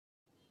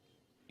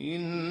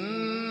إن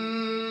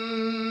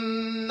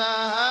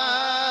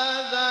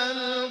هذا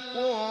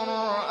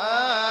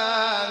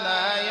القرآن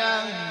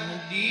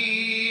يهدي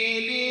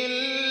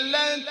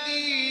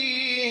للتي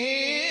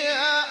هي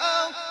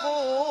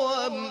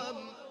أقوم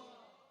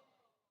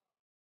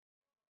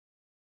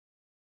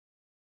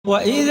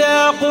وإذا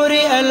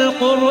قرئ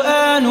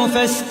القرآن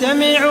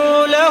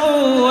فاستمعوا له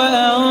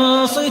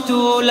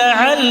وأنصتوا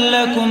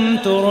لعلكم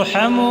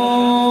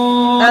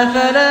ترحمون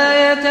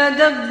أفلا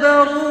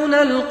يتدبرون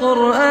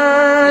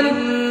القرآن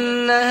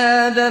إن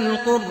هذا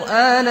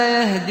القرآن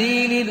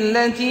يهدي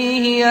للتي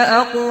هي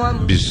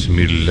أقوم بسم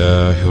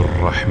الله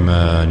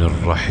الرحمن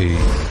الرحیم.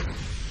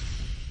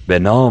 به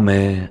نام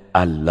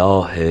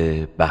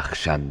الله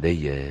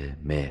بخشنده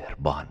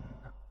مهربان.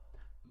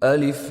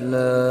 الف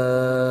لام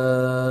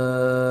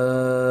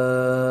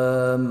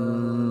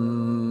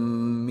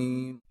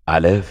میم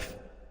الف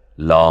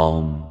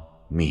لام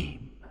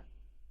میم.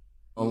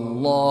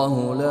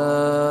 الله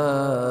لا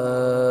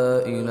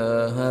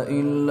إله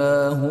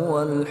إلا هو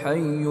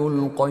الحي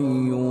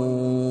القيوم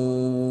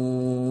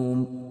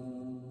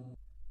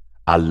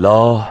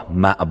الله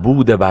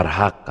معبود بر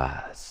حق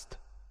است،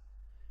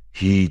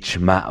 هیچ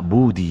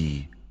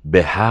معبودی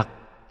به حق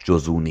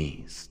جز او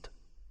نیست.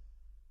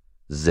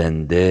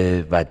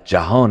 زنده و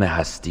جهان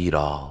هستی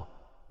را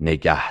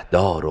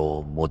نگهدار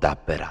و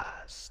مدبر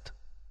است.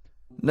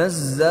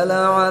 نزل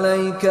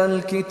عليك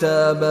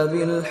الكتاب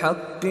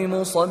بالحق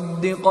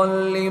مصدقا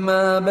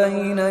لما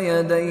بين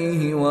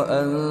يديه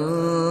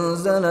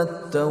وأنزل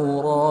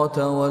التوراة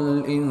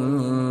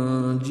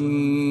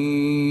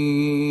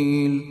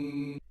والإنجيل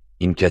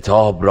این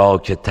کتاب را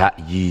که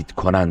تأیید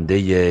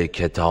کننده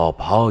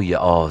کتاب‌های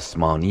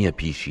آسمانی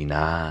پیشین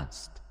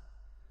است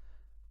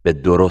به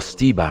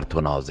درستی بر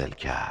تو نازل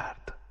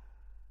کرد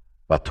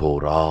و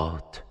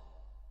تورات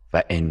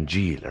و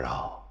انجیل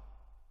را.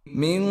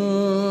 من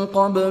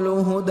قبل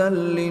هدى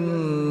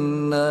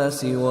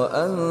للناس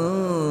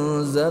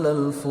وأنزل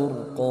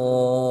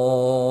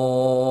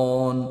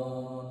الفرقان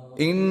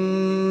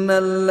إن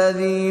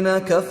الذين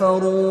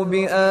كفروا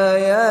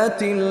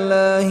بآيات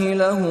الله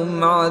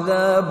لهم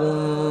عذاب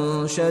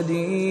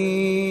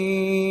شديد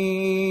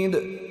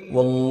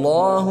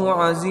والله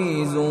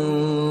عزيز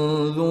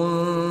ذو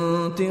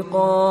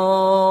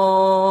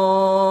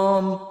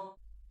انتقام.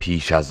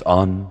 پیش از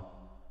آن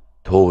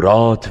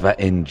تورات و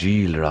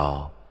انجیل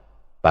را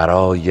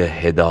برای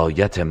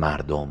هدایت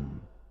مردم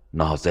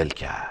نازل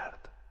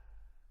کرد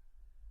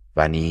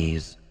و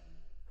نیز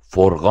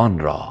فرقان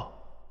را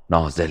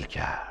نازل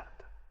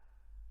کرد.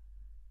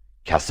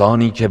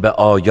 کسانی که به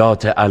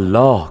آیات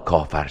الله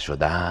کافر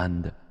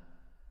شدند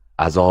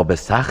عذاب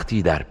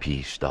سختی در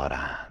پیش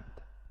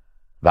دارند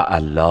و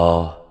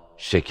الله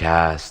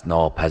شکست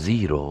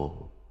ناپذیر و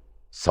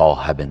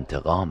صاحب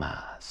انتقام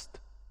است.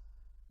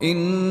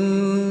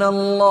 إن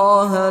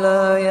الله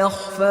لا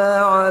يخفى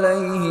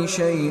عليه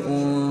شيء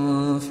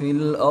في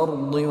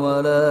الأرض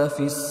ولا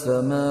في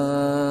السماء.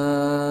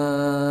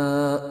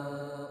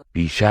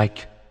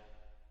 بیشک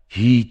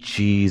هیچ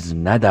چیز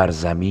نه در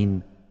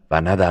زمین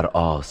و نه در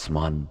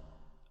آسمان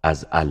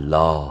از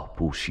الله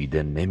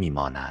پوشیده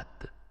نمیماند.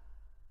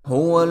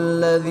 هو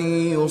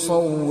الذي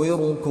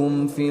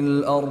يصوركم في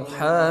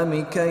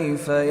الأرحام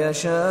كيف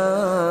يشاء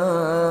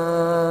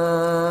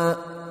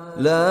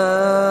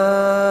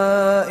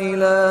لا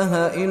إله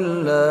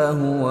إلا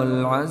هو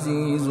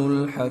العزيز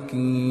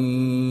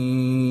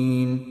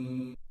الحكيم.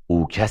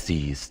 او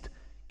کسی است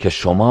که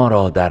شما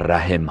را در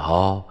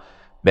رحمها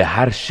به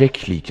هر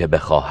شکلی که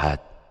بخواهد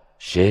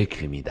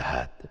شکل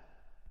میدهد.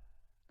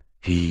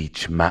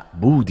 هیچ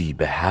معبودی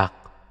به حق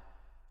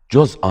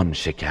جز آن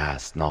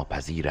شکست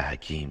ناپذیر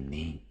حکیم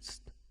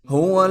نیست.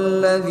 هو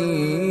الذي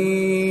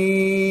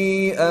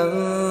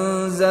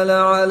أنزل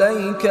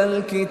عليك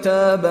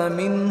الكتاب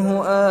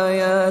منه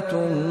آيات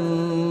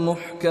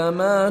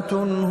محكمات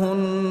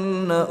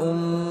هن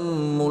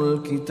أم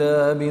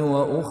الكتاب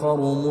وأخر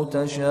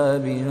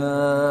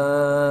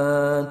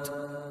متشابهات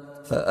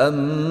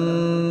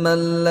فأما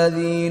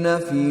الذين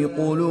في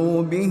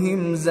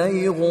قلوبهم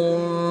زيغ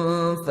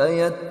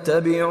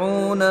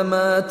فيتبعون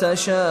ما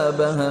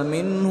تشابه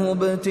منه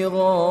ابتغاء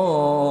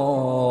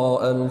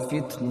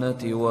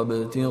الفتنة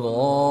وابتغاء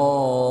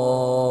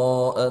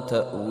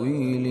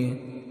تأويله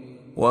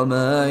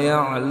وما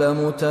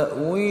يعلم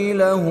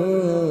تأويله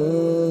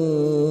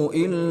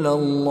إلا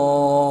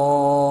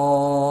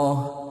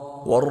الله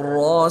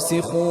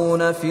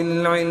والراسخون في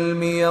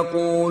العلم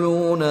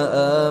يقولون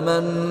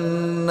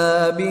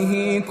آمنا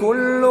به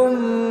كل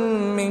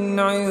من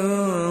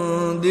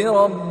عند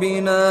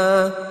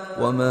ربنا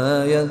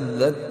وما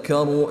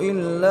يذكر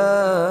إلا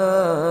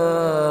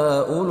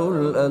أولو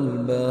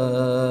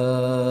الألباب.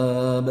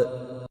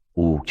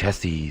 او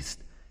کسی است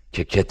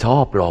که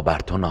کتاب را بر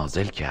تو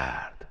نازل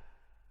کرد،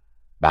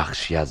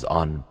 بخشی از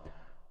آن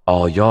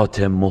آیات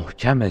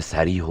محکم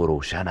صریح و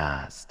روشن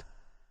است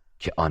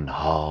که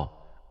آنها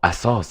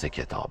اساس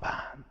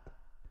کتابند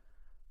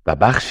و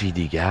بخشی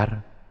دیگر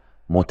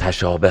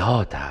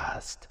متشابهات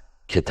است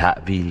که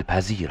تأویل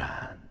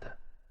پذیرند.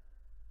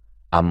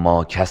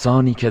 اما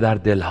کسانی که در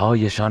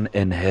دلهایشان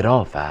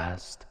انحراف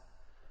است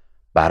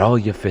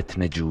برای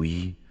فتنه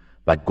جویی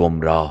و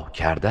گمراه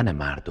کردن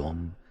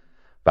مردم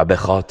و به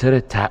خاطر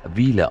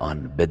تأویل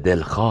آن به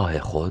دلخواه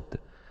خود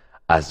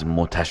از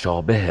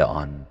متشابه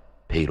آن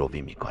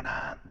پیروی می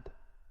کنند،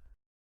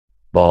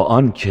 با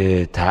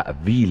آنکه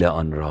تأویل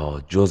آن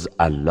را جز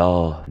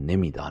الله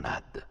نمی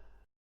داند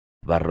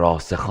و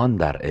راسخان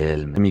در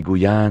علم می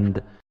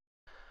گویند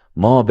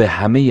ما به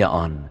همه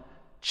آن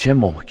چه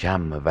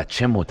محکم و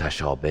چه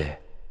متشابه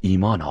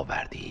ایمان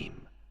آوردیم،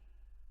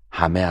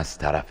 همه از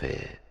طرف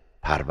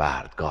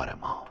پروردگار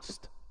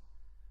ماست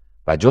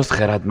و جز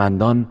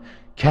خردمندان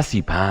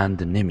کسی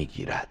پند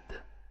نمیگیرد.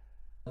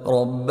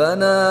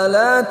 ربنا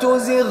لا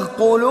تزغ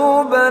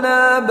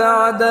قلوبنا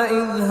بعد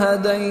إذ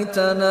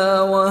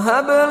هديتنا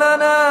وهب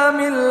لنا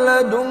من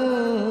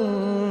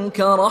لدنك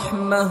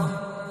رحمة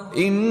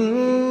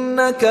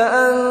إنك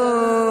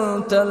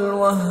أنت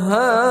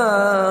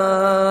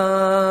الوهاب.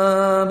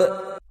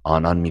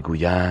 آنان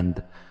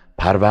میگویند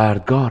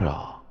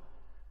پروردگارا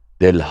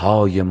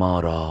دلهای ما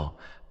را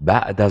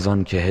بعد از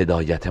آن که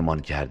هدایتمان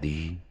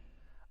کردی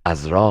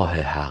از راه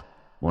حق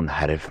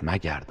منحرف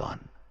مگردان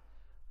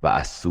و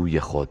از سوی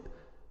خود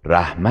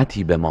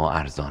رحمتی به ما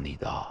ارزانی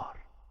دار،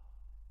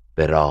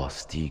 به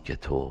راستی که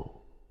تو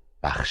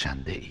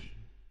بخشنده ای.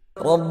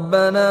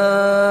 ربنا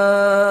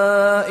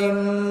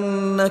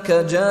إنك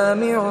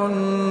جامع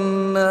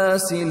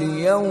الناس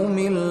ليوم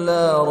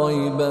لا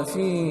ريب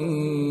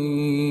فيه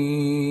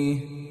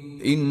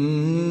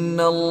إن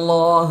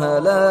الله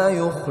لا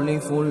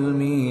يخلف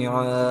الميعاد.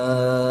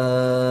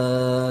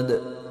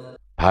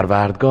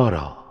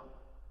 پروردگارا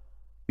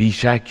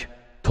بیشک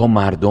تو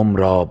مردم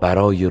را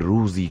برای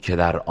روزی که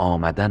در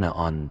آمدن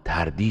آن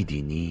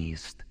تردیدی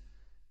نیست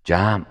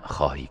جمع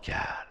خواهی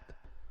کرد.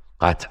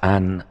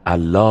 قطعاً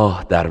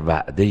الله در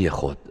وعده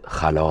خود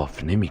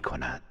خلاف نمی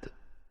کند.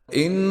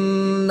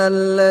 إن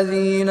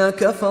الذين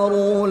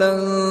كفروا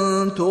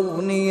لن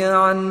تغني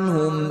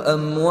عنهم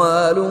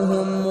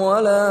أموالهم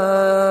ولا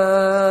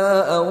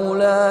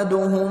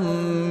أولادهم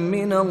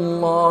من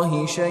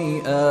الله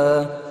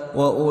شيئا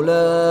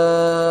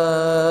وأولئك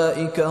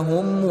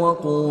هم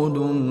وقود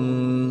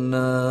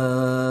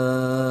النار.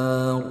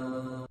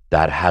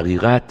 در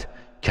حقیقت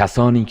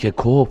کسانی که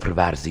کفر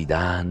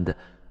ورزیدند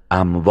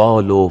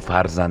اموال و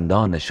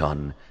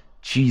فرزندانشان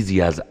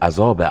چیزی از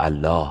عذاب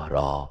الله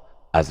را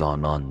از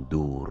آنان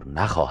دور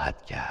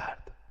نخواهد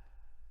کرد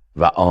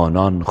و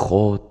آنان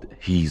خود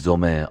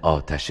هیزم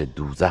آتش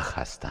دوزخ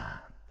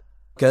هستند.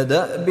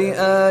 كدأب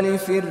آل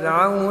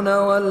فرعون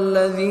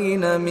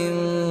والذين من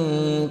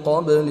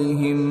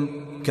قبلهم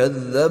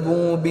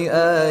كذبوا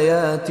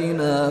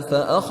بآياتنا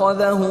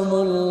فأخذهم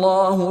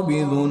الله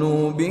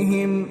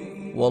بذنوبهم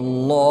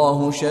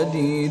والله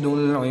شدید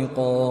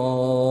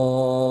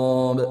العقاب.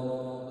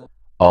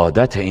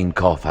 عادت این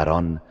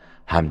کافران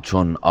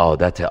همچون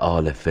عادت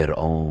آل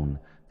فرعون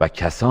و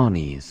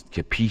کسانی است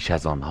که پیش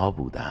از آنها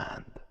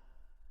بودند،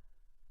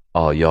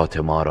 آیات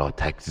ما را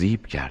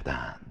تکذیب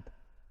کردند،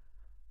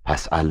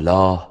 پس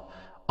الله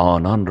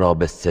آنان را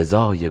به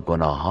سزای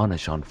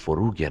گناهانشان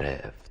فرو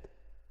گرفت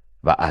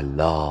و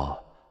الله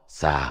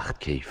سخت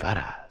کیفر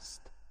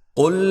است.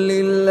 قل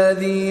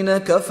للذين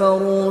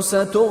كفروا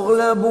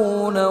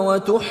ستغلبون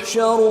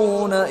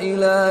وتحشرون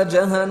إلى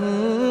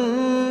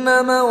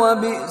جهنم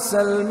وبئس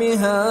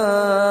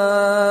المهاد.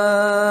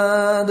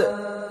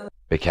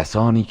 به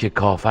کسانی که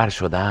کافر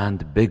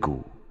شدند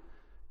بگو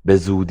به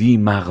زودی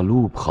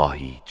مغلوب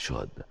خواهید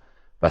شد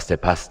و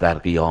سپس در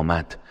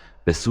قیامت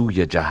به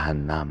سوی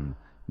جهنم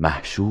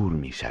محشور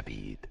می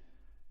شوید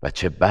و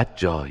چه بد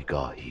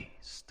جایگاهی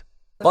است.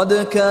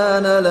 قد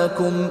كان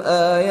لكم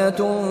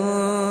آية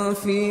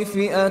في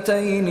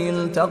فئتين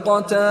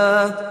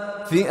التقتا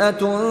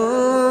فئة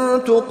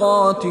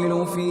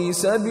تقاتل في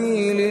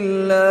سبيل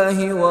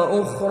الله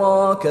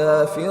وأخرى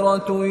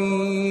كافرة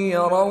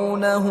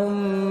يرونهم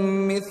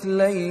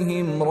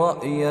مثليهم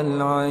رأي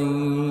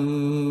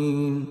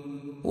العين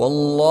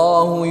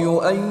والله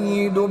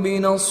يؤيد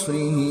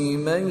بنصره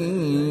من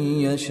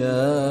يشاء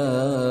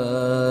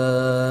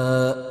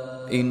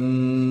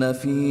إن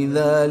في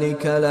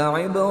ذلك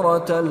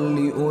لعبرة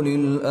لأولي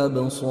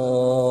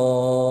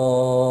الأبصار.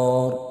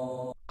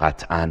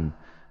 قطعاً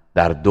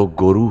در دو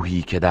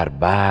گروهی که در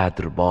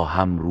بدر با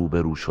هم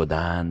روبرو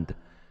شدند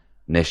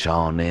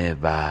نشانه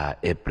و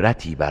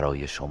عبرتی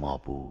برای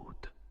شما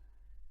بود.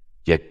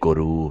 یک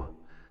گروه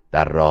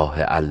در راه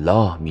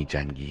الله می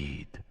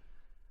جنگید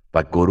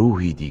و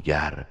گروهی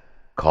دیگر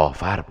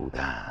کافر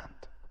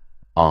بودند.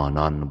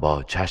 آنان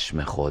با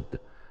چشم خود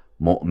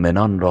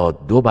مؤمنان را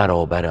دو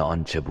برابر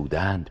آنچه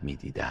بودند می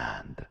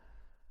دیدند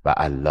و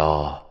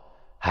الله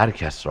هر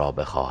کس را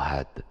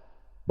بخواهد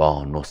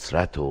با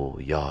نصرت و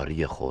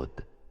یاری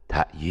خود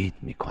تأیید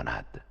می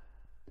کند.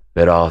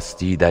 به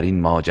راستی در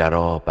این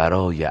ماجرا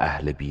برای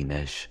اهل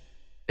بینش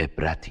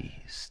عبرتی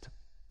است.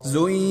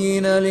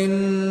 زين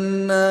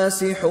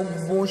للناس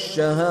حب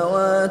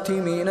الشهوات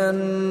من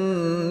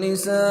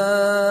النساء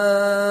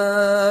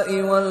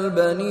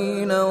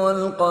والبنين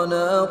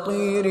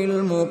والقناطير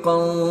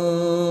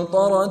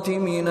المقنطرة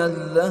من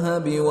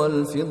الذهب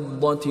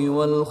والفضة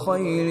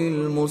والخيل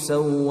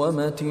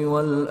المسومة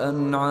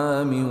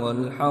والأنعام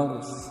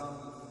والحرث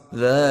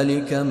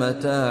ذلك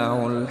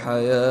متاع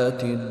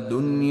الحياة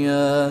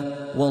الدنيا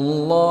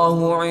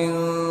والله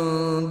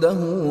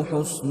عنده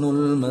حسن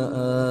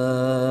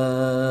المآب.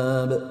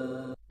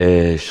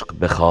 عشق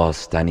به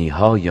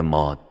خواستنی‌های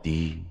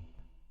مادی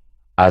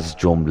از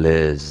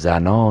جمله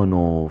زنان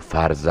و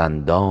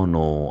فرزندان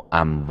و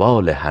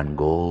اموال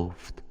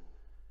هنگفت،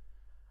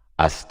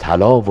 از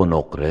طلا و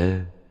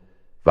نقره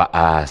و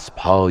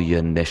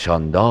اسب‌های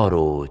نشاندار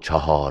و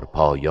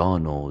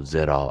چهارپایان و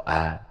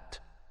زراعت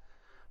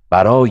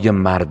برای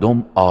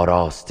مردم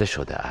آراسته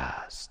شده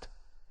است.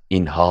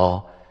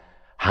 اینها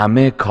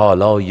همه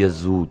کالای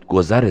زود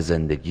گذر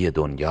زندگی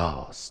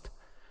دنیاست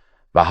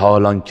و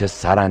حالان که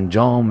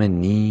سرانجام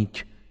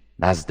نیک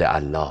نزد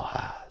الله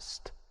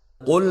است.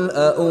 قل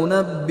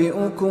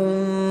أأنبئكم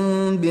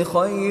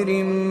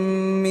بخير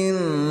من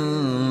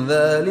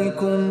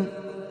ذلكم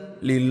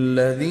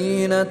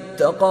للذين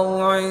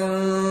اتقوا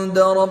عند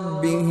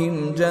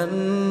ربهم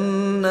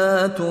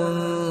جنات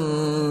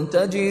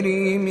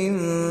تجري من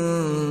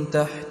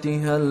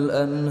تحتها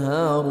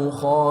الأنهار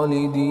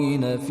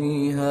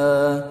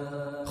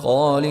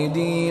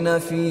خالدين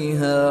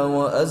فيها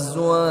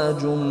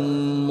وأزواج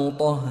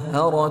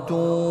مطهرة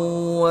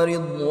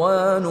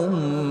ورضوان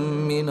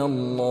من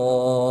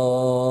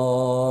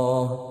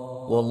الله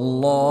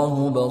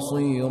والله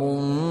بصير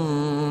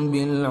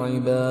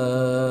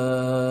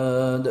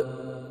بالعباد.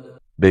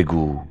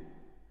 بگو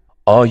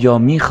آیا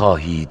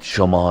می‌خواهید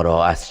شما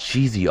را از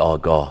چیزی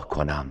آگاه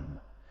کنم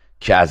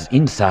که از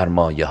این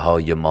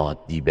سرمایه‌های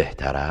مادی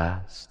بهتر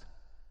است؟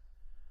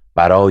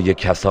 برای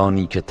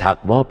کسانی که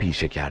تقوا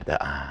پیشه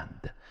کرده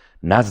اند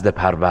نزد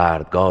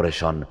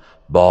پروردگارشان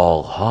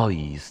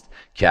باغ‌هایی است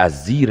که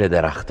از زیر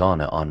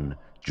درختان آن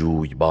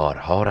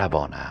جویبارها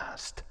روان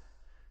است،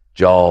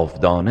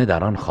 جاودانه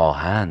در آن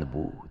خواهند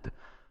بود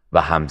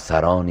و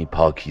همسرانی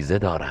پاکیزه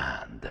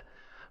دارند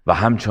و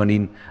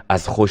همچنین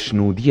از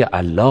خوشنودی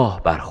الله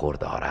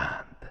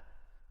برخوردارند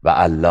و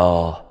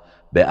الله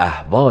به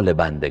احوال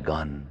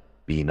بندگان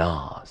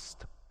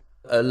بیناست.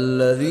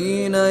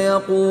 الذين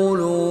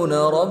يقولون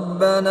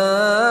ربنا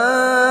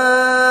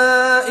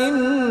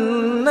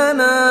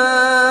إننا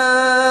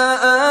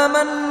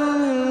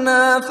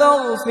آمنا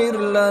فاغفر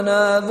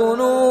لنا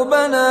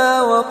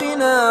ذنوبنا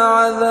وقنا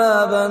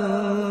عذاب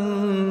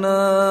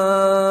النار.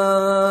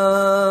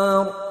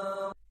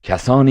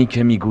 کسانی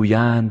که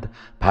میگویند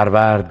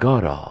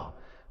پروردگارا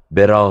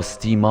به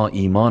راستی ما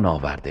ایمان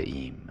آورده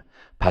ایم،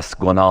 پس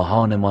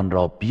گناهانمان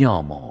را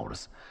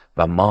بیامرز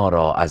و ما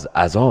را از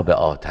عذاب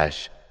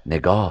آتش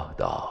نگاه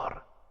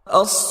دار.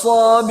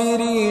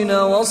 الصابرين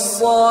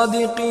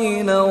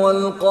والصادقين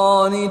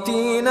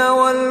والقانتين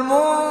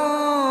والمنفقين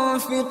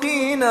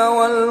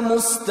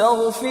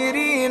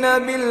والمستغفرين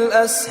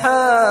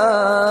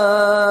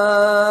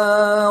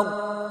بالأسحار.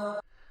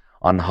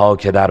 آنها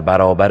که در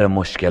برابر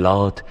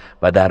مشکلات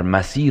و در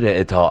مسیر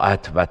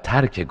اطاعت و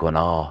ترک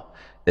گناه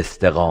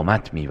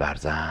استقامت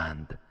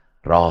می‌ورزند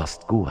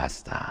راستگو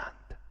هستند.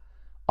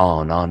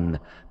 آنان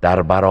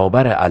در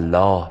برابر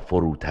الله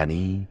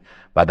فروتنی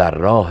و در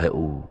راه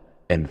او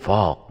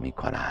انفاق می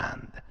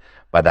کنند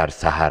و در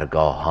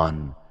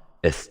سحرگاهان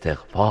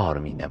استغفار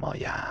می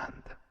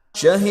نمایند.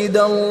 شهد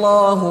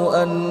الله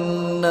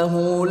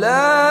انه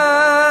لا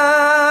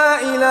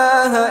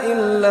اله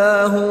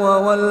الا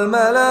هو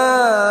والملائكة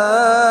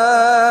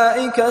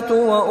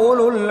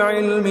واولو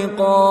العلم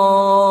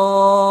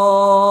قائما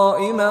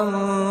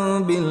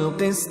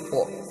بالقسط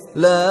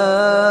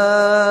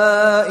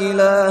لا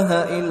اله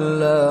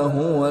الا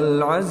هو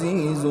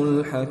العزیز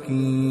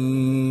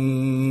الحکیم.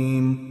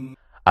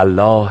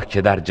 الله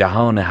که در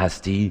جهان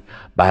هستی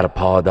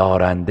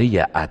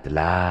برپادارنده عدل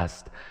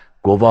است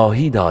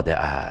گواهی داده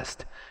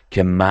است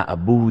که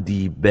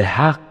معبودی به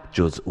حق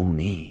جز او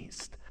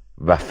نیست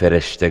و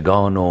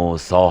فرشتگان و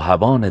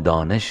صاحبان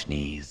دانش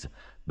نیز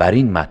بر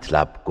این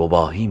مطلب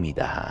گواهی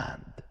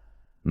می‌دهند.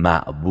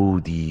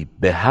 معبودی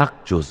به حق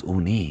جز او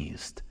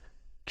نیست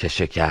که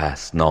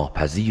شکست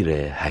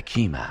ناپذیر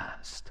حکیم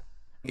است.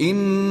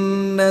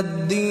 إن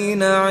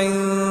الدين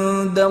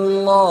عند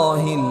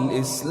الله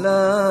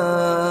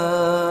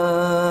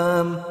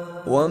الإسلام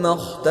وما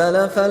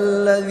اختلف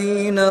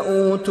الذين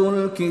أوتوا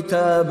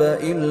الكتاب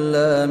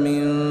إلا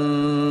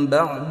من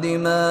بعد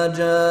ما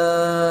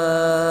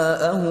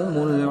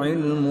جاءهم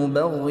العلم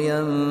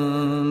بغيا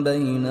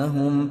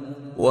بينهم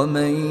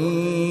ومن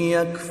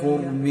يكفر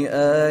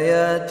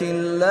بآيات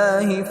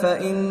الله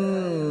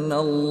فإن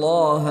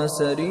الله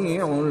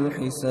سريع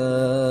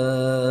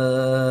الحساب.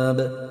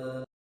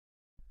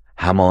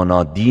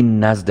 همانا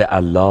دین نزد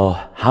الله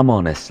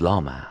همان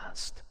اسلام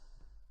است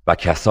و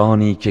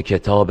کسانی که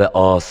کتاب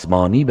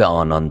آسمانی به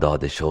آنان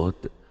داده شد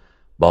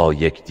با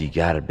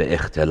یکدیگر به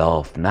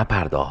اختلاف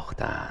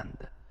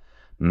نپرداختند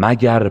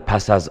مگر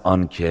پس از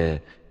آن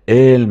که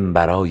علم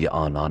برای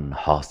آنان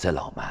حاصل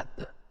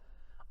آمد،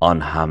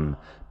 آن هم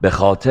به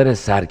خاطر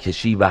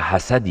سرکشی و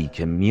حسدی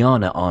که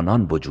میان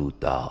آنان وجود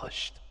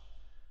داشت.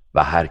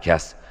 و هر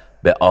کس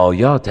به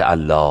آیات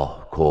الله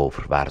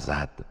کفر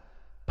ورزد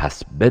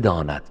پس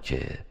بداند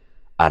که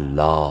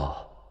الله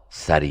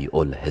سریع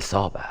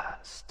الحساب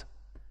است.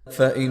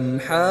 فإن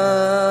حاجوك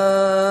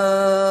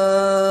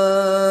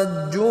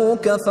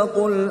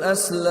فقل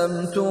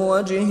أسلمت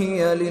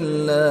وجهي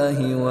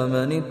لله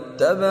ومن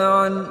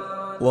اتبعني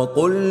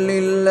وقل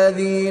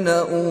للذين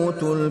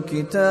أوتوا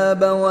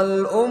الكتاب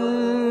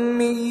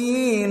والأميين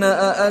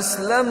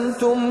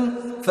أأسلمتم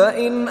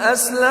فإن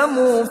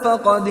أسلموا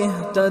فقد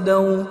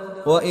اهتدوا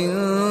وإن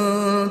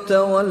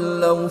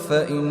تولوا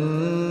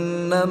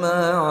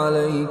فإنما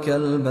عليك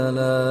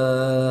البلاغ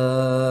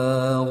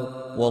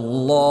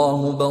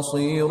والله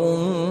بصير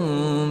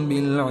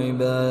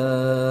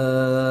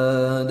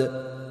بالعباد.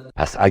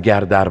 پس اگر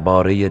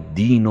درباره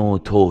دین و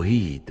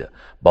توحید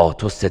با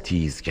تو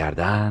ستیز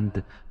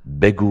کردند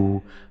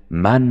بگو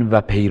من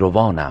و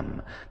پیروانم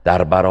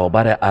در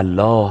برابر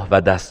الله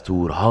و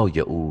دستورهای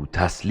او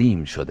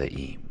تسلیم شده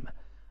ایم.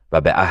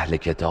 و به اهل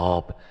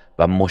کتاب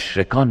و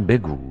مشرکان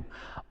بگو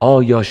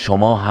آیا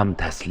شما هم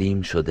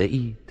تسلیم شده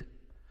اید؟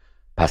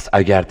 پس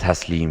اگر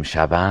تسلیم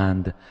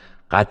شوند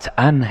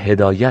قطعا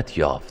هدایت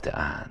یافته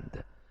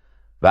اند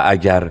و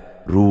اگر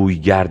روی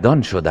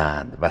گردان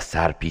شدند و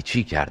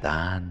سرپیچی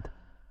کردند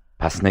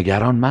پس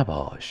نگران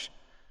مباش،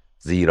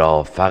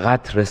 زیرا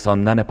فقط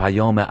رساندن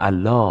پیام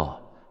الله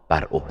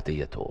بر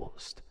عهده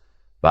توست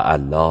و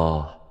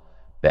الله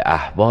به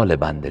احوال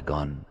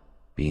بندگان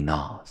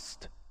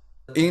بیناست.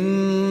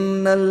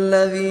 إن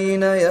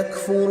الذين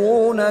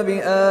يكفرون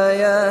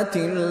بآيات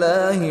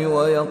الله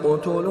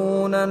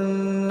ويقتلون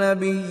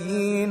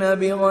النبيين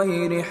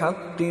بغير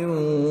حق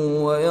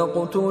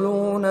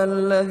ويقتلون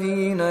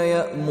الذين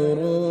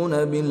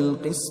يأمرون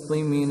بالقسط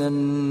من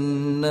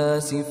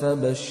الناس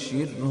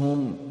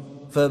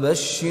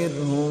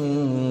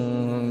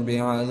فبشرهم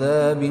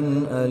بعذاب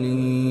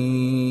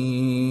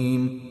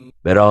أليم.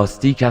 به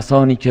راستی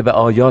کسانی که به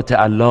آیات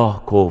الله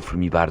کفر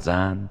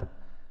می‌ورزند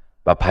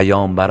و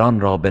پیامبران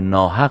را به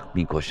ناحق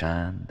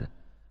می‌کشند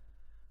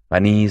و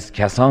نیز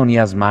کسانی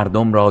از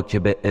مردم را که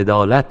به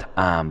عدالت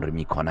امر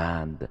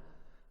می‌کنند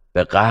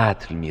به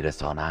قتل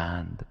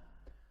می‌رسانند،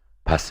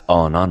 پس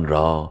آنان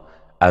را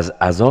از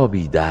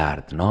عذابی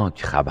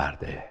دردناک خبر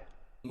ده.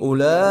 أولئك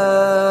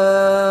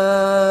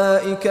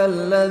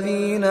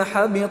الذين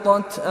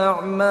حبطت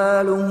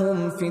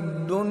أعمالهم في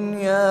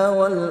الدنيا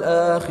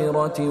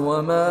والآخرة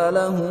وما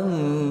لهم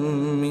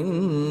من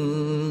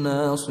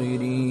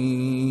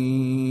ناصرين.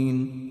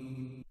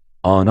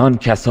 آنان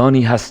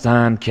کسانی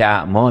هستند که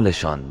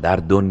اعمالشان در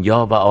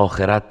دنیا و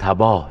آخرت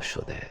تباه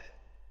شده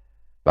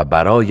و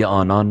برای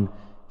آنان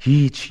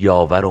هیچ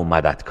یاور و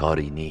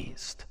مددکاری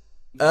نیست.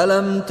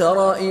 ألم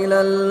تر إلى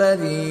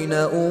الذين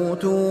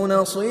أوتوا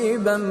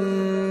نصيبا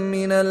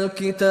من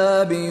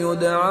الكتاب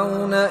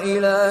يدعون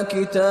إلى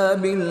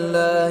كتاب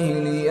الله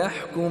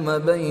ليحكم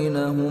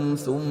بينهم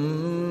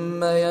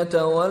ثم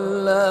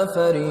يتولى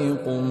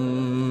فريق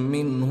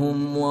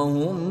منهم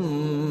وهم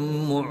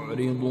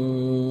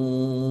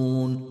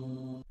معرضون.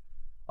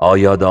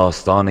 آیا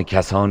داستان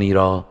کسانی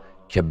را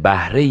که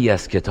بهره ای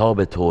از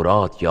کتاب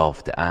تورات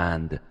یافته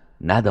اند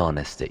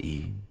ندانسته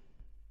ای؟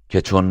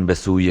 که چون به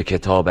سوی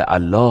کتاب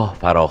الله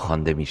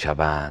فراخوانده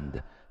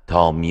میشوند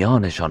تا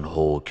میانشان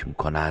حکم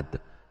کند،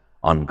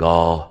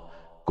 آنگاه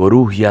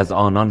گروهی از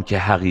آنان که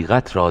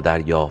حقیقت را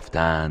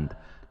دریافتند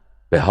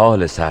به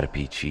حال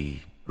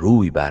سرپیچی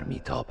روی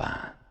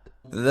برمیتابند.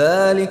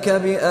 ذلك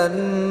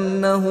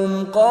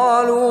بأنهم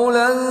قالوا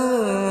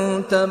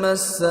لن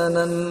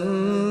تمسنا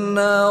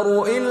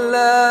النار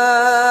إلا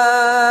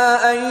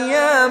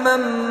أياما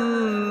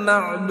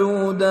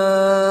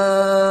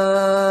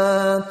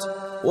معدودات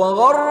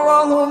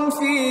وغرهم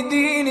في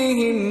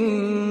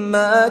دينهم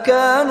ما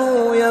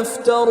كانوا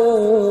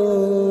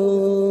يفترون.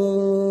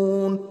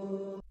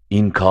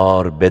 این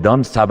کار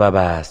بدان سبب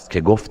است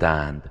که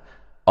گفتند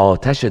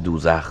آتش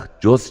دوزخ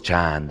جز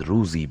چند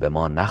روزی به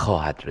ما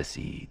نخواهد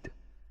رسید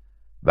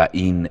و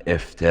این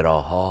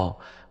افتراها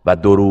و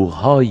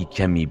دروغهایی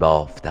که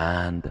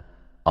میبافتند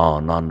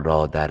آنان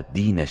را در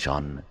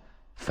دینشان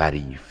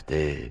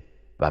فریفته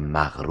و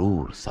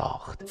مغرور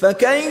ساخت.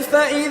 فكيف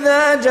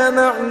إذا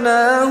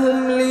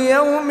جمعناهم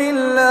ليوم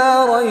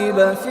لا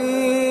ريب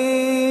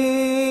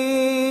فيه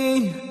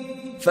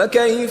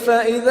فكيف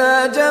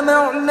إذا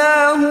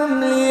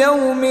جمعناهم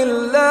ليوم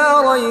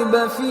لا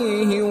ريب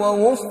فيه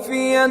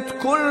ووفيت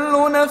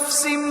كل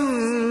نفس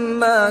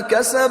ما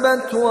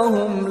كسبت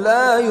وهم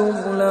لا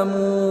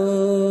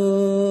يظلمون.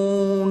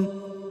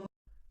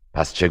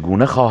 پس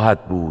چگونه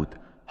خواهد بود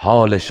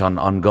حالشان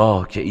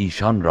آنگاه که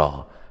ایشان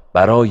را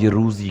برای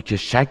روزی که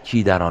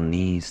شکی در آن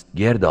نیست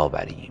گرد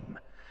آوریم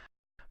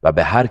و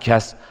به هر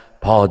کس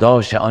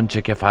پاداش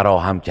آنچه که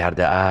فراهم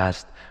کرده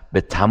است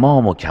به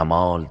تمام و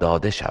کمال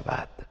داده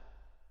شود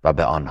و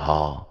به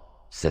آنها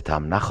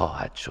ستم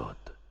نخواهد شد.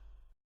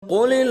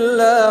 قل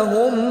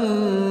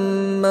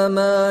اللهم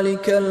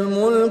مالك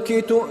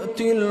الملك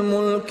تؤتي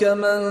الملك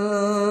من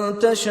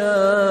تشاء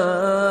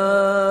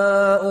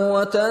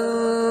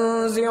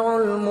وتنزع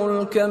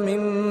الملك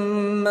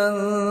ممن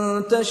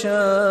تشاء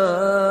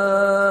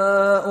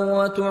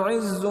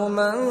وتعز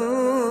من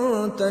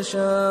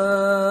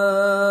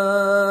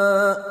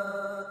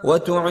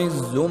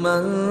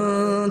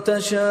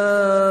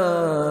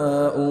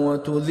تشاء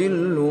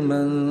وتذل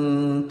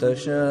من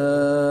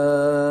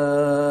تشاء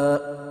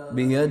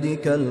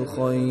بيدك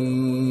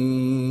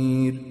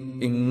الخير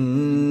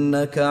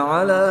إنك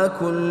على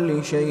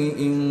كل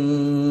شيء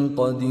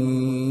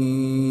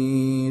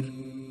قدیر.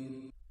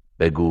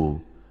 بگو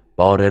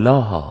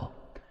بارالها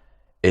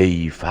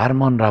ای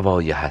فرمان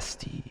روای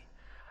هستی،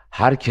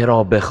 هر که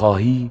را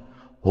بخواهی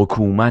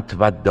حکومت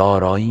و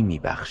دارایی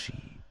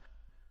میبخشی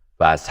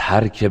و از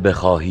هر که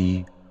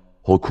بخواهی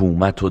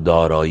حکومت و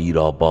دارایی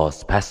را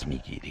باز پس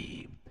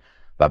میگیری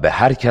و به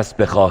هر کس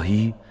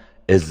بخواهی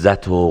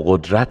عزت و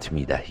قدرت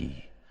میدهی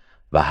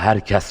و هر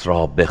کس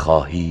را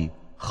بخواهی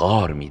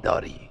خوار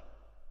میداری.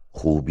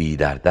 خوبی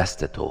در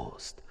دست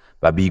توست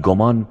و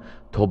بیگمان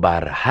تو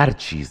بر هر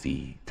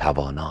چیزی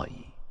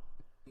توانایی.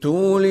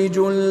 تولج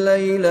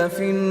الليل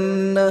في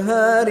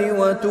النهار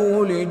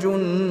وتولج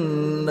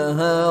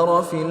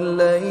النهار في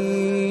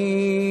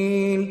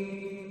الليل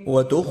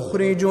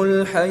وتخرج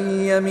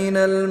الحي من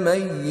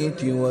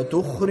الميت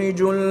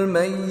وتخرج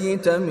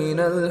الميت من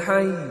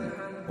الحي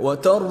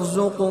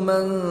وترزق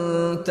من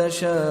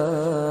تشاء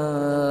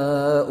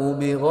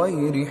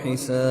بغیر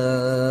حساب.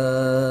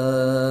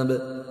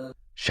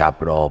 شب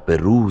را به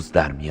روز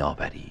در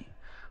میآوری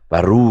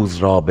و روز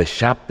را به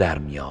شب در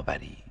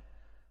میآوری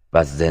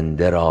و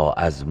زنده را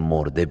از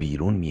مرده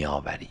بیرون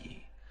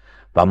میآوری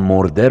و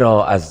مرده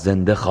را از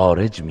زنده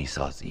خارج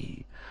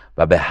میسازی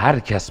و به هر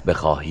کس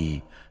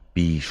بخواهی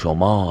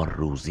بیشمار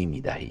روزی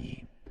میدهی.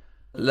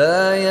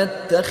 لا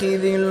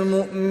يتخذ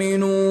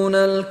المؤمنون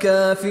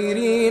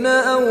الكافرين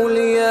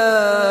أولياء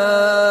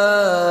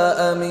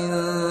من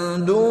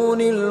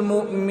دون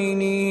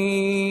المؤمنين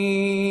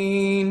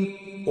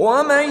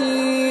ومن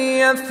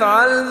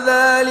يفعل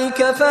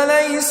ذلك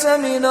فليس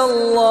من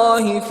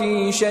الله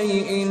في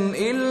شيء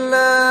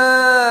إلا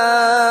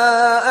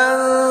أن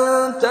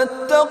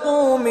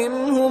تتقوا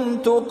منهم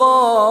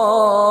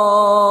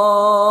تقاه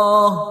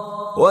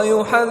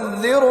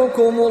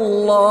ويحذركم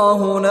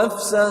الله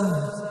نفسه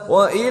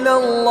وإلى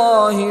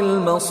الله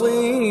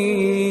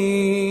المصير.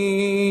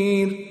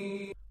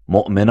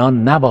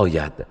 مؤمنان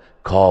نباید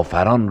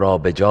کافران را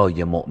به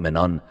جای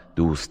مؤمنان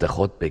دوست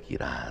خود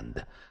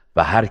بگیرند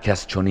و هر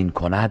کس چنین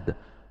کند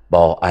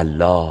با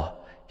الله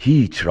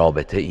هیچ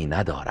رابطه ای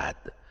ندارد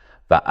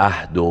و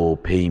عهد و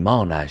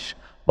پیمانش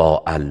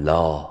با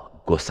الله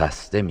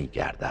گسسته می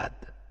گردد،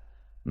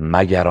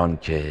 مگر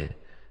آنکه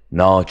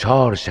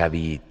ناچار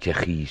شوید که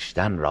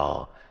خیشتن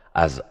را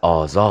از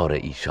آزار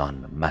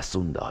ایشان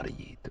مصون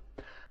دارید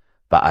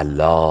و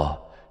الله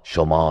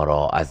شما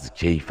را از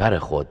کیفر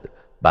خود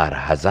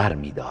برحذر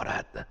می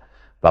دارد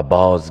و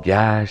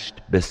بازگشت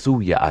به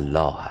سوی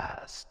الله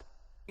است.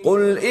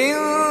 قل إن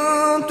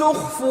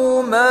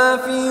تخفوا ما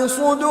في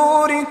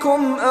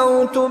صدوركم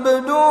أو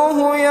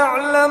تبدوه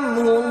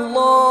يعلمه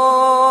الله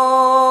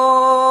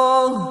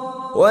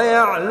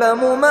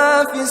ويعلم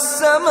ما في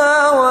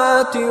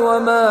السماوات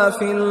وما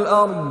في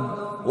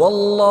الأرض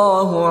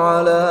والله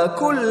على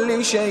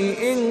كل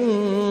شيء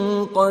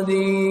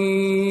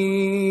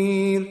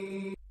قدیر.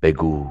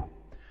 بگو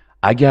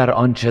اگر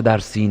آنچه در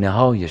سینه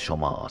های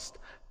شماست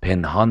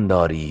پنهان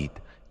دارید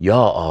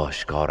یا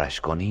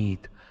آشکارش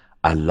کنید،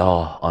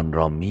 الله آن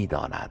را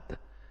می‌داند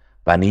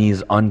و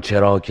نیز آنچه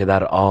را که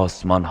در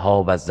آسمان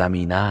ها و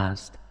زمین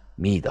است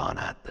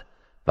می‌داند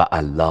و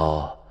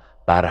الله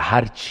بر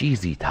هر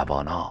چیزی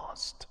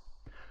تواناست.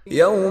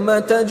 يوم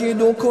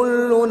تجد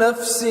كل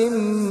نفس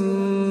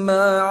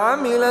ما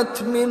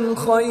عملت من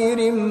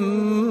خير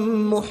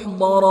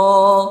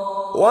محضرا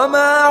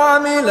وما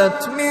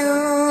عملت من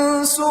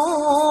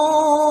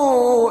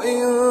سوء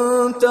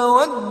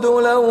تود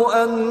لو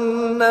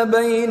أن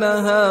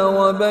بينها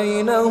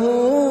وبينه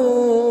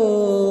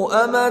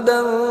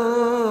أمدا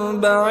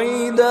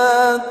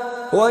بعيدا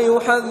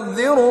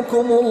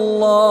ويحذركم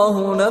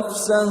الله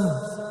نفسه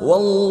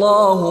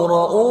والله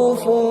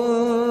رؤوف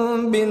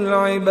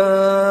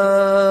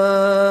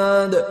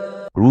بالعباد.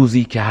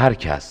 روزی که هر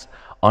کس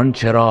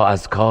آنچه را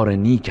از کار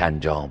نیک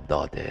انجام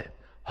داده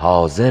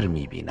حاضر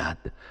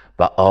می‌بیند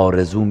و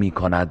آرزو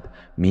می‌کند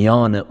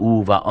میان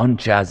او و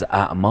آنچه از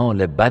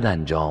اعمال بد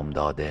انجام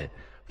داده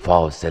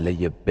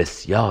فاصله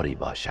بسیاری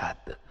باشد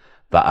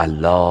و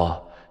الله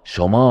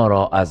شما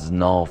را از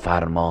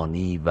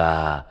نافرمانی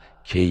و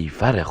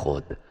کیفر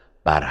خود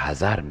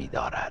برحذر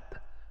می‌دارد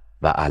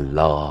و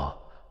الله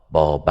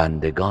با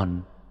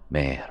بندگان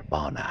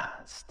مهربان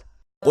است.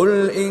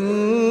 قل إن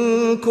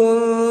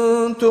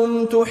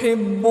كنتم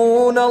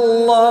تحبون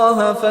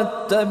الله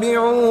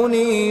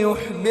فاتبعوني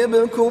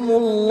يحببكم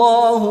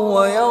الله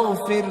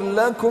ويغفر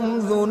لكم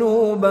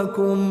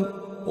ذنوبكم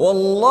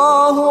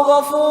والله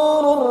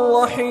غفور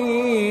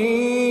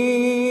رحیم.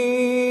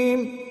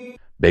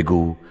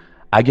 بگو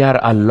اگر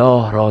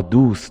الله را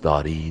دوست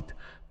دارید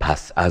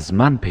پس از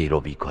من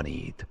پیروی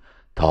کنید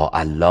تا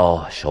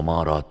الله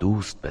شما را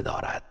دوست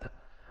بدارد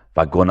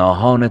و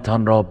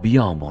گناهانتان را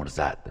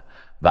بیامرزد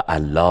و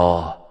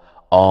الله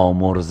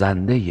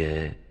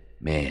آمرزنده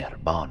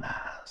مهربان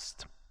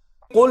است.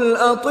 قل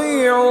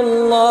اطیعوا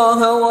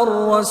الله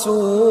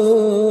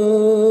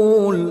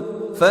والرسول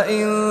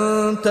فإن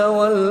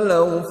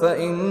تولوا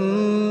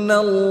فإن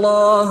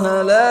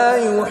الله لا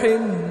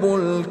يحب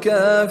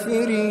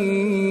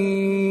الكافرین.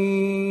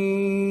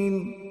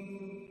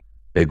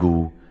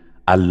 بگو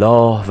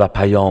الله و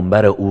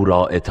پیامبر او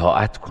را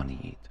اطاعت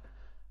کنید،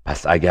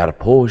 پس اگر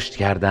پشت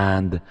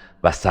کردند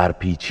و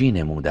سرپیچی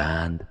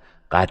نمودند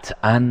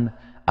قطعاً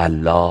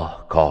الله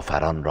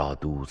کافران را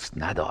دوست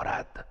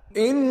ندارد.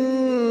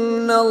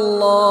 إن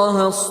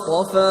الله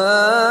اصطفى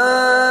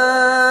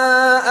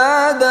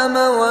آدم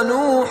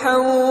ونوحا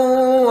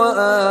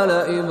وآل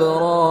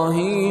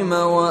إبراهيم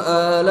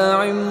وآل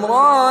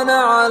عمران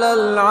على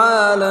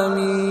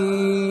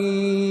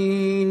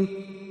العالمين.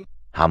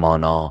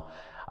 همانا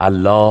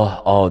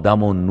الله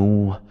آدم و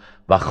نوح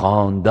و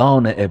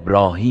خاندان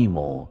ابراهیم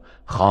و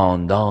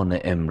خاندان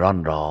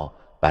عمران را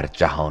بر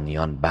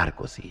جهانیان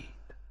برگزید.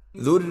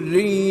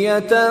 ذریة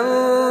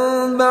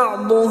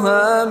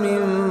بعضها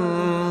من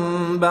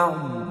بعض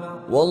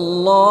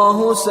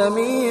والله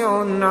سمیع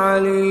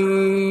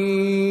علیم.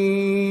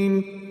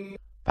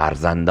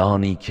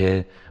 فرزندانی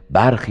که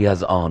برخی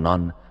از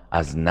آنان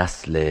از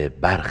نسل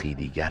برخی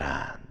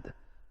دیگرند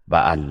و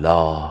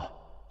الله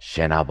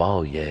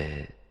شنوای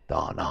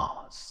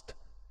داناست.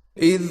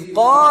 اذ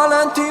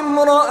قالت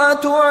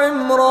امرأة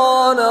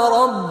عمران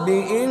رب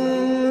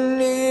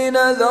إني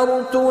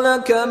نذرت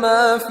لك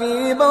ما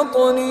في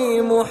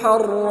بطني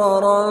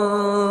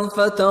محررا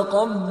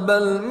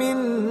فتقبل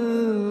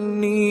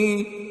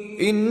مني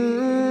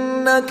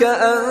إنك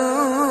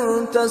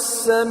أنت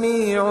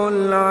السميع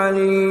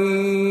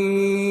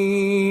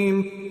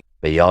العليم.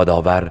 به یاد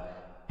آور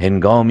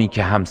هنگامی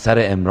که همسر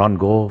عمران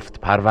گفت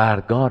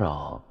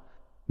پروردگارا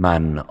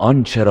من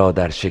آنچه را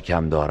در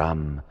شکم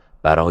دارم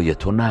برای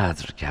تو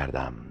نذر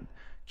کردم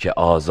که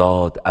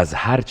آزاد از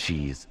هر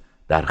چیز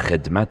در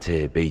خدمت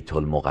بیت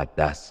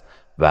المقدس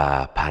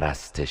و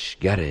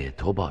پرستشگر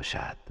تو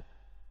باشد،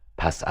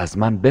 پس از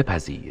من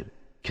بپذیر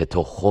که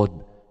تو خود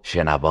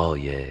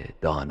شنوای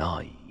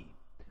دانایی.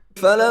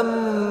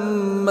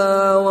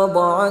 فلما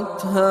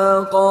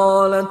وضعتها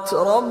قالت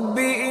رب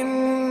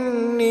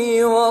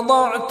إني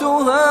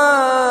وضعتها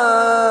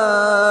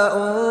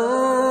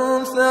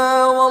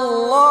أنثى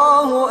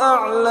والله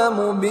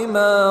أعلم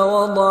بما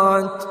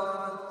وضعت.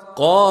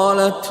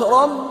 قالت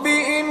رب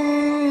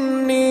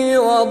إني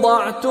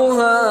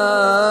وضعتها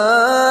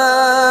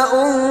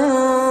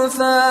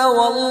أنثى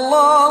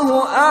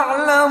والله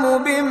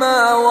أعلم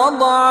بما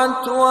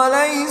وضعت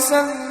وليس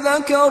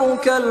الذكر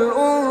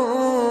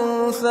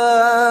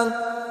كالأنثى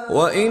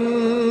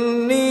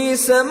وإني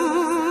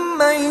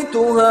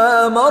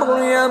سميتها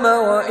مريم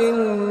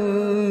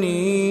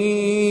وإني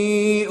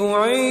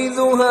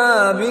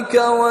أعيذها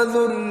بك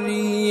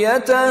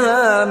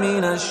وذريتها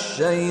من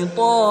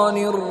الشيطان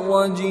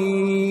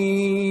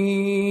الرجيم.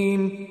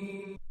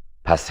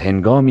 پس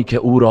هنگامی که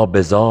او را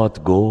به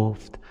ذات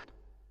گفت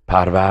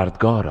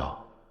پروردگارا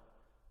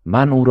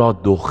من او را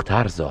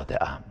دختر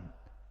زاده ام،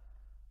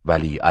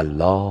 ولی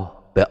الله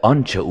به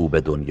آنچه او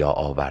به دنیا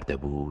آورده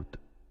بود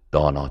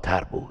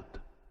داناتر بود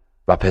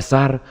و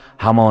پسر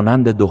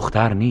همانند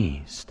دختر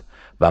نیست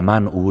و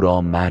من او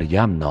را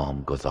مریم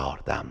نام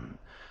گذاردم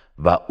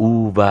و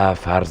او و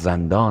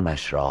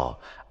فرزندانش را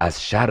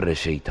از شر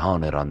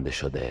شیطان رانده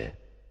شده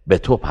به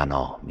تو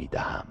پناه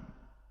میدهم.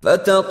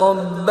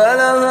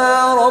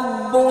 فتقبلها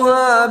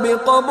ربها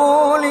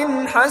بقبول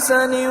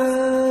حسن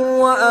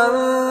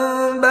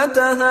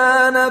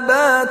وأنبتها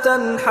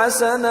نباتا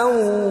حسنا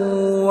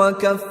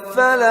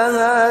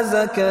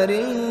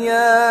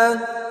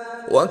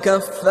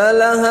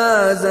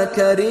وكفلها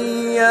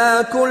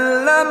زكريا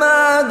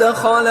كلما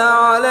دخل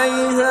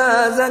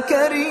عليها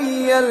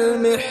زكريا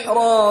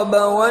المحراب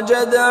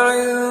وجد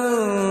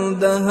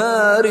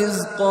عندها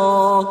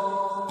رزقا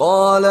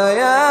قال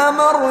يا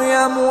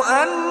مريم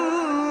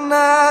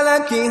أنى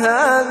لك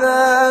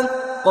هذا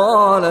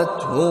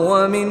قالت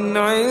هو من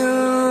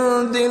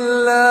عند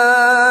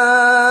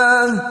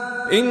الله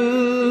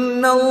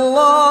إن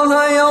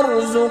الله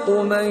يرزق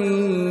من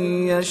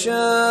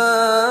يشاء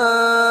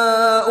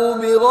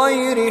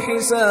بغير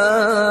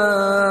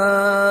حساب.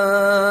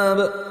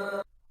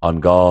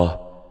 آنگاه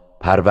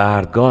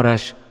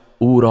پروردگارش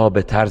او را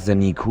به طرز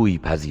نیکویی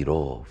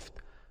پذیرفت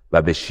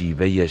و به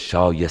شیوه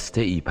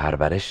شایسته ای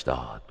پرورش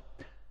داد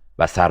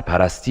و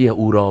سرپرستی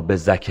او را به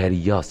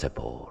زکریا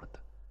سپرد.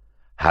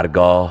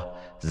 هرگاه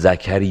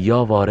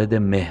زکریا وارد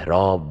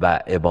محراب و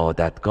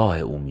عبادتگاه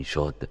او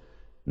میشد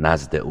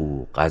نزد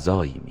او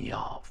غذایی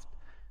می‌یافت.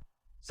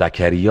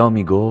 زکریا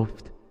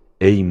میگفت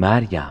ای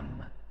مریم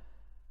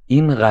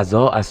این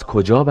غذا از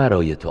کجا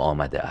برای تو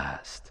آمده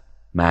است؟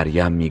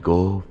 مریم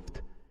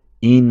میگفت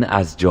این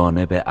از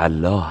جانب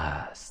الله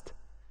است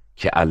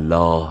که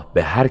الله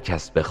به هر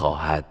کس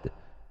بخواهد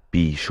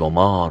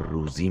بیشمار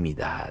روزی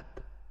میدهد.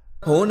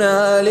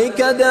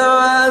 هنالك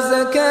دعا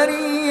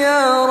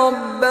زكريا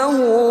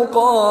ربه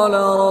قال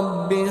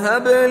رب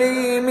هب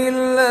لي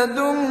من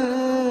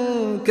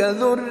لدنك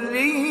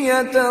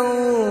ذرية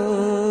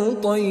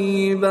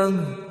طيبة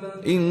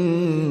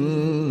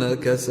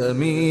إنك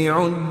سمیع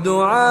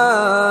الدعاء.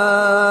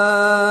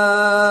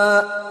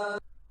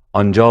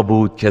 آنجا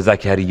بود که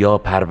زکریا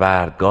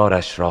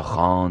پروردگارش را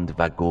خواند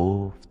و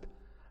گفت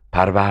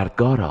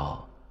پروردگارا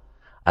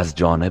از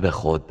جانب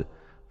خود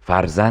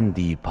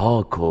فرزندی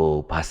پاک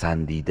و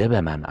پسندیده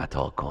به من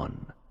عطا کن،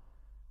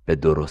 به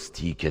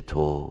درستی که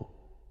تو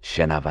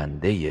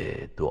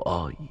شنونده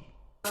دعایی.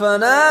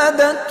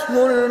 فنادته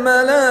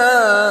الملائكة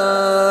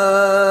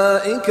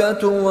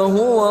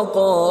وهو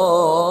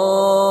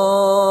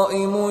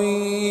قائم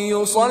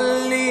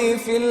يصلي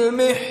في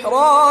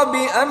المحراب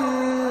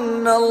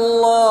أن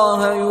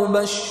الله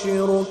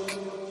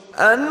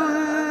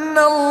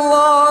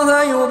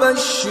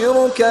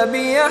يبشرك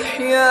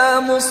بيحيى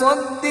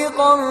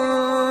مصدقا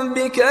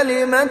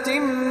بكلمة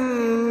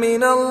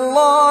من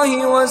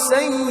الله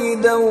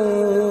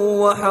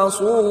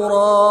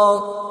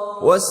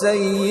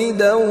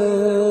وسيدا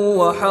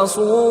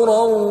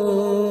وحصورا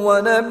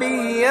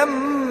ونبيا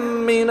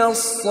من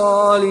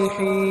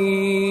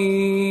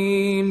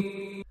الصالحين.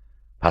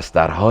 پس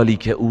در حالی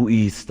که او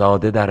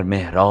ایستاده در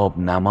محراب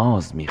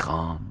نماز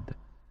می‌خواند،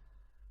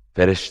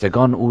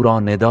 فرشتگان او را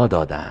ندا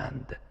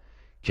دادند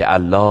که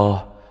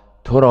الله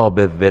تو را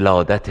به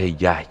ولادت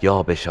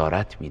یحیی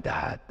بشارت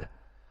می‌دهد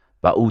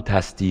و او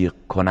تصدیق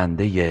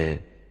کننده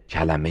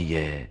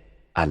کلمه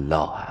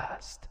الله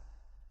است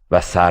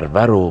و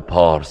سرور و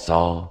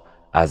پارسا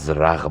از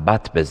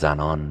رغبت به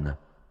زنان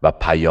و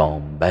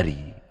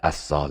پیامبری از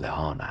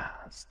صالحان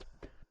است.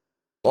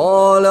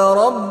 قال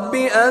رب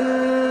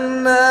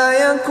أنا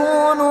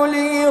يكون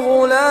لي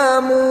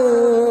غلام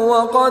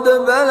وقد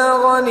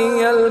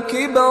بلغني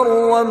الكبر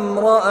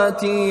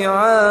وامرأتي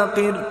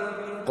عاقر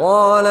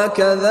قال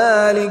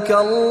كذلك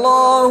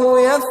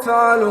الله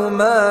يفعل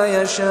ما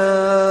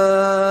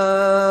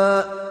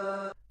يشاء.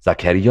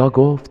 زکریا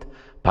گفت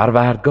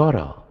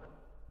پروردگارا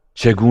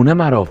چگونه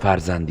مرا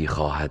فرزندی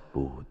خواهد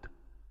بود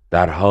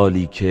در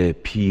حالی که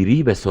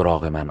پیری به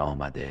سراغ من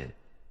آمده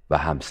و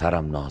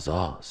همسرم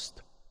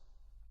نازاست؟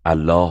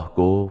 الله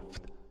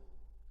گفت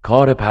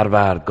کار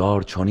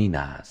پروردگار چنین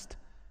است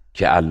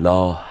که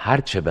الله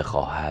هرچه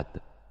بخواهد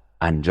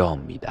انجام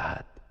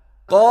میدهد.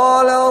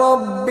 قال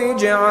رب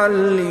اجعل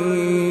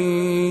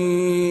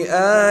لي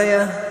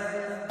آية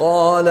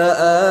قال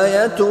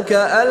آيتك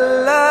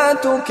ألا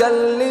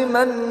تكلم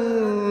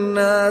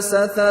الناس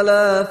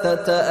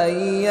 3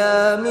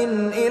 أيام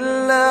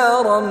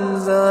إلا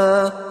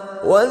رمزا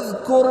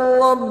واذكر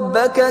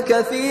ربك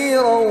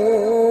كثيرا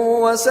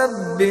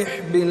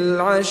وسبح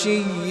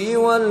بالعشي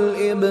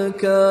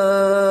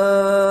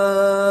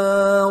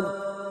والإبكار.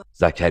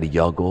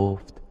 زکریا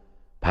گفت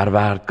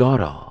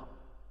پروردگارا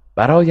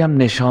برایم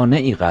نشانه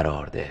ای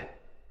قرار ده.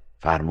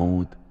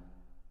 فرمود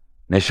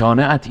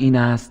نشانه ات این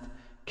است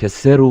که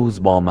 3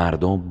 روز با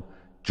مردم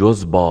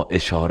جز با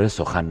اشاره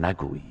سخن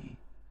نگویی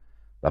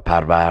و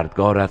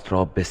پروردگارت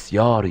را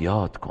بسیار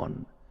یاد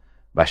کن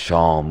و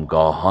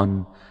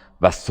شامگاهان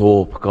و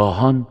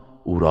صبحگاهان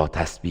او را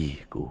تسبیح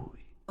گوی.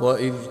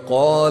 وَإِذْ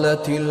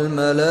قَالَتِ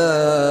الْمَلَائِكَةُ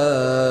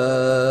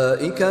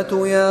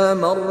يَا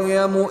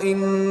مَرْيَمُ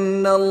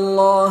إِنَّ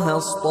اللَّهَ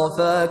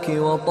اصْطَفَاكِ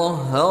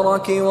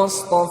وَطَهَّرَكِ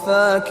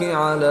وَاصْطَفَاكِ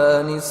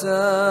عَلَى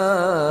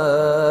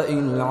نِسَاءِ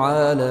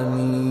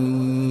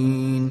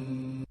الْعَالَمِينَ.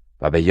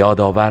 و به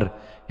یاد آور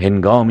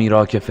هنگامی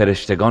را که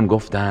فرشتگان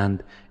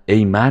گفتند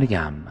ای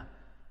مریم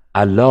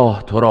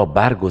الله تو را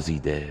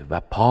برگزیده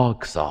و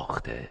پاک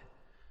ساخته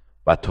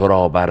و تو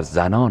را بر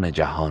زنان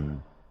جهان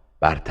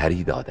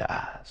برتری داده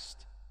است.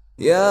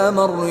 یا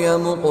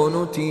مریم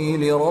اقنتی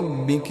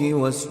لربک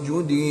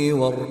واسجدی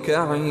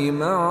وارکعی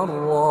مع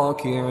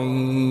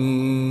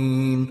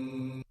الراکعین.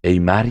 ای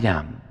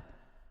مریم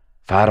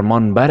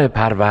فرمانبر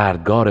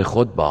پروردگار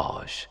خود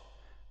باش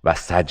و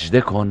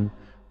سجده کن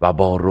و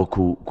با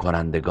رکوع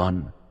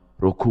کنندگان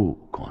رکوع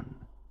کن.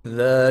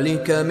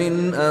 ذلك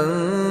من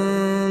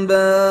انباء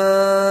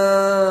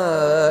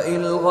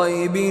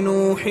الغیب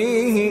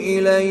نوحیه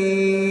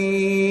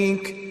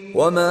الیک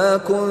وما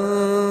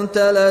كنت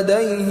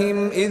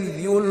لديهم اذ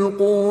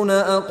يلقون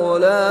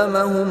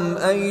اقلامهم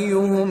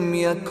ايهم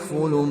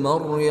يكفل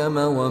مريم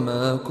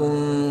وما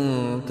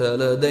كنت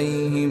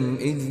لديهم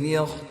اذ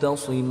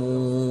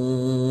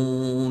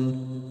يختصمون.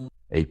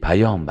 ای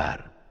پیامبر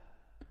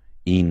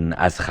این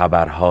از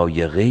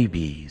خبرهای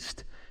غیبی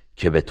است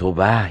که به تو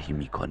وحی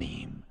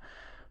می‌کنیم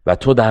و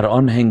تو در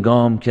آن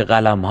هنگام که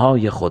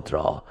قلمهای خود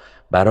را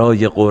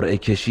برای قرعه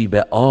کشی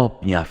به آب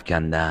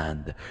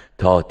می‌افکندند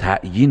تا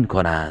تعیین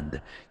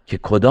کنند که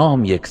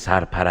کدام یک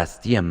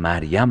سرپرستی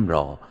مریم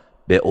را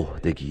به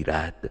عهده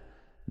گیرد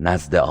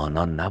نزد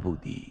آنان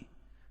نبودی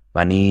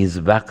و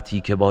نیز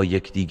وقتی که با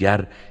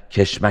یکدیگر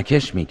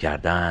کشمکش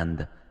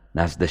می‌کردند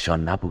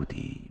نزدشان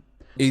نبودی.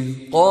 اذ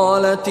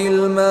قالت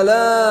الملائكة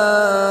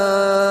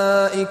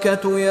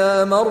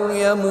يا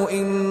مريم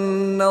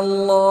إن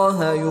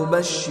الله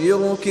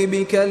يبشرك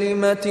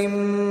بكلمة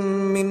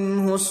منه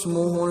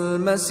اسمه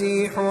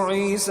المسيح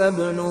عيسى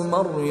ابن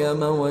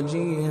مريم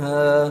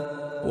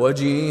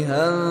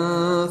وجيها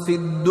في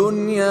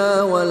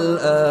الدنيا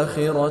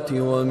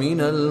والآخرة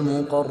ومن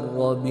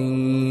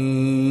المقربين.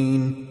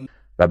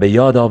 و به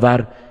یاد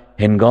آور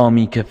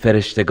هنگامی که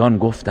فرشتگان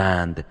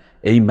گفتند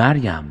ای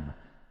مریم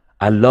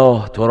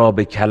الله تو را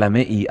به کلمه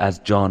ای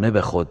از جانب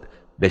خود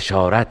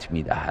بشارت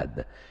می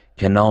دهد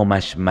که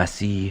نامش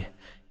مسیح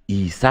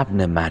عیسی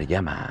ابن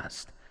مریم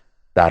است،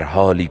 در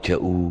حالی که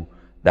او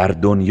در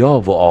دنیا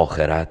و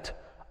آخرت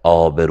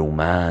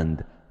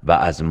آبرومند و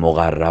از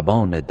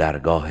مقربان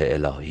درگاه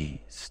الهی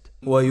است.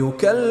 و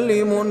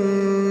یکلم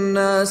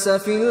الناس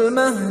فی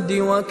المهد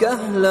و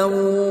کهلا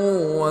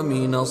و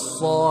من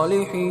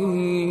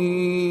الصالحین.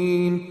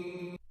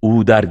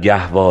 او در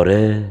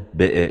گهواره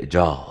به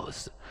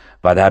اعجاز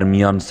و در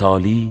میان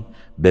سالی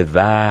به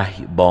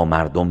وحی با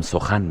مردم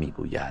سخن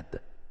میگوید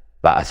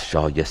و از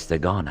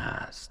شایستگان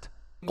است.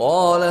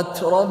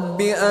 قالت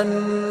رب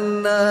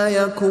أنا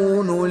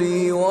يكون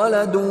لي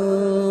ولد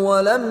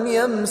ولم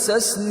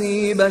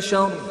يمسسني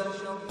بشر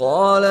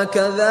قال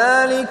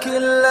كذلك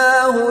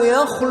الله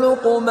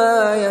يخلق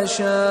ما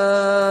يشاء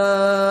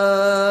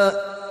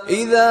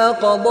إذا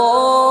قضى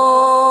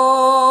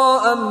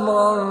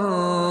أمرا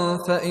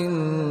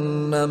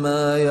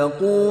فإنما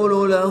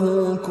يقول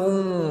له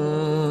كن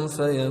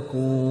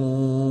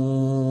فيكون.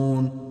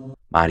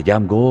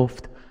 مریم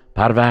گفت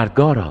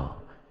پروردگارا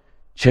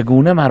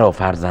چگونه مرا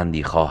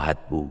فرزندی خواهد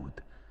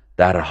بود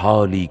در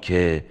حالی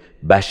که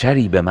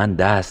بشری به من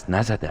دست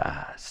نزده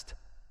است؟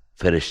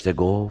 فرشته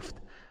گفت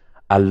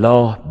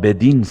الله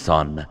بدین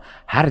سان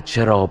هر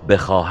چرا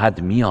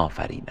بخواهد می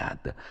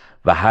آفریند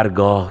و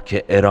هرگاه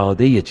که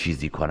اراده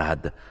چیزی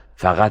کند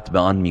فقط به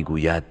آن می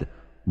گوید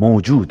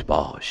موجود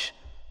باش،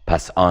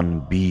 پس آن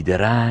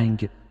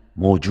بیدرنگ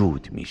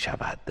موجود می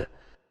شود.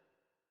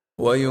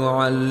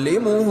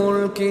 ويعلمه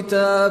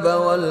الكتاب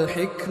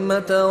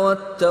والحكمة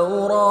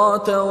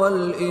والتوراة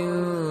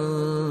والإنجيل.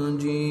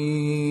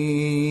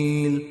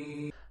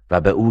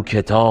 و به او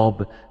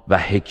کتاب و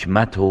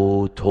حکمت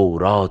و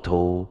تورات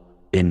و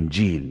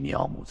انجیل می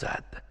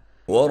آموزد.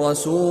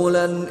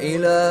 ورسولا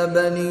إلى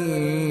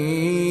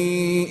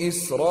بني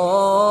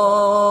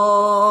إسرائيل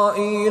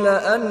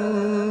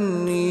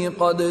أني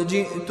قد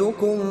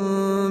جئتكم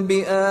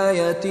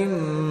بآية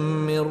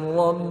من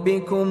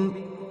ربكم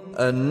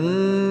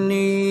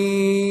أني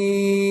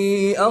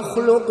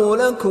أخلق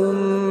لكم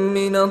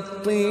من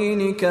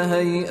الطين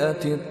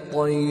كهيئة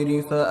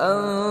الطير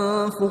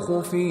فأنفخ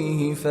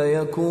فيه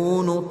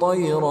فيكون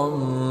طيرا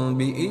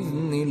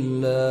بإذن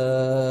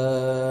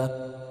الله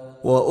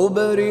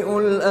وأبرئ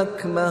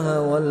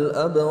الأكمه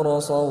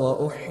والأبرص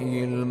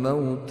وأحيي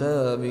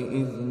الموتى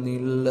بإذن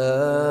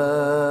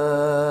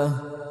الله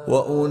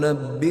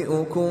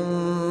وأنبئكم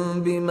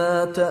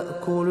بما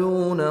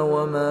تأكلون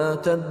وما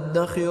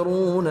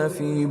تدخرون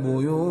في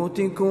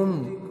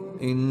بيوتكم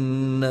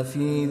إن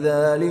في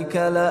ذلك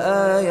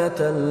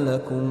لآية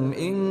لكم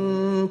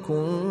إن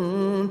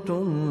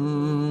كنتم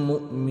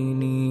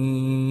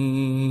مؤمنين.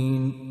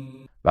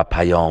 و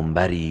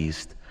پیامبری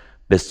است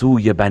به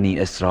سوی بنی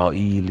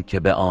اسرائیل که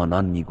به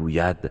آنان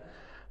میگوید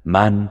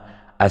من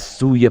از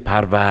سوی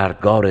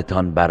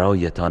پروردگارتان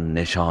برایتان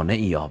نشانه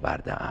ای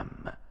آورده‌ام.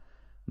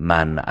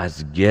 من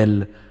از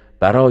گل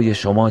برای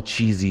شما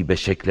چیزی به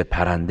شکل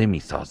پرنده می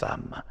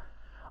سازم،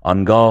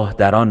 آنگاه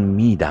در آن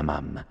می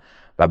دمم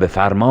و به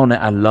فرمان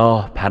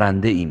الله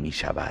پرنده ای می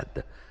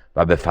شود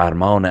و به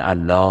فرمان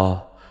الله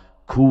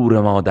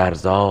کور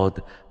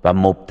مادرزاد و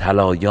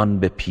مبتلایان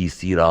به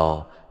پیسی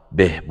را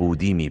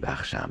بهبودی می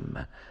بخشم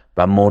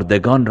و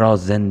مردگان را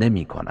زنده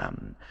می کنم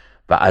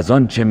و از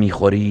آن چه می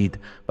خورید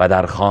و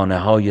در خانه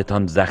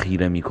هایتان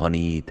ذخیره می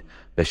کنید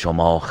به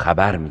شما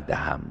خبر می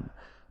دهم.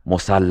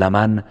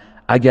 مسلماً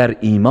اگر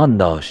ایمان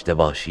داشته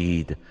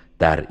باشید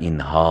در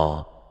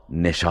اینها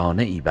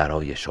نشانه ای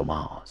برای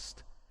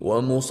شماست.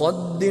 و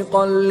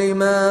مصدقا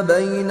لما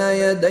بین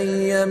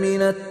یدی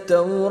من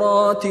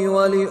التوراة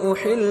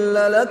ولأحل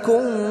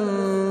لكم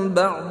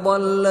بعض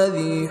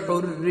الذي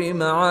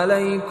حرم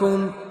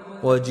عليكم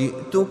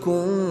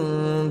وجئتكم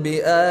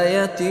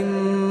بآية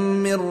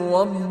من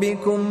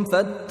ربكم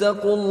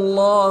فاتقوا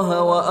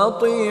الله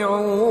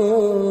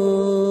وأطيعون.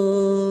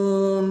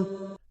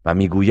 و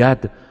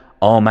میگوید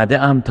آمده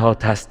ام تا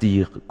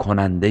تصدیق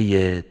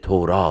کننده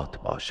تورات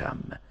باشم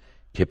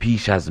که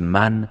پیش از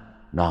من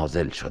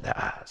نازل شده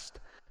است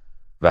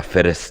و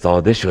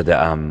فرستاده شده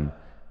ام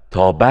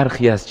تا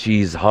برخی از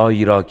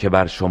چیزهایی را که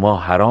بر شما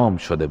حرام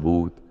شده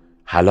بود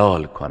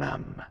حلال کنم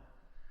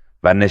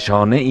و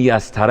نشانه ای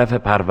از طرف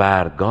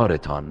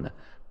پروردگارتان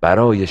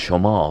برای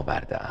شما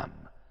آورده ام.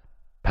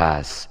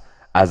 پس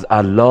از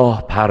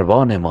الله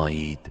پروا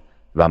نمایید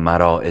و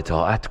مرا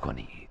اطاعت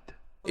کنید.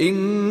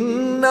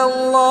 إن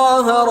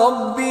الله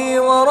ربي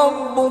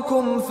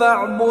وربكم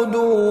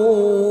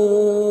فاعبدوه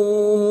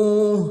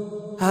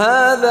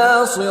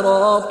هذا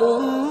صراط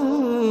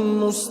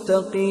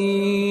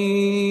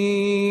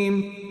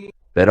مستقیم.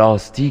 به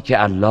راستی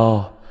که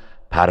الله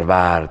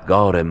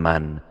پروردگار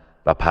من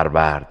و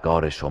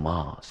پروردگار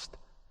شماست،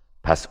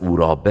 پس او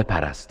را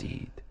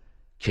بپرستید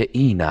که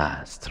این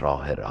است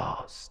راه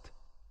راست.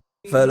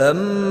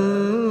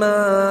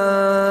 فلما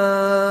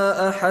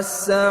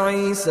احس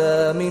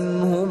عيسى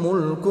منهم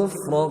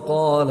الكفر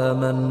قال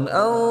من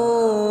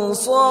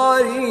انصاري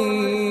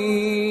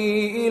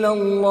الى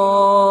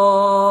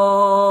الله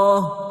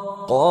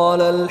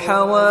قال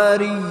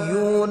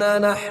الحواريون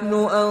نحن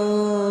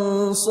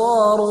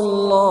انصار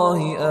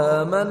الله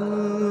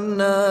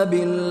آمنا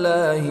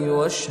بالله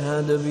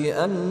واشهد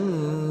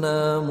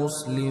بأننا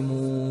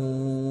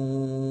مسلمون.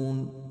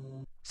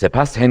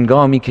 سپس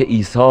هنگامی که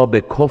عیسی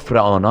به کفر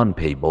آنان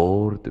پی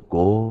برد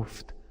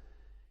گفت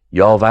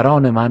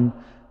یاوران من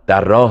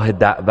در راه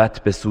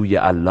دعوت به سوی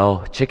الله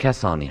چه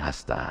کسانی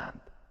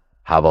هستند؟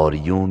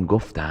 حواریون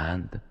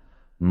گفتند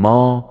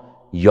ما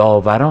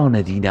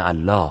یاوران دین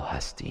الله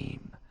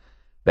هستیم،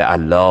 به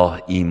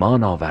الله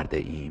ایمان آورده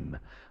ایم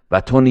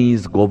و تو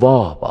نیز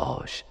گواه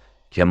باش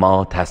که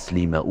ما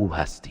تسلیم او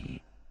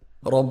هستیم.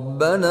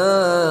 ربنا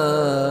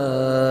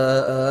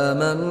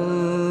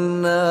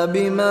آمنا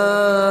بما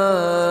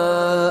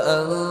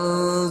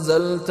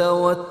انزلت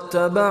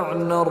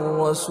واتبعنا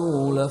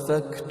الرسول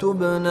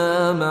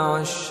فاكتبنا مع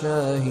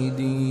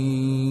الشاهدین.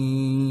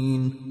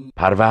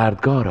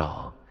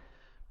 پروردگارا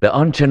به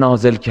آنچه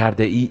نازل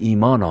کرده ای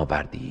ایمان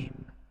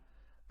آوردیم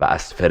و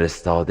از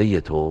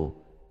فرستاده تو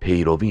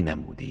پیروی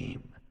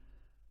نمودیم،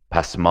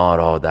 پس ما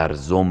را در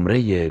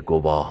زمره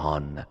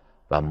گواهان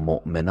و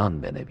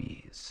مؤمنان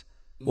بنویس.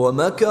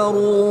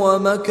 ومكروا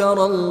ومكر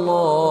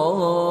الله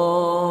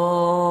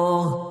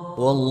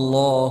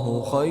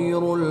والله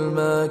خير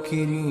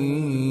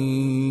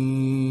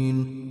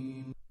الماكرين.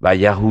 و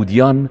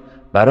یهودیان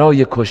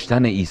برای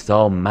کشتن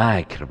عیسی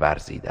مکر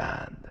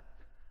ورزیدند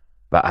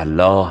و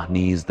الله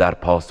نیز در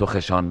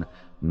پاسخشان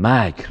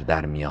مکر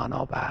در میان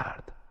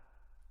آورد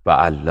و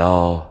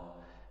الله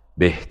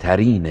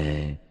بهترین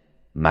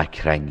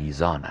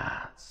مکرانگیزان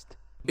است.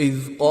 اذ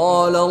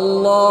قال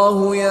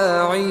الله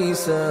يا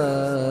عيسى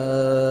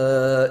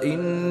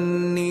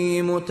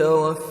إني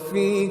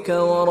متوفيك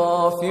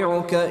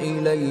ورافعك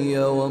إلي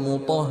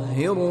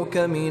ومطهرك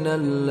من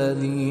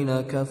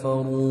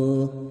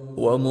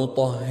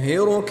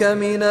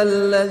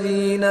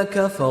الذين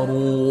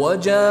كفروا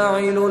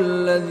وجاعل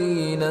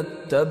الذين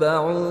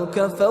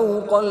اتبعوك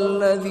فوق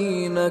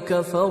الذين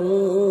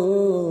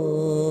كفروا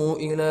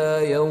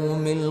إلى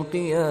يوم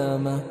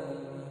القيامة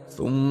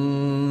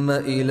ثم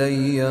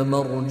إلي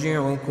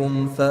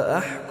مرجعكم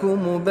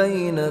فأحكم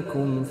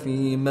بينكم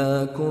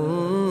فيما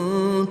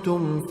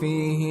كنتم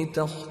فيه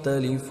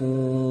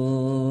تختلفون.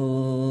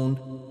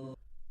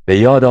 به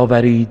یاد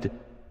آورید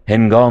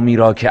هنگامی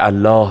را که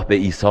الله به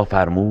عیسی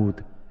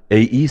فرمود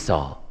ای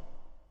عیسی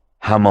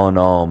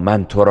همانا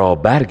من تو را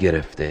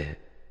برگرفته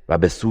و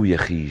به سوی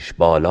خیش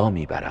بالا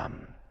میبرم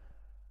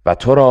و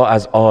تو را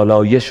از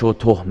آلایش و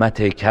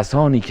تهمت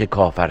کسانی که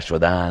کافر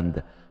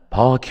شدند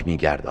پاک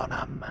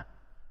میگردانم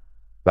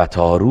و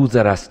تا روز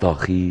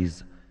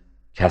رستاخیز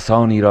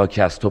کسانی را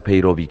که از تو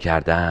پیروی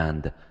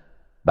کردند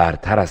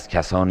برتر از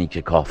کسانی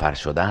که کافر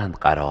شدند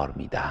قرار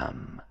میدهم.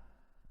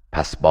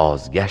 پس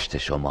بازگشت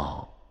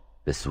شما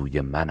به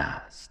سوی من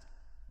است.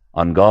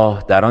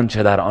 آنگاه در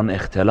آنچه در آن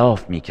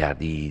اختلاف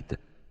میکردید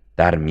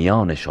در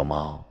میان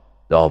شما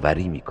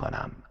داوری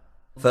میکنم.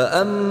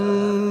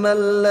 فأما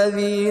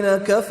الذين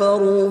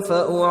كفروا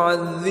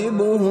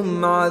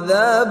فأعذبهم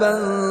عذابا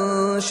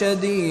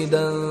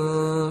شديدا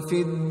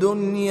في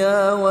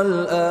الدنيا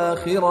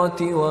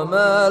والآخرة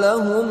وما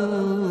لهم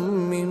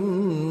من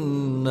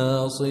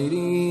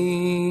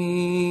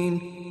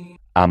ناصرين.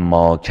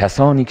 اما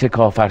کسانی که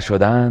کافر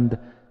شدند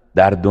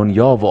در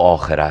دنیا و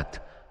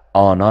آخرت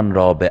آنان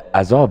را به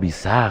عذابی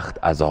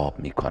سخت عذاب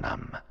میکنم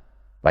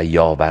و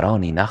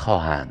یاورانی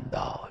نخواهند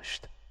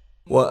داشت.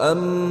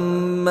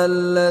 وأما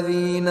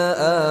الذين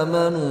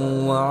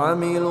آمنوا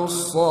وعملوا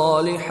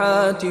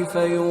الصالحات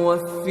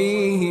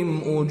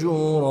فيوفيهم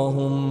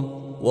أجورهم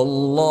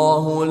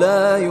والله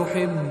لا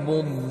يحب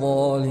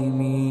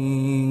الظالمين.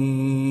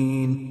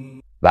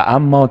 و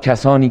اما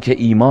کسانی که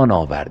ایمان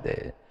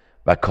آورده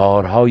و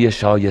کارهای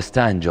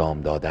شایسته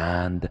انجام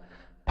دادند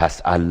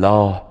پس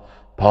الله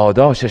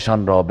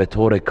پاداششان را به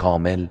طور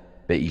کامل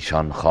به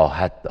ایشان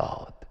خواهد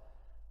داد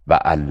و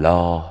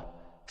الله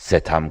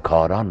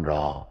ستمکاران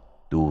را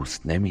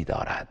دوست نمی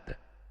دارد.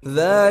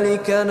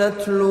 ذلك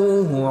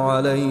نتلوه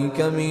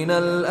عليك من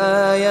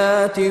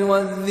الآيات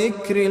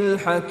والذكر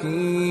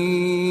الحكيم.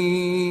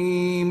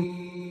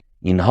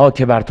 اینها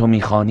که بر تو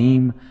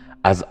میخوانیم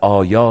از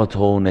آیات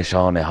و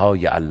نشانه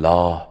های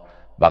الله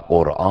و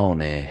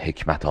قرآن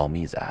حکمت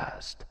آمیز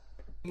است.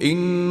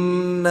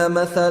 إن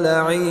مثل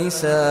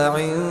عيسى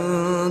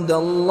عند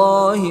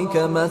الله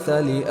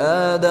كمثل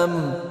آدم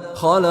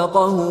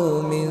خلقه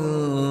من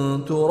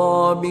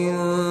تراب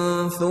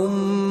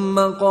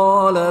ثم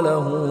قال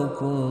له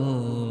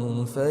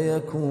كن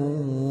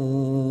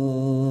فيكون.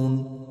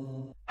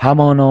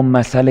 همانا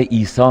مثل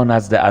عیسی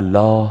نزد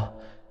الله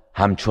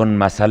همچون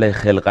مثل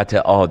خلقت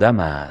آدم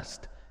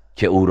است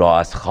که او را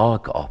از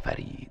خاک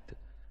آفرید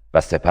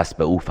و سپس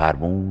به او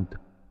فرمود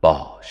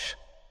باش،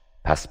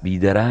 پس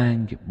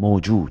بیدرنگ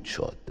موجود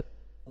شد.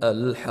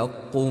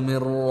 الحق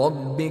من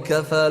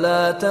ربك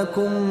فلا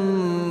تكن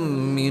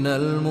من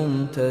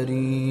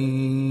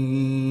الممترین.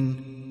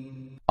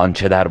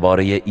 آنچه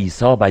درباره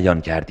عیسی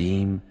بیان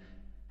کردیم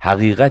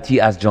حقیقتی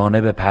از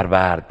جانب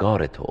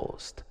پروردگار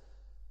توست،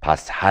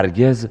 پس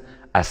هرگز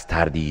از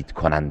تردید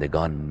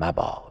کنندگان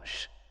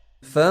مباش.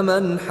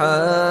 فمن حاجك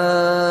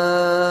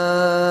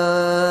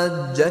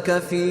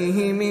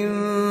فيه من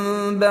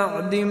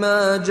بعد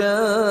ما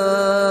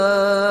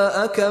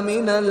جاءك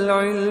من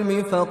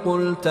العلم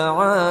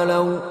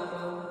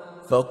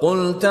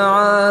فقل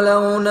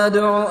تعالوا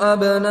ندع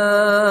أبناءنا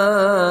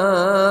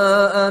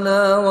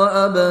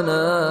وأبناءكم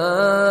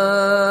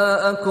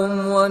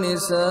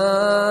ونساءنا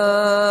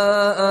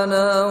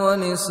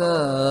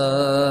ونساءكم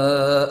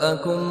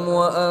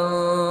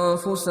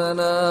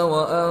وأنفسنا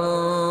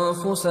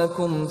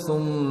وأنفسكم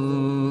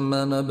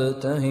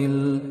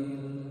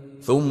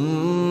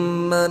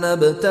ثم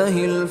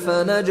نبتهل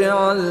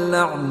فنجعل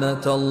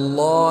لعنة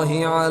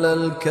الله على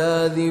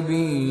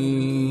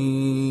الكاذبين.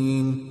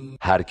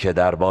 هر که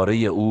درباره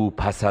او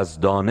پس از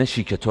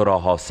دانشی که تو را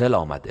حاصل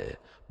آمده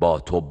با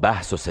تو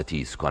بحث و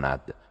ستیز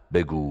کند،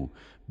 بگو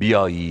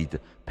بیایید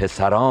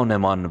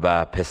پسرانمان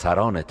و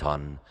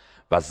پسرانتان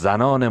و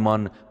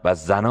زنانمان و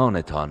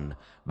زنانتان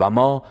و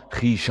ما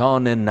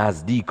خیشان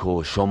نزدیک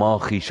و شما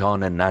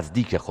خیشان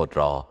نزدیک خود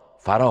را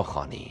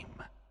فراخوانیم،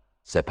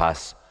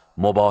 سپس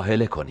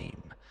مباهله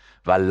کنیم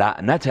و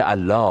لعنت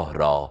الله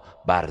را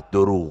بر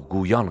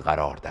دروغگویان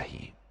قرار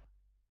دهیم.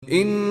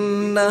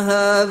 إن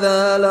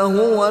هذا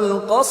لهو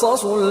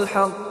القصص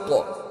الحق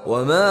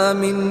وما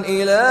من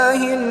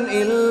إله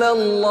إلا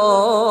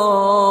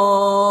الله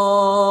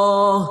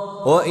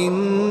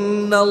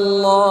وإن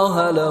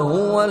الله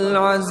لهو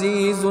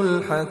العزيز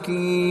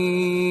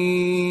الحكيم.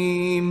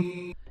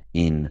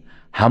 این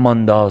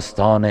همان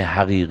داستان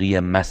حقیقی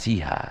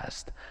مسیح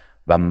است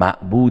و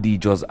معبودی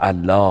جز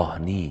الله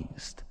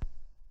نیست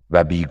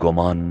و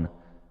بیگمان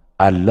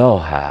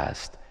الله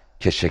است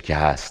که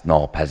شکست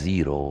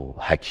ناپذیر و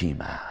حکیم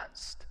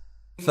است.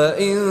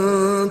 فإن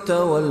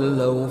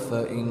تولوا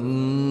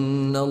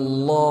فإن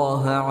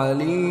الله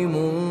علیم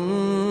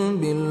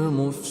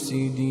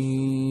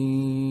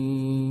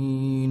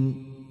بالمفسدین.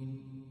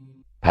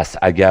 پس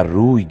اگر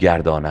روی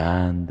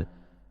گردانند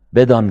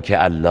بدان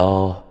که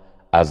الله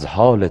از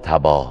حال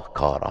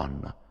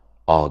تباهکاران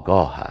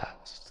آگاه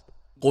است.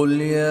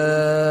 قل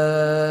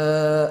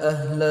يا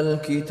أهل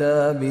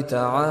الكتاب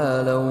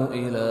تعالوا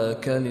إلى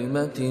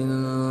كلمة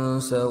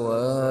سواء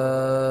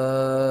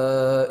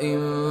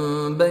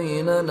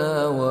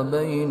بيننا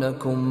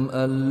وبينكم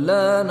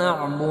ألا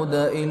نعبد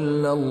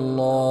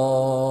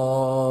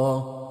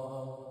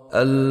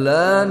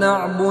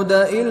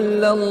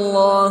إلا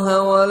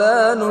الله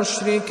ولا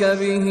نشرك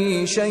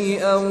به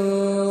شيئا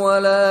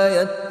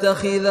ولا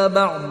يتخذ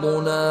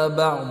بعضنا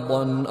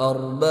بعضا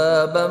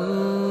أربابا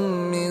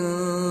من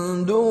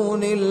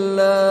دون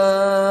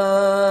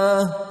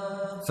الله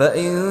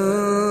فإن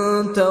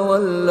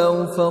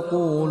تولوا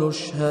فقولوا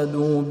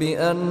اشهدوا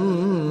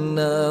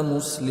بأننا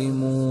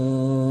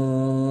مسلمون.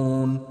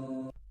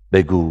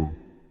 بگو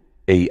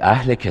ای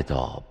اهل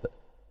کتاب،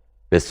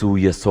 به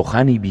سوی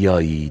سخنی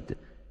بیایید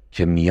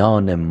که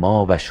میان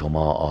ما و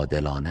شما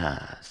عادلانه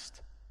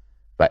است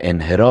و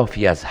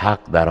انحرافی از حق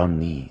در آن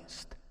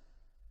نیست،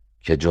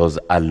 که جز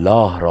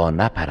الله را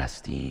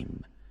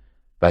نپرستیم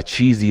و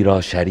چیزی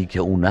را شریک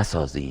او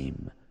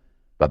نسازیم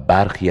و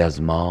برخی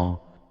از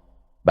ما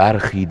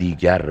برخی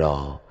دیگر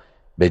را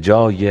به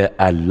جای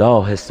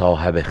الله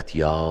صاحب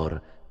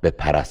اختیار به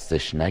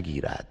پرستش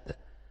نگیرد.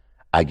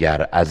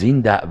 اگر از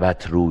این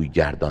دعوت روی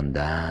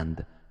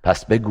گرداندند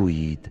پس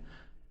بگویید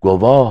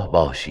گواه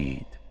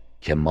باشید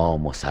که ما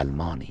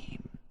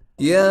مسلمانیم.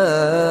 يا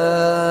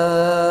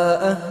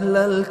أهل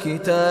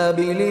الكتاب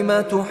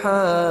لم تحاجون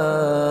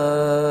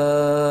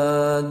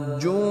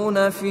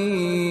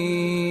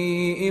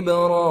في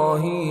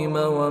إبراهيم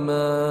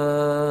وما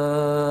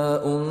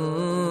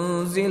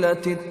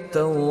أنزلت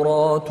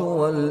التوراة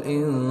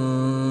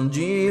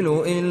والإنجيل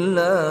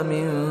إلا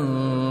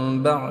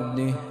من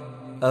بعده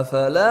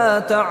أفلا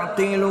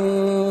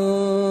تعقلون.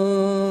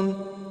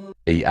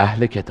 ای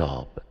اهل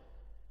کتاب،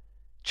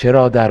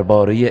 چرا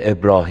درباره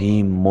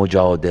ابراهیم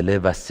مجادله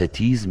و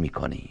ستیز می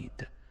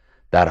کنید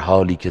در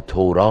حالی که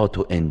تورات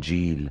و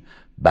انجیل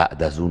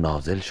بعد از او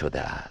نازل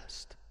شده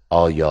است؟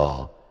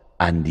 آیا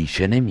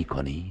اندیشه نمی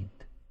کنید؟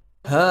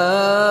 ها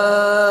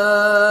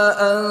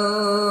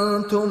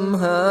انتم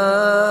هؤلاء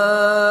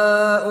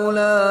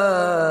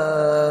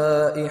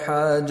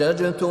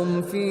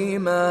حاججتم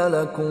فيما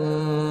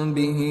لكم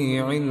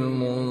به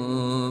علم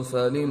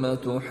فلم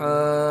تحاجون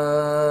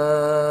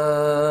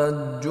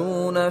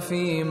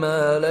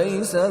فيما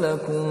ليس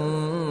لكم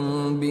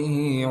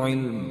به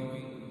علم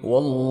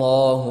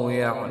والله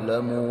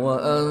يعلم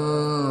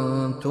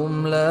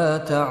وأنتم لا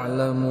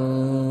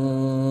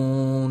تعلمون.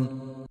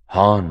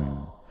 هان،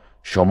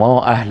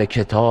 شما اهل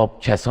کتاب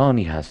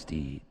کسانی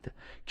هستید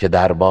که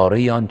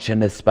درباره آنچه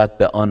نسبت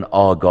به آن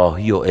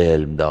آگاهی و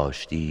علم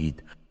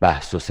داشتید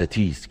بحث و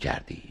ستیز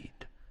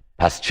کردید.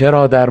 پس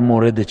چرا در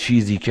مورد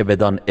چیزی که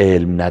بدان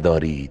علم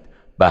ندارید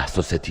بحث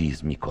و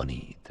ستیز می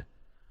کنید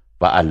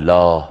و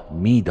الله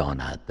می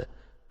داند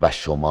و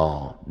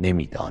شما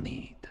نمی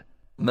دانید.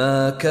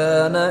 ما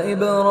كان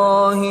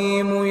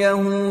إبراهيم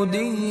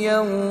يهوديا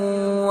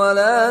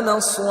ولا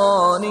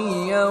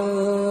نصرانيا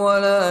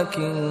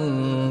ولكن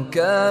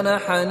كان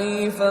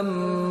حنيفا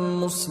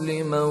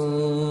مسلما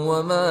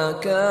وما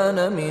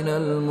كان من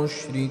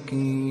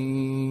المشركين.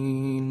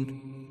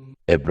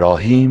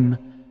 ابراهیم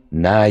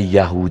نه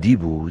یهودی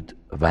بود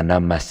و نه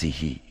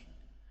مسیحی،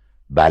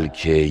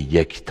 بلکه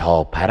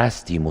یکتا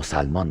پرستی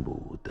مسلمان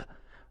بود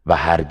و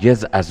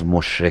هرگز از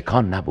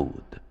مشرکان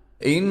نبود.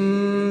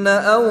 إن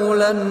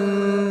أولى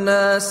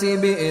الناس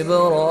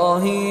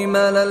بإبراهيم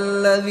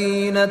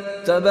للذين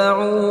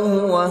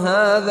اتبعوه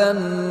وهذا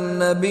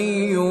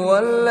النبي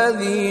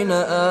والذين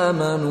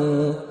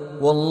آمنوا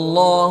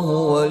والله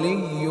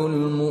ولي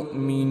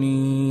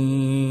المؤمنين.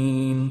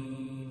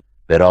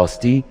 به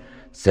راستی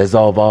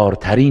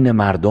سزاوارترین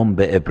مردم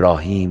به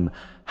ابراهیم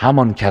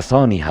همان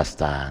کسانی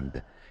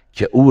هستند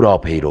که او را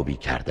پیروی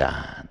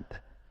کردند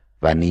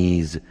و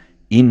نیز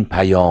این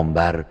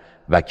پیامبر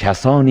و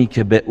کسانی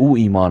که به او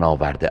ایمان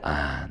آورده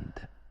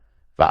اند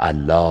و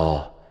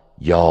الله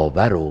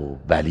یاور و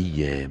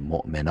ولی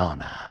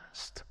مؤمنان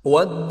است.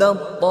 ودت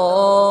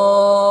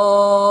طائفة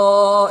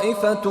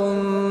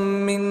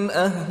من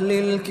أهل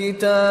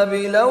الكتاب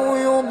لو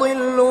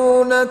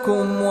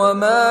يضلونكم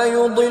وما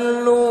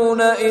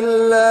يضلون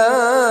إلا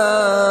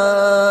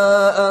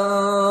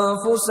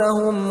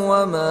أنفسهم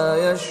وما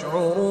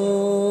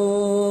يشعرون.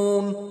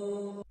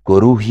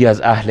 گروهی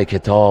از اهل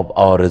کتاب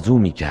آرزو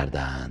می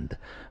کردند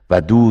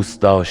و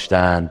دوست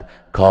داشتند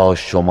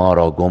کاش شما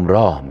را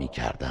گمراه می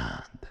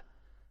کردند،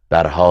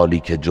 در حالی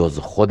که جز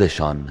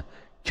خودشان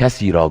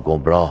کسی را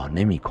گمراه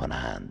نمی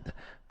کنند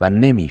و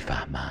نمی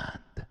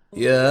فهمند.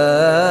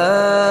 يا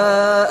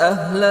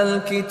أهل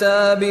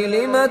الكتاب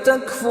لم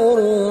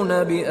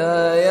تكفرون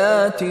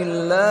بآيات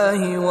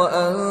الله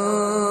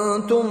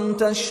وأنتم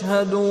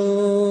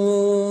تشهدون.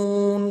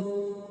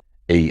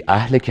 ای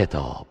اهل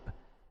کتاب،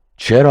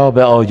 چرا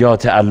به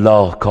آیات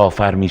الله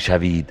کافر می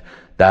شوید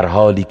در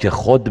حالی که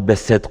خود به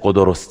صدق و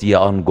درستی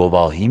آن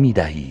گواهی می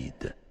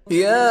دهید؟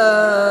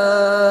 يا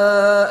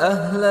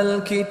أهل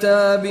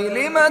الكتاب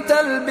لم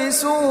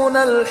تلبسون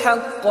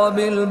الحق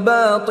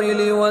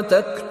بالباطل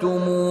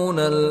وتكتمون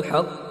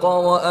الحق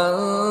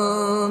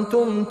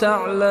وأنتم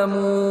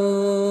تعلمون.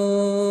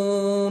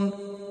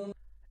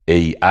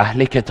 ای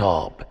اهل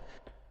کتاب،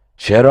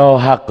 چرا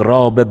حق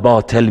را به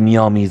باطل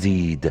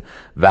می‌آمیزید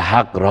و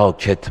حق را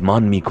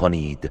کتمان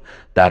می‌کنید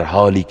در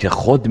حالی که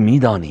خود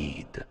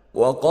می‌دانید؟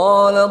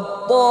 وقالت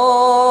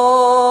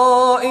طائفة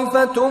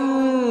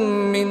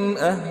من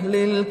أهل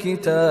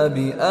الكتاب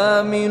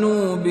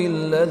آمنوا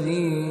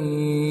بالذي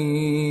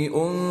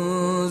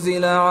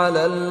أنزل على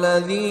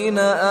الذين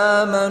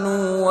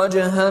آمنوا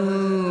وجه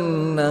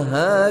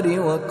النهار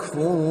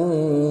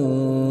واكفروا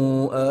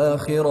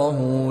آخره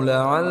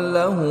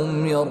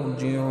لعلهم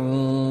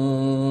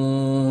يرجعون.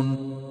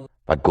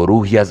 و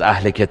گروهی از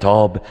اهل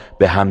کتاب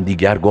به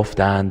همدیگر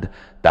گفتند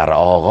در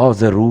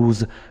آغاز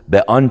روز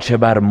به آنچه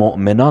بر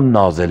مؤمنان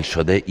نازل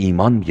شده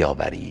ایمان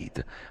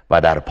بیاورید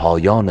و در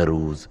پایان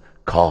روز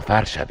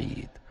کافر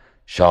شوید،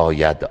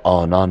 شاید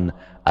آنان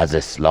از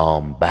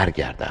اسلام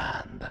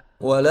برگردند.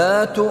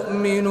 ولا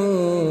تؤمنوا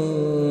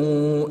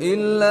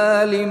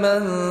إلا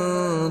لمن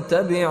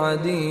تبع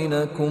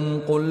دينكم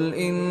قل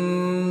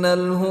إن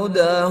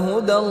الهدى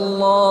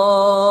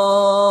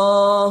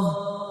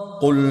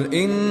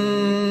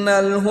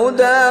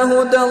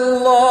هدى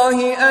الله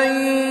أن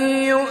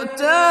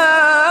يؤتى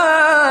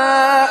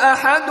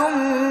أحد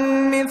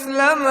مثل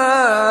ما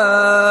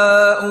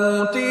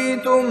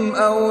أوتيتم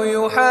أو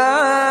يحاجوكم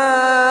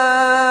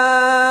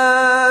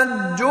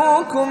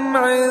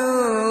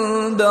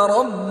عند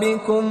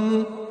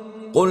ربكم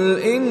قل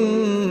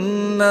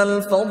إن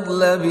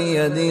الفضل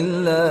بيد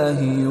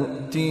الله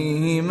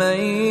يؤتيه من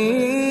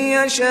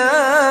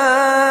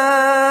يشاء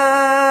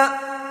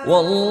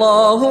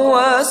والله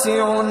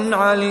واسع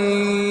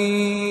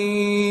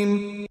علیم.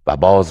 و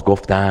باز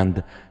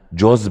گفتند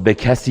جز به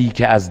کسی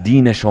که از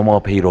دین شما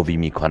پیروی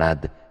می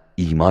کند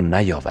ایمان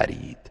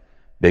نیاورید.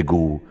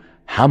 بگو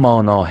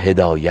همانا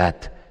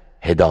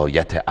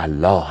هدایت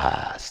الله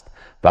است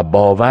و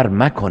باور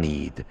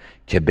مکنید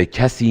که به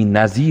کسی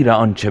نظیر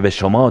آنچه به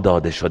شما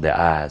داده شده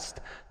است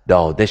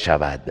داده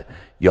شود،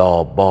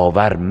 یا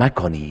باور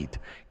مکنید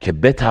که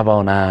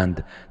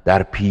بتوانند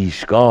در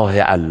پیشگاه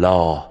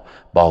الله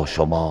با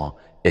شما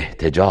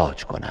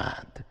احتجاج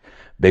کنند.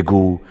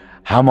 بگو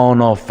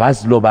همانا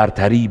فضل و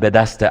برتری به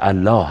دست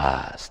الله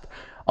است،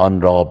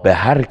 آن را به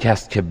هر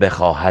کس که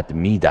بخواهد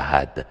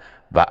میدهد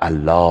و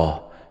الله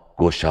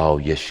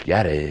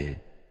گشایشگر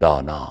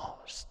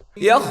داناست.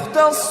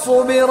 یختص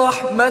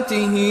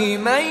برحمته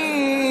من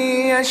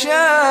یشاء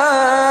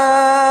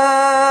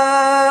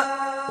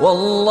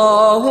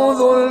والله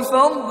ذو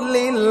الفضل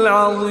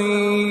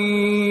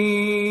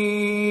العظیم.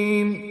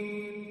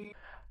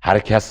 هر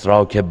کس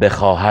را که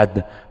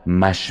بخواهد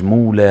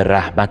مشمول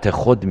رحمت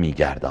خود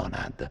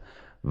میگرداند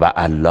و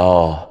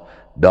الله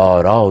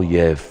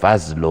دارای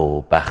فضل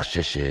و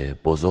بخشش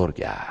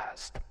بزرگ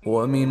است.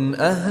 ومن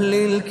أهل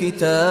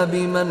الكتاب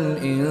من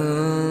إن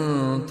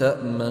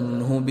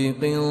تأمنه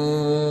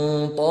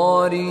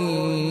بقنطار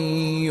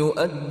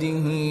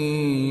يؤده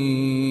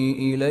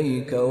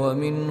إليك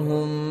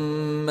ومنهم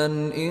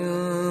من إن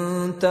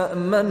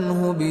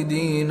تأمنه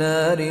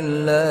بدينار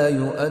لا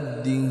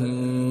يؤده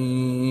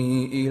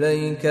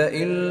إليك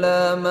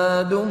إلا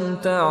ما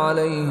دمت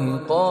عليه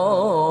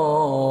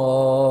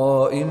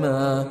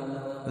قائما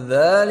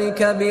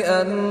ذلك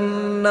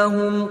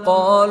بأنهم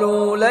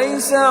قالوا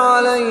ليس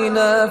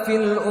علينا في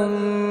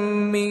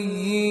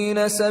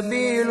الأميين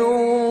سبيل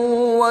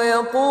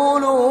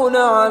ويقولون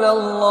على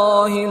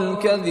الله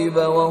الكذب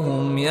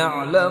وهم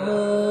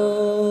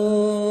يعلمون.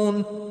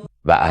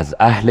 و از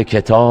اهل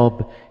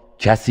کتاب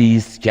کسی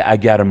است که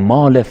اگر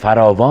مال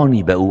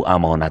فراوانی به او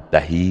امانت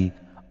دهی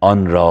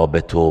آن را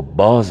به تو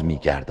باز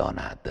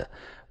می‌گرداند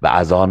و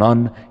از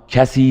آنان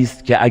کسی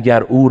است که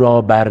اگر او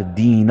را بر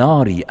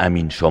دیناری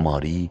امین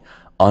شماری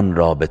آن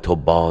را به تو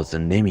باز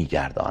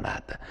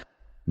نمی‌گرداند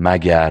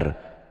مگر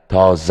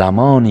تا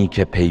زمانی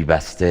که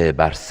پیوسته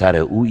بر سر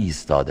او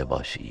ایستاده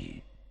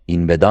باشی.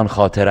 این بدان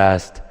خاطر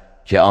است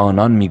که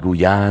آنان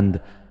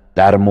میگویند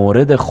در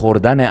مورد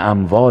خوردن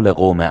اموال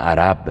قوم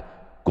عرب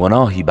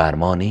گناهی بر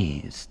ما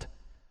نیست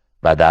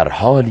و در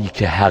حالی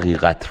که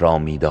حقیقت را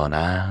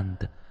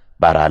میدانند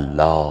بر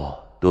الله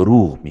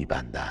دروغ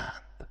میبندند.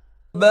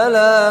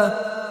 بلى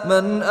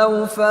من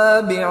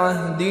أوفى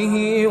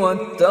بعهده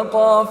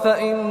واتقى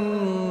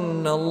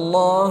فإن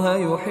الله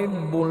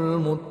يحب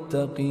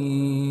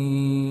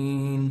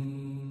المتقين.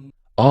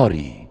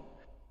 آری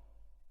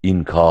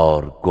این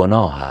کار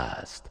گناه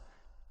است،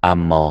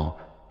 اما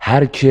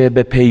هر که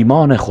به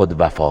پیمان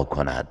خود وفا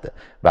کند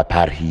و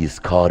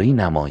پرهیزکاری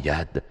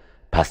نماید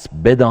پس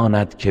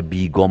بداند که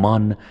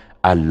بیگمان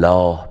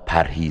الله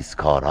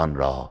پرهیزکاران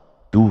را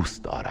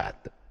دوست دارد.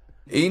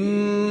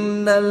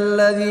 إن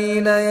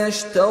الذين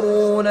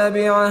يشترون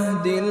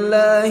بعهد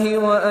الله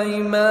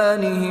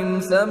وأيمانهم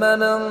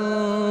ثمنا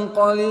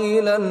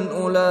قليلا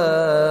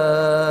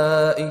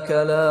أولئك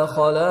لا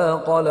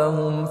خلاق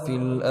لهم في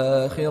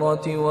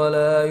الآخرة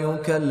ولا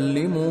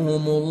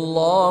يكلمهم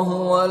الله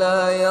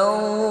ولا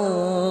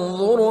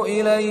ينظر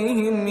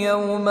إليهم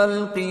يوم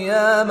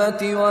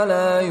القيامة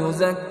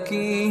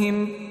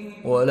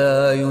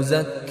ولا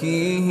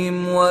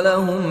يزكيهم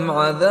ولهم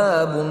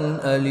عذاب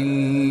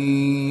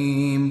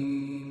علیم.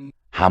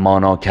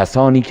 همانا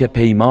کسانی که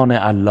پیمان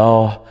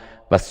الله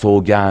و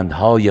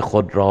سوگندهای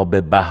خود را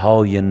به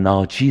بهای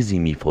ناچیزی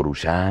می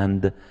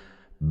فروشند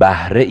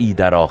بهره ای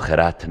در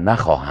آخرت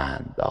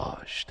نخواهند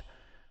داشت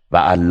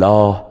و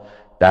الله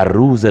در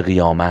روز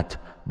قیامت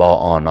با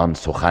آنان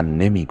سخن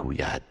نمی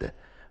گوید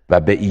و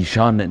به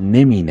ایشان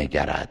نمی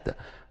نگرد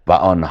و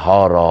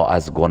آنها را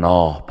از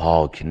گناه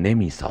پاک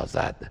نمی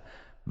سازد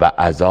و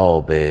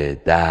عذاب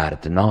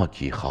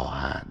دردناکی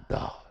خواهند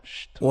داشت.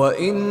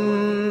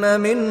 وَإِنَّ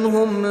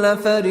مِنْهُمْ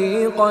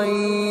لَفَرِيقًا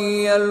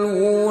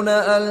يَلْوُونَ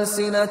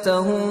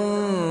أَلْسِنَتَهُم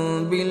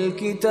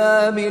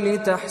بِالْكِتَابِ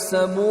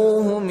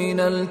لِتَحْسَبُوهُ مِنَ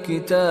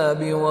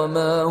الْكِتَابِ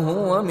وَمَا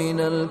هُوَ مِنَ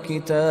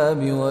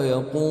الْكِتَابِ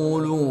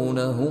وَيَقُولُونَ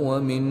هُوَ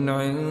مِنْ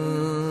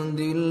عِندِ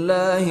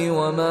اللَّهِ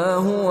وَمَا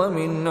هُوَ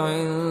مِنْ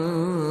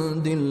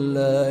عِندِ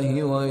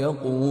اللَّهِ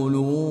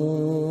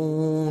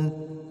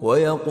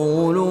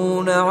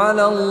وَيَقُولُونَ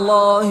عَلَى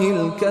اللَّهِ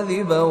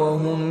الْكَذِبَ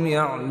وَهُمْ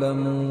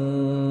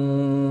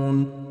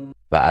يَعْلَمُونَ.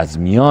 و از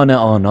میان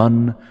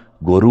آنان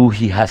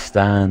گروهی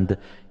هستند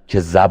که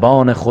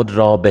زبان خود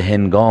را به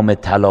هنگام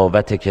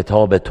تلاوت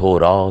کتاب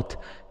تورات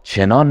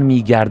چنان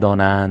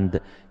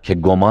می‌گردانند که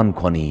گمان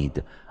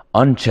کنید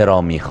آنچه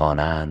را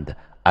می‌خوانند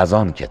از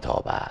آن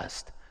کتاب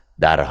است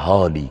در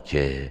حالی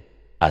که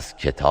از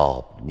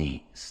کتاب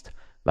نیست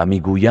و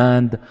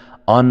می‌گویند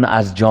آن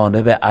از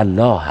جانب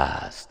الله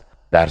است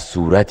در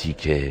صورتی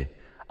که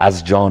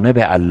از جانب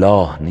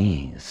الله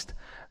نیست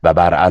و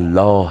بر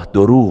الله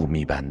دروغ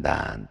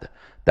می‌بندند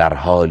در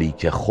حالی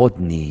که خود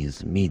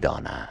نیز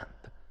می‌دانند.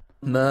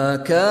 ما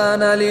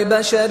كان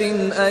لبشر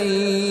أن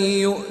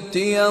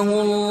يؤتيه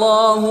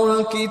الله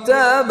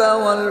الكتاب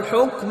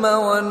والحكم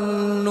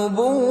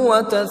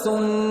والنبوة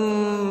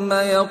ثم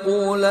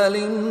يقول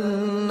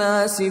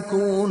للناس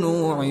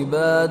كونوا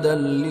عبادا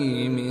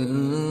لي من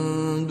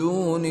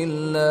دون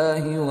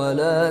الله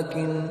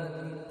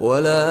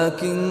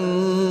ولكن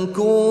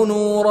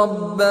كونوا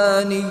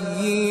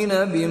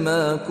ربانيين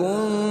بما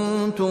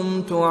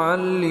كنتم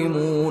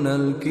تعلمون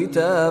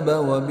الكتاب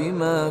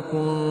وبما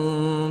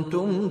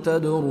كنتم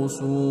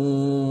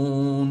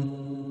تدرسون.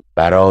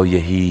 برای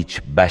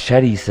هیچ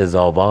بشری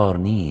سزاوار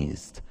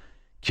نیست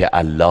که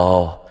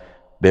الله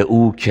به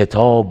او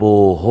کتاب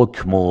و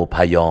حکم و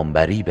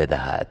پیامبری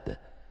بدهد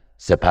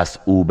سپس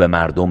او به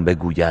مردم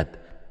بگوید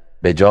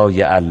به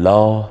جای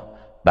الله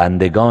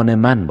بندگان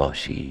من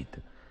باشید،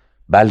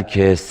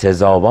 بلکه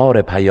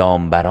سزاوار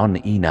پیامبران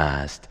این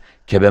است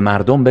که به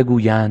مردم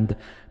بگویند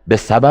به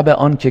سبب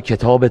آنکه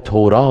کتاب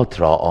تورات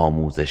را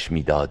آموزش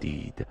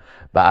میدادید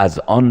و از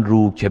آن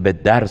رو که به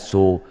درس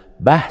و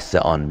بحث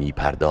آن می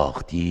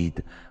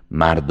پرداختید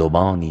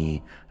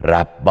مردمانی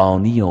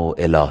ربانی و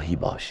الهی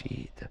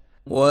باشید.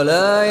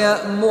 ولا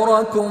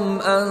يأمركم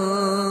أن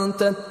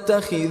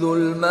تتخذوا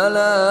الملائكة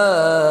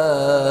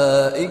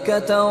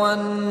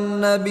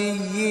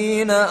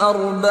والنبيين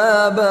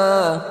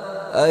أربابا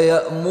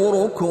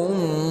أيأمركم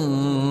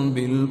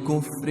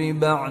بالكفر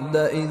بعد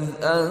إذ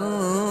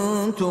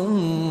أنتم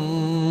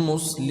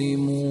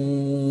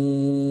مسلمون.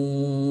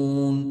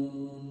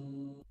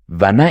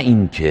 و نه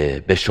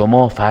اینکه به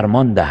شما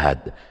فرمان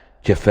دهد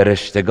که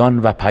فرشتگان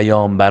و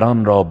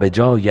پیامبران را به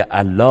جای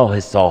الله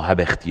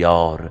صاحب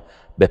اختیار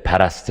به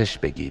پرستش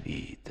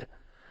بگیرید.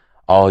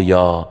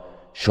 آیا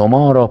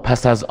شما را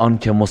پس از آن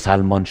که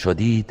مسلمان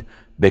شدید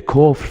به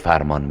کفر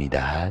فرمان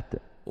می‌دهد؟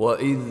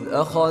 وَإِذْ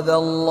أَخَذَ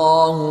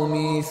اللَّهُ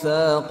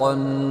مِيثَاقَ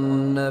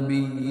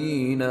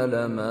النَّبِيِّينَ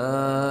لَمَا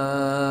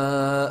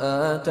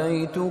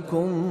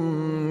آتَيْتُكُم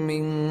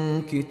مِّن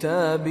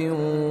كِتَابٍ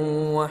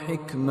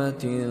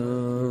وَحِكْمَةٍ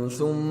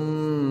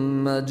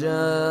ثُمَّ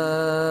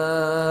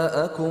جَاءَكُمْ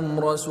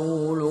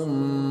رَسُولٌ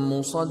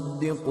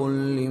مُصَدِّقٌ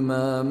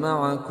لِّمَا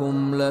مَعَكُمْ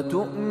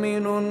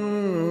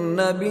لَتُؤْمِنُنَّ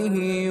بِهِ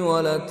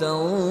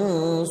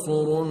وَلَتَنصُرُنَّهُ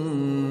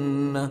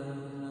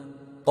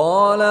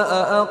قال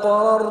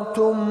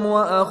أأقررتم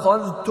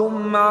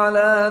وأخذتم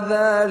على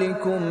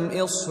ذلكم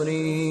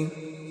إصري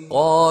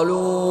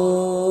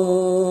قالوا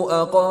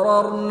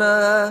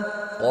أقررنا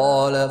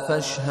قال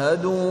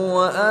فاشهدوا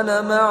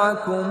وأنا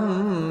معكم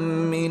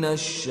من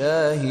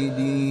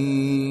الشاهدين.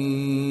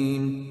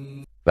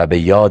 و به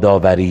یاد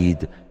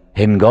آورید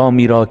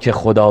هنگامی را که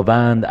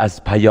خداوند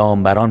از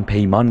پیامبران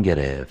پیمان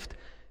گرفت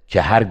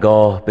که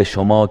هرگاه به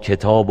شما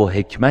کتاب و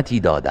حکمتی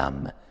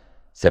دادم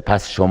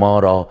سپس شما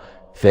را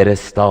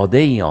فرستاده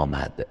ای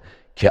آمد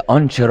که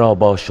آنچه را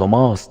با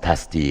شماست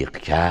تصدیق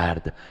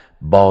کرد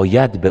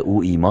باید به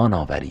او ایمان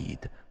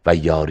آورید و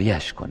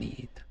یاریش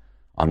کنید.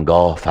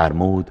 آنگاه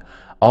فرمود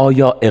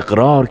آیا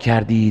اقرار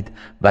کردید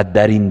و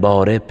در این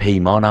باره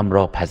پیمانم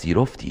را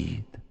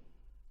پذیرفتید؟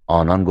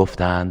 آنان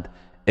گفتند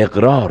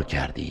اقرار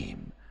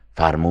کردیم.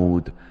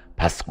 فرمود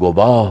پس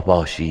گواه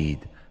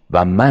باشید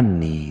و من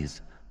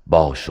نیز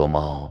با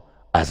شما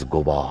از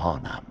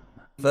گواهانم.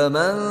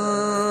 فمن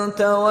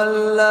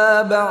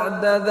تولى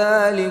بعد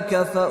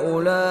ذلك فأولئك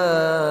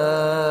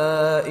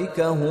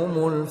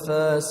هم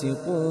الفاسقون.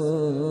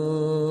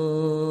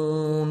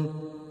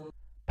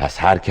 پس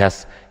هر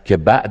کس که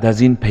بعد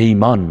از این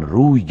پیمان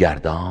روی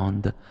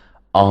گرداند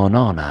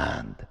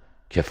آنانند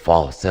که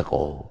فاسق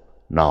و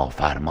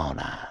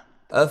نافرمانند.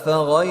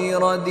 افغیر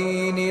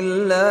دین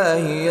الله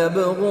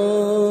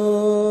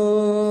یبغون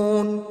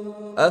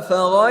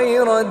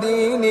أفغير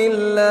دين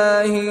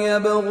الله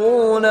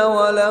يبغون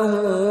وله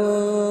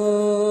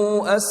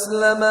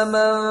أسلم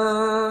من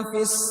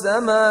في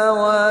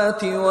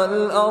السماوات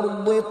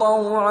والأرض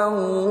طوعا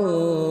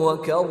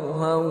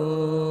وكرها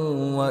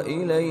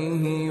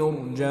وإليه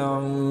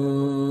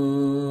يرجعون.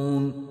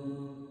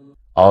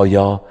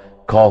 آیا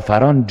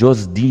کافران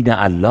جز دین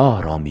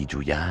الله را می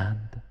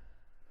جویند؟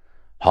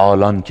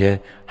 حالان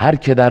که هر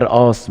که در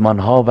آسمان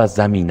ها و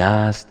زمین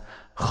است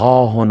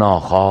خواه و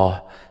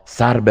ناخواه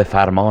سر به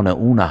فرمان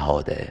او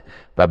نهاده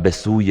و به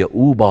سوی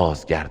او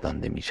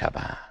بازگردانده می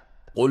شوند.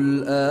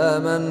 قل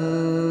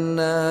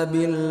آمنا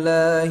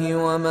بالله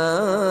وما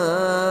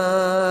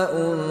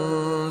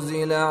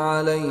أنزل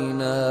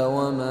علينا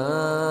وما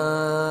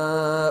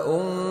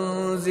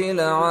أنزل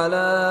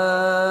على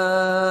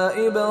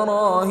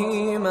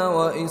إبراهيم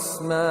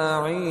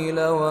وإسماعيل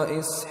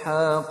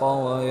وإسحاق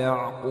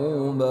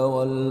ويعقوب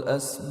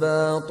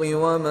والأسباط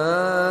وما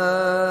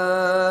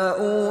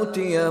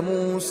أوتي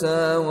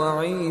موسى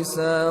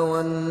وعيسى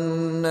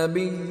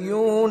والنبيون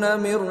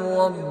من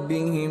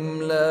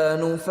ربهم لا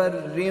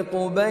نفرق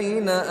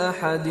بين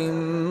أحد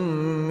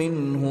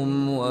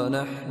منهم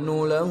ونحن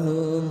له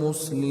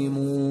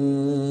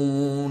مسلمون.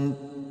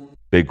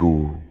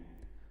 بگو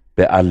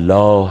به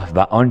الله و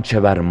آنچه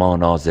بر ما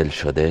نازل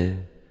شده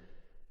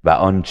و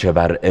آنچه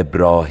بر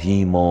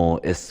ابراهیم و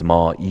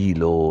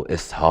اسماعیل و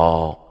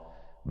اسحاق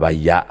و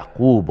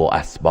یعقوب و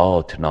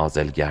اسباط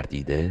نازل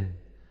گردیده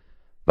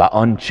و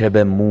آنچه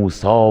به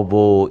موسی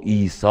و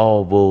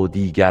عیسی و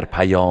دیگر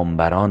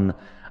پیامبران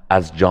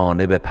از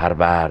جانب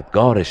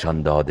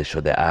پروردگارشان داده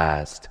شده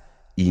است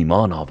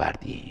ایمان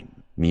آوردیم.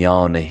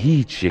 میان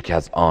هیچ یک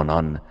از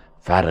آنان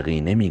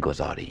فرقی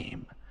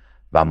نمیگذاریم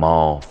و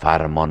ما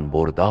فرمان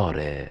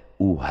بردار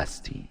او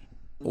هستیم.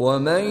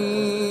 ومن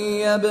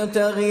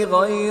يبتغ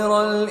غير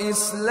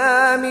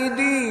الإسلام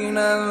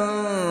دينا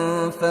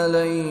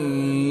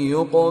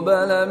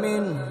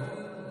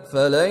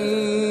فلن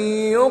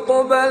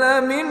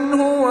يقبل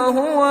منه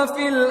وهو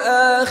في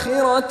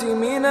الآخرة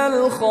من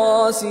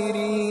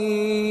الخاسرين.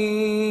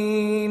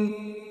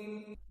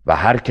 و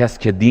هر کس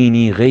که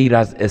دینی غیر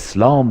از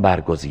اسلام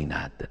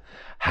برگزیند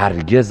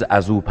هرگز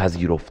از او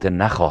پذیرفته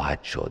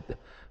نخواهد شد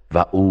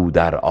و او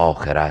در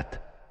آخرت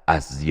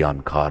از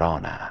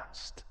زیانکاران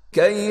است.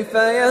 كيف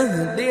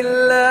يهدي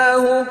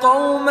الله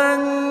قوما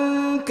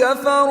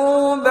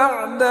كفروا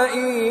بعد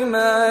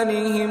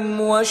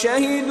إيمانهم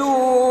وشهدوا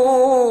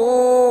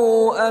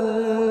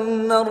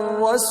أن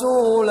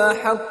الرسول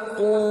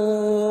حق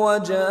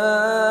وجاءهم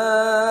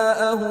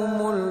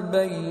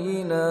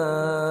البينات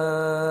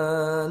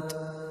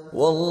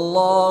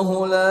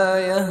والله لا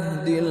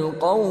يهدي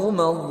القوم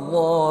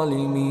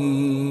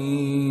الظالمين.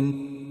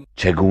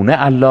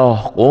 چگونه الله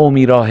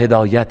قومی را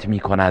هدایت می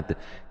کند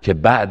که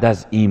بعد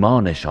از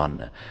ایمانشان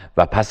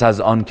و پس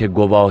از آن که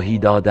گواهی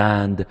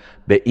دادند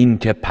به این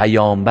که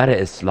پیامبر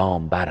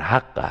اسلام بر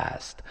حق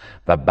است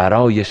و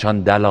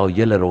برایشان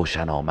دلایل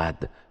روشن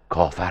آمد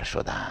کافر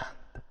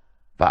شدند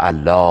و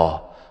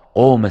الله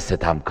قوم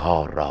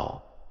ستمکار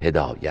را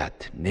هدایت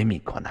نمی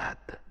کند.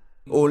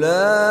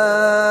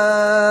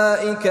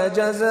 أولئك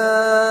جزاؤهم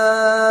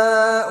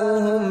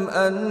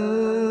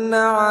أن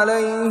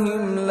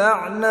عليهم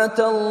لعنة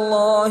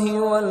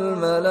الله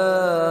والملائكة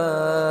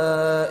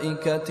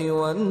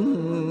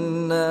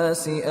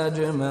والناس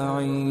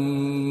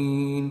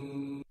أجمعين.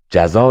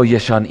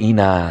 جزایشان این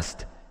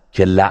است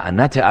که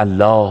لعنت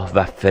الله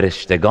و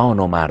فرشتگان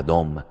و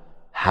مردم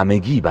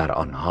همگی بر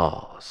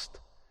آنهاست.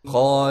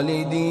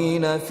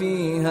 خالدين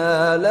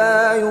فيها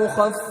لا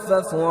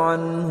يخفف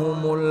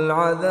عنهم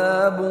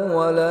العذاب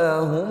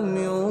ولا هم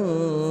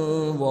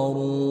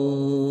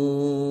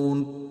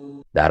ينظرون.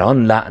 در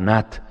آن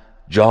لعنت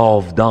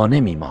جاودانه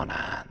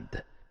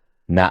میمانند،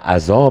 نه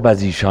عذاب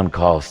از ایشان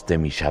کاسته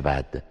می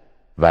شود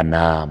و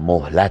نه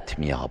مهلت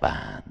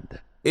می‌یابند.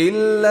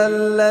 إلا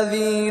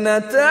الذين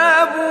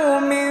تابوا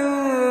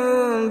من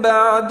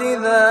بعد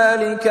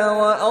ذلك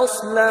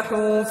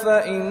وأصلحوا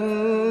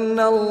فإن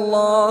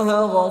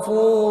الله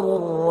غفور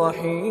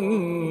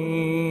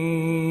رحيم.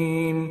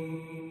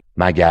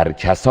 مگر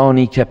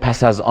کسانی که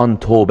پس از آن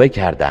توبه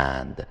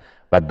کردند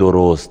و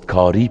درست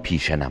کاری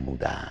پیشه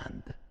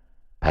نمودند،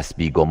 پس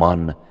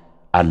بیگمان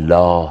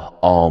الله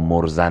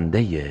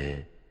آمرزنده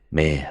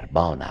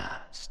مهربان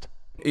است.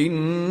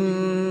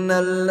 إن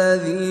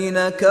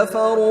الذين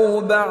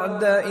كفروا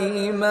بعد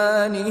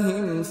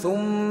إيمانهم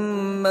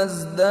ثم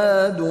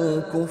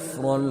ازدادوا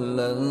كفرا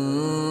لن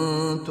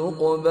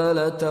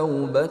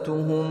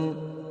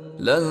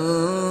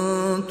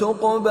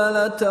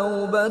تقبل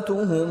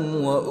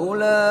توبتهم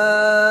وأولئك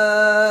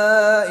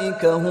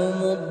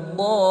هم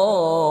الضالون.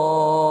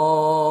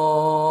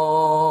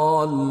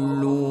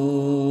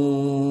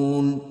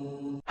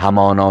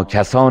 همانا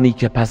کسانی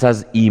که پس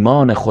از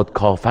ایمان خود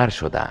کافر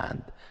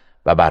شدند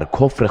و بر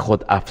کفر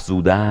خود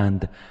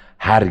افزودند،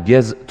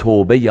 هرگز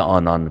توبه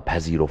آنان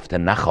پذیرفته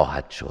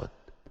نخواهد شد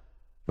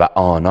و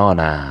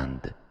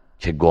آنانند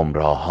که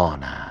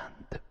گمراهانند.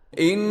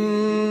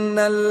 إن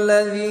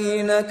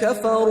الذين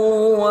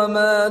كفروا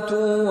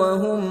وماتوا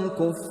وهم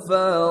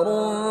كفار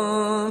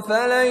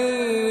فلن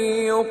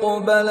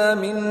يقبل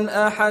من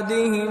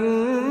أحدهم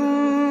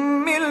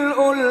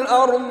ملء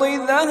الأرض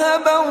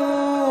ذهبا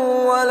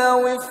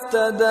ولو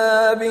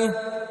افتدى به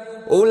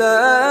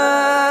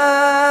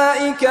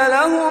أولئك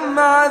لهم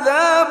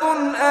عذاب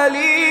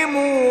أليم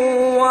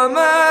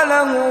وما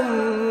لهم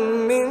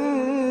من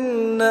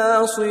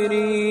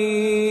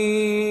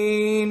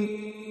ناصرين.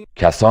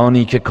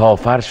 کسانی که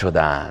کافر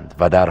شدند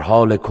و در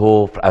حال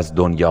کفر از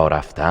دنیا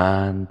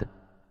رفتند،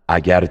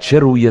 اگرچه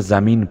روی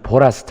زمین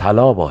پر از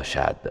طلا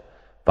باشد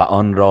و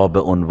آن را به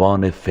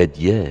عنوان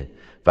فدیه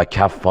و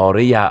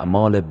کفاره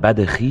اعمال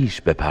بد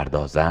خویش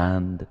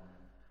بپردازند،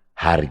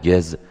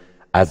 هرگز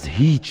از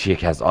هیچ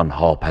یک از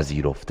آنها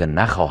پذیرفته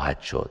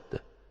نخواهد شد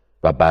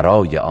و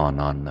برای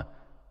آنان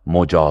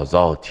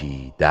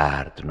مجازاتی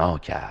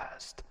دردناک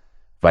است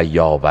و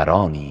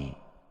یاورانی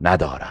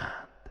ندارند.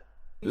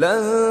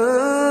 لن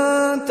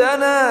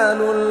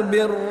تنالوا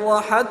البر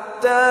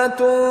حتى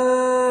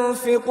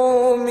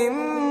تنفقوا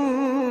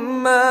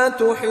مما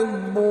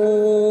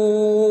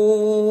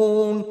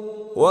تحبون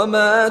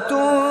وما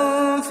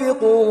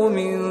تنفقوا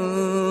من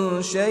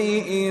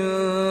شيء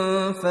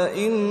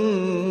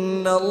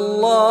فإن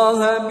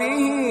الله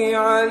به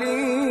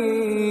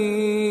عليم.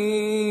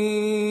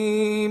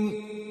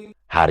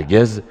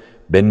 هرگز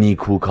به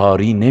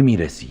نیکوکاری نمی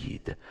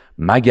رسید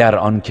مگر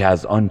آنکه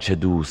از آنچه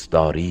دوست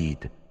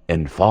دارید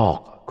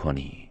انفاق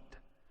کنید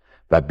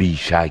و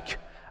بیشک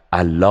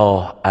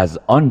الله از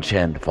آنچه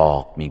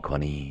انفاق می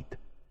کنید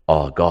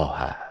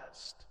آگاه است.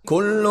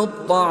 كل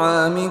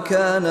الطعام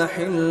كان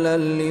حلا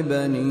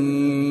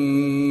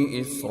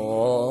لبني إسرائيل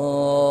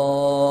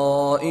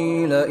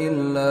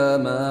إلا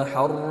ما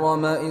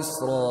حرم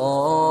إسرائيل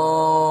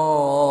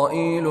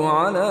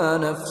على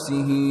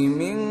نفسه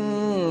من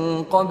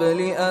قبل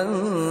أن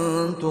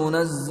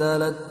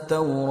تنزل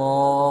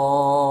التوراة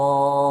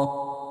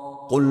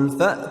قل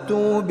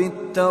فأتوا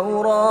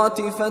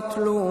بالتوراة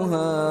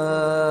فاتلوها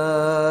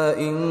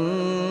إن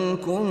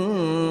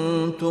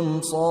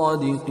كنتم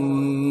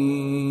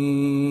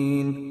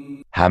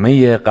صادقين.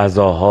 همه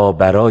غذاها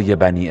برای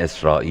بنی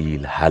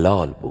اسرائیل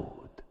حلال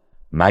بود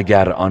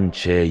مگر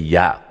آنچه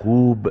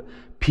یعقوب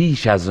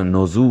پیش از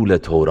نزول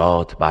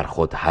تورات بر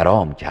خود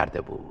حرام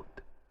کرده بود.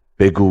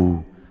 بگو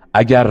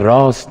اگر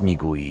راست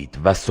میگویید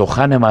و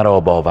سخن مرا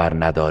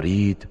باور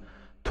ندارید،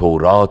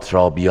 تورات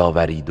را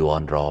بیاورید و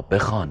آن را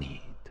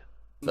بخوانید.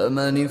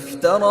 فمن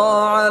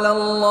افترى على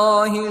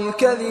الله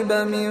الكذب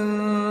من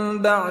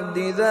بعد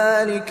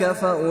ذلك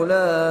فأولئك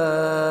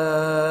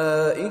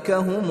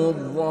هم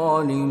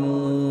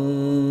الظالمون.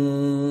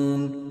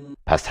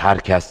 پس هر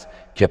کس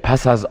که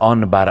پس از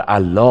آن بر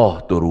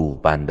الله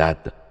دروغ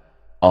بندد،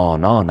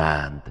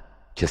 آنانند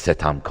که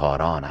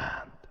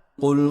ستمکارانند.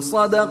 قل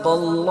صدق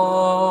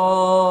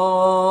الله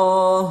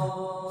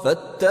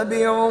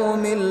فاتبعوا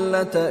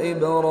ملة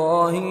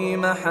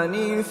ابراهیم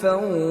حنیفا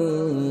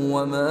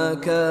وما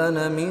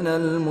كان من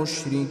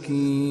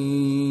المشرکین.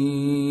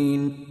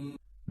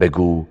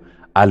 بگو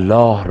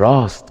الله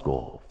راست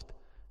گفت،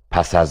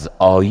 پس از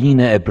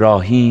آیین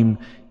ابراهیم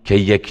که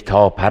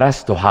یکتا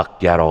پرست و حق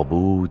گرا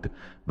بود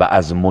و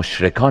از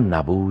مشرکان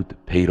نبود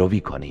پیروی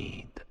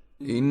کنید.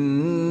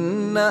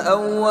 إن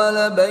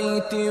أول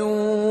بيت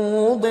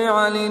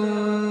وضع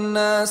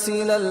للناس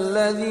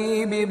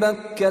للذي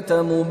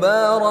ببكة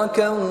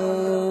مباركا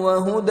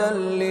وهدى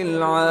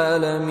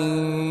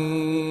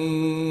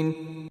للعالمين.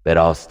 به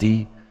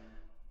راستی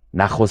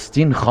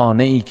نخستین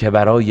خانه ای که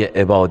برای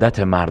عبادت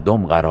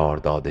مردم قرار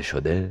داده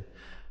شده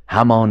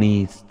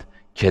همانی است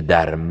که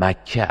در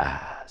مکه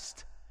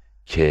است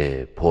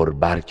که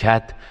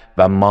پربرکت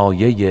و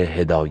مایه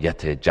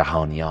هدایت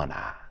جهانیان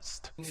است.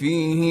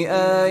 فيه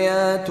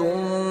آيات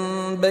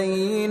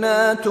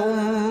بينات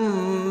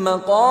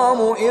مقام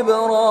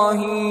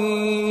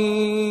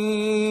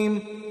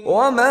إبراهيم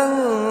ومن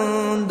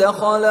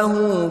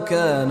دخله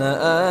كان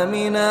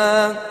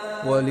آمنا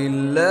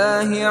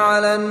ولله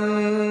على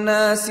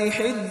الناس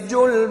حج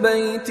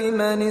البيت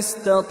من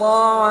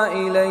استطاع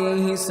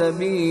إليه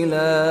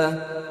سبيلا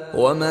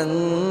ومن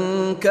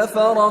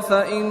كفر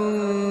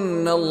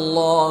فإن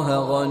الله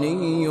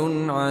غني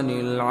عن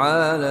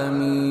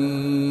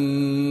العالمين.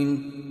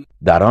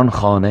 در آن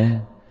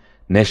خانه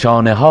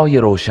نشانه های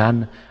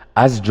روشن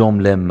از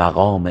جمله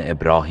مقام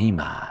ابراهیم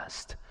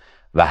است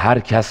و هر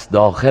کس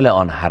داخل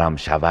آن حرم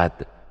شود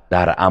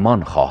در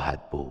امان خواهد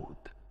بود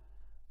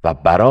و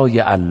برای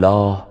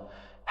الله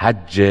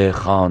حج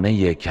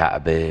خانه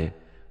کعبه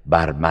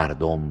بر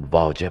مردم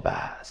واجب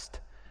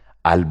است،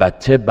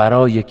 البته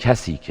برای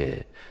کسی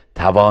که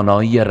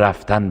توانایی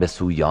رفتن به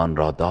سوی آن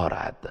را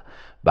دارد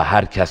و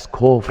هر کس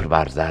کفر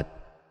ورزد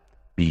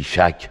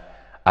بیشک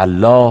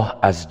الله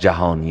از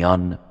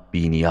جهانیان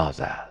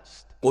بینیاز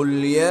است. قل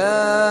يا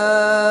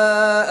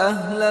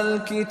أهل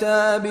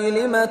الكتاب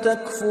لم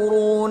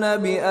تكفرون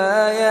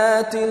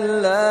بآيات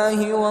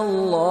الله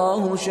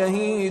والله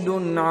شهيد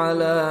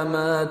على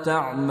ما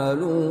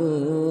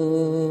تعملون.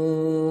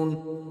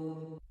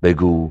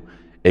 بگو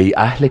ای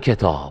اهل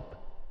کتاب،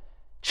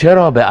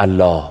 چرا به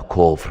الله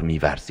کفر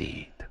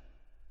می‌ورزید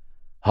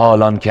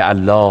حالان که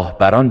الله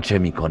بر آنچه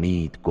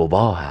می‌کنید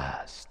گواه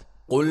است.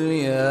 قل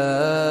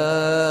يا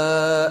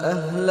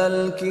أهل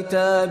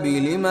الكتاب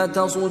لم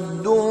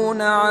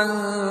تصدون عن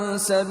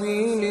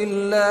سبيل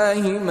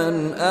الله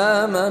من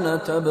آمن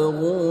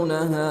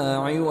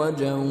تبغونها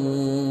عوجا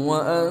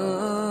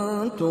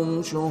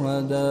وأنتم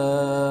شهداء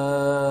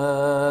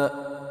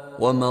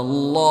وما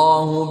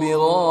الله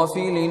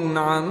بغافل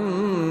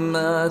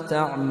عما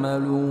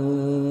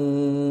تعملون.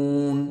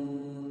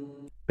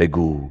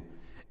 بگو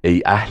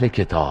ای اهل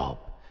کتاب،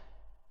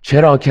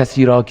 چرا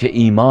کسی را که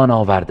ایمان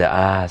آورده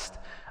است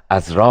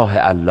از راه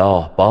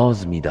الله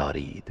باز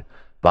می‌دارید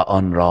و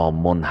آن را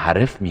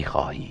منحرف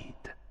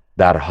می‌خواهید،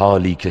 در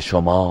حالی که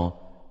شما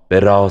به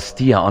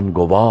راستی آن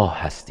گواه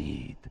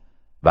هستید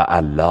و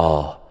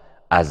الله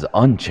از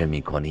آنچه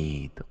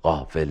می‌کنید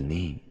غافل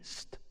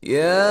نیست.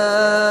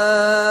 يا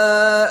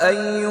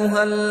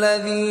أيها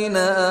الذين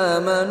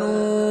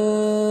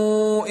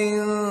آمنوا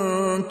إن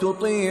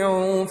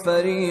تطيعوا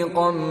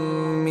فريقا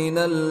من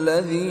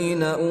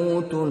الذين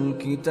أوتوا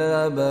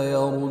الكتاب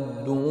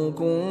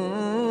يردوكم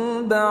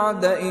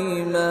بعد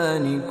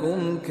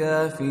إيمانكم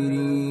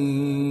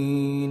كافرين.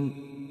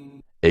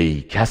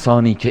 ای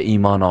کسانی که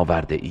ایمان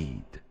آورده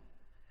اید،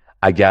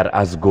 اگر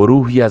از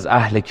گروهی از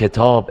اهل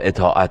کتاب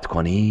اطاعت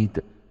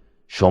کنید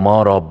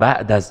شما را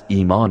بعد از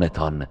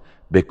ایمانتان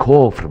به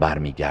کفر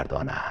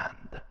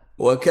برمیگردانند.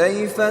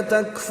 وكيف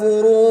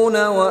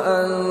تكفرون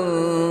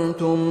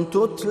وأنتم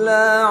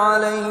تتلى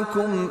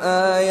عليكم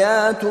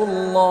آيات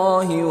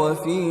الله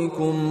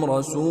وفيكم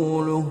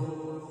رسوله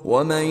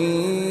ومن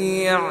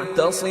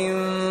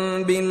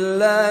يعتصم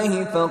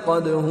بالله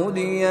فقد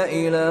هدي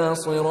إلى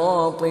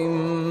صراط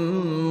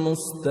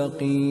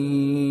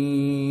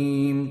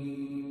مستقيم.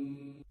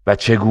 و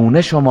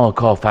چگونه شما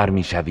کافر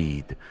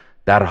میشوید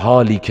در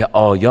حالی که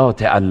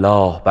آیات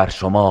الله بر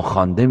شما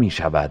خوانده می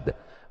شود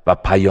و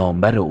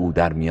پیامبر او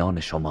در میان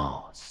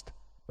شماست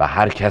و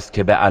هر کس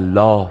که به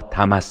الله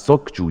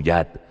تمسک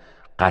جوید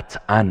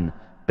قطعاً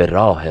به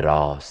راه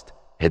راست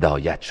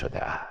هدایت شده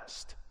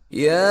است.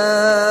 يا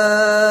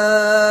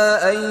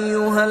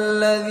أيها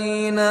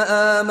الذين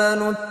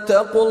آمنوا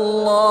اتقوا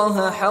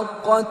الله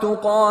حق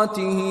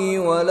تقاته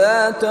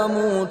ولا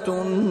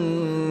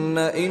تموتن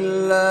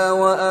إلا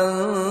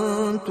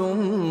وأنتم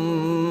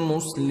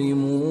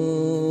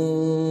مسلمون.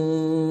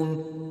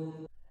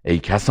 ای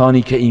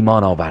کسانی که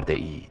ایمان آورده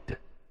اید،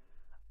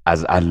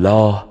 از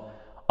الله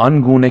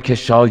آنگونه که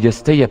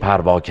شایسته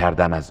پروا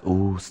کردن از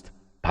اوست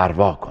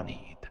پروا کنید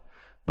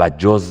و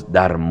جز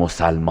در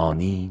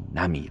مسلمانی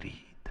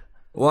نمیرید.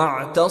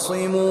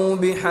 واعتصموا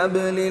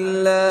بحبل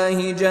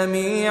الله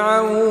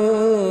جميعا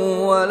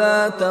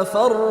ولا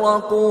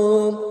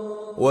تفرقوا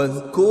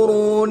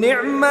واذكروا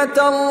نعمة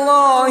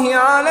الله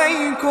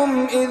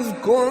عليكم إذ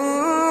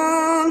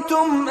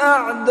كنتم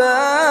أعداء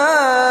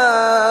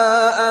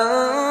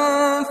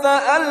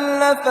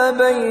فألف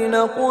بين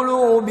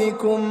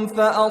قلوبكم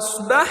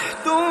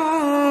فأصبحتم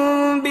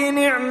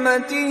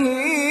بنعمته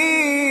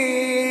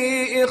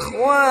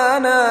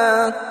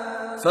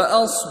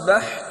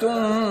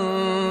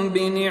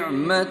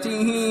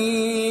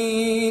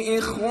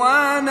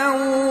إخوانا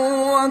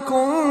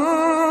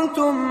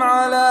وكنتم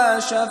على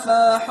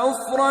شفا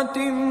حفرة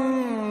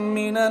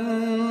من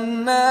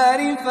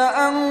النار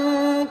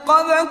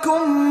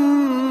فأنقذكم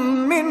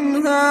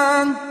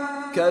منها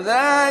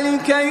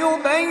كذلك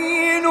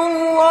يبين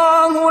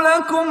الله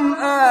لكم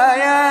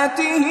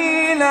آياته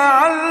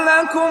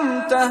لعلكم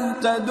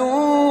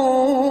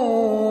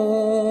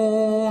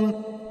تهتدون.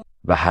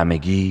 و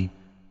همگی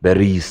به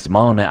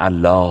ریسمان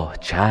الله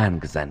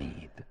چنگ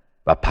زنید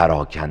و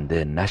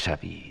پراکنده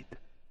نشوید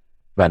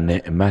و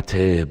نعمت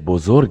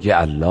بزرگ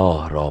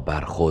الله را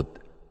بر خود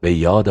به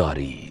یاد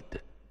آرید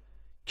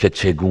که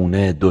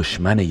چگونه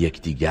دشمن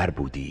یکدیگر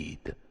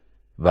بودید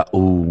و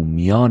او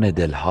میان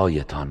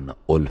دلهایتان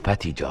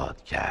الفت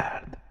ایجاد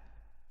کرد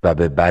و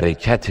به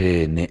برکت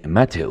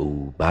نعمت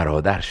او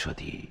برادر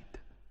شدید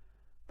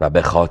و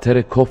به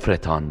خاطر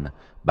کفرتان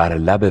بر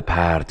لب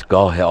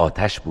پرتگاه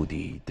آتش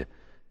بودید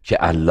که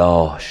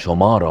الله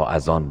شما را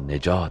از آن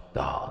نجات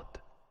داد.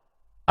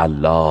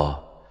 الله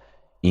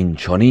این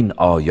چنین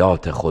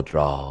آیات خود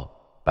را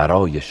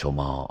برای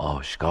شما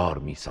آشکار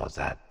می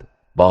سازد،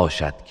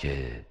 باشد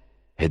که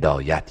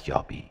هدایت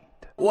یابید.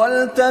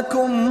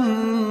 ولتكن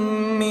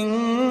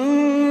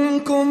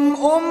منكم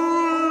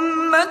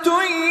أمة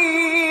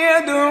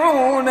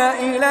يدعون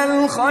إلى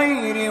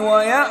الخير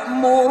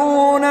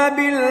ويأمرون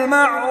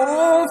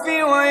بالمعروف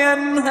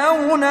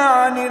وينهون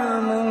عن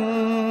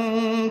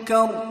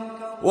المنكر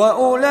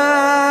وأولئك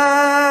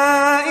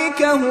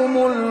هم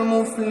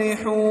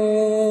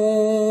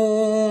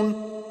المفلحون.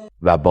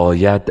 و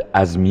باید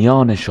از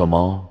میان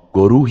شما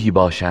گروهی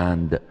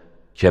باشند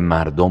که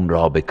مردم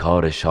را به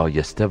کار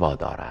شایسته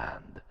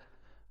وادارند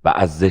و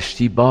از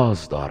زشتی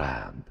باز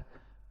دارند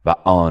و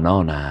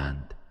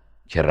آنانند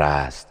که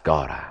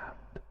رستگارند.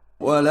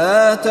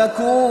 ولا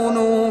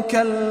تكونوا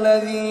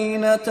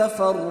كالذين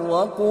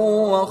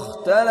تفرقوا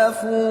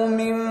واختلفوا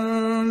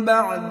من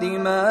بعد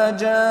ما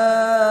جاءهم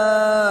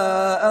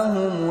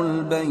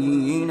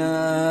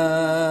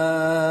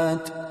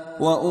البينات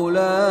وأولئك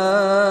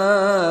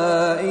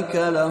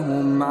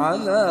لهم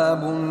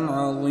عذاب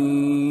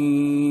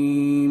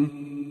عظیم.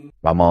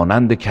 و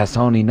مانند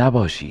کسانی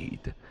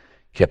نباشید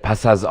که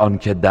پس از آن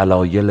که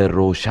دلایل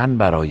روشن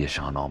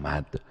برایشان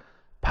آمد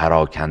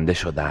پراکنده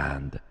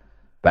شدند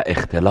و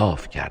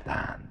اختلاف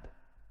کردند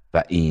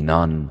و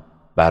اینان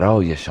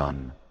برایشان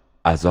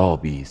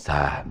عذابی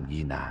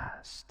سهمگین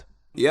است.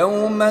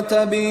 یوم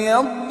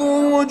تبیض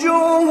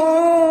وجوه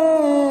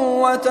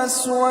و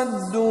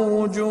تسود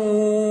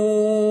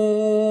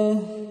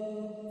وجوه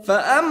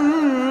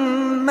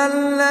فأما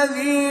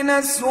الذين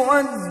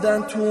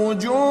اسودت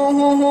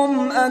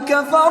وجوههم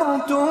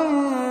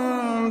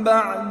أكفرتم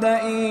بعد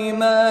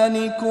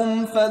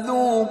إيمانكم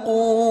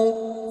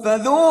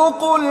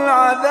فذوقوا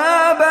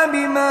العذاب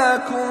بما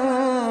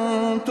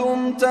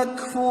كنتم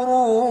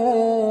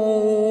تكفرون.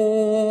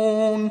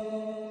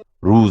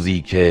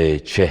 روزی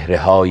که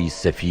چهره‌هایی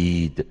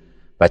سفید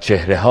و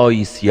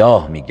چهره‌هایی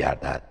سیاه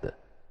می‌گردد،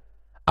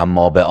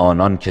 اما به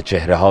آنان که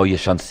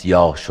چهره‌هایشان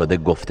سیاه شده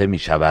گفته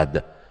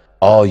می‌شود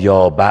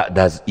آیا بعد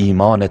از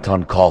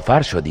ایمانتان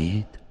کافر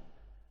شدید؟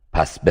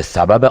 پس به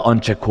سبب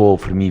آنچه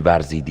کفر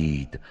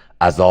می‌ورزیدید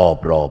عذاب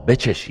را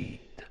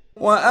بچشید.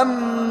 و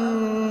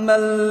اما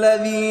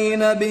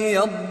الذين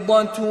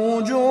بيضت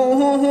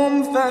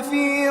وجوههم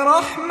ففي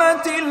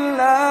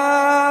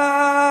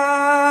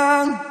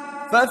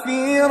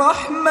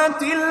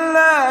رحمة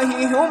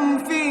الله هم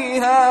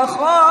فيها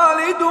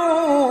خالدون.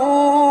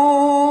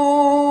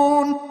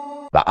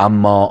 و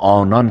اما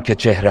آنان که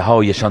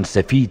چهره‌هایشان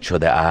سفید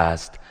شده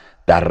است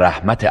در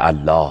رحمت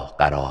الله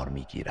قرار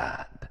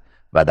می‌گیرند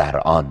و در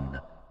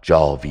آن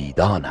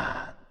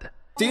جاویدانند.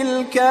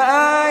 تلك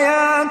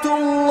آیات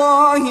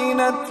الله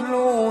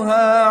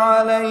نتلوها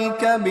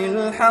عليك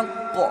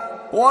بالحق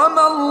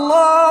وما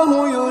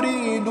الله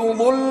يريد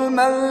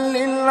ظلما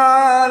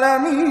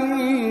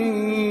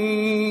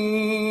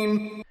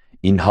للعالمين.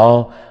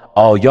 اینها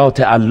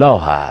آیات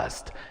الله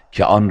است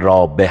که آن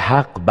را به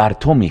حق بر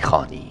تو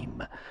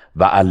می‌خوانیم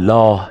و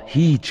الله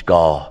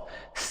هیچگاه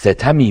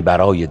ستمی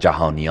برای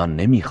جهانیان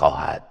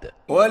نمیخواهد.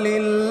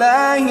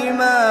 ولله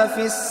ما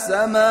فی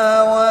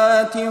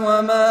السماوات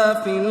و ما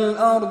فی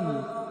الارض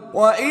و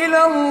الی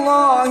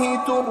الله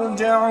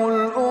ترجع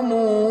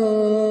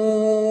الامور.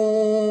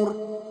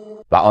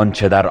 و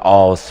آنچه در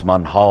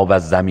آسمان ها و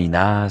زمین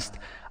است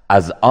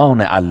از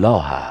آن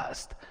الله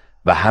است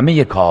و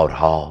همه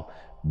کارها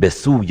به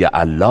سوی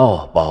الله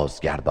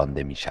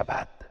بازگردانده می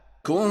شود.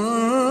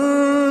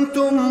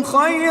 کنتم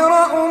خیر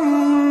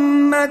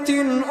امة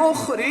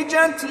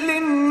اخرجت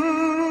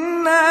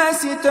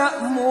للناس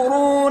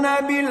تأمرون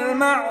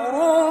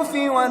بالمعروف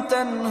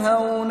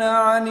وتنهون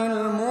عن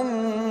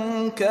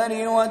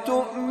المنكر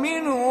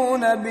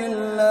وتؤمنون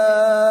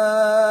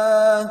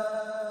بالله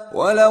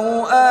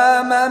ولو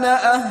آمن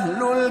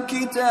أهل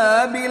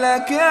الكتاب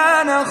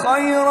لكان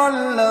خيرا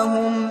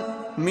لهم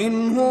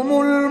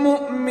منهم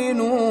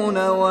المؤمنون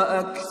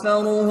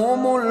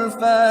وأكثرهم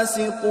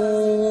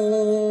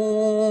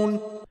الفاسقون.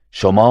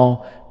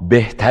 شما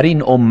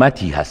بهترین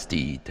امتی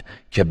هستید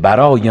که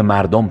برای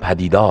مردم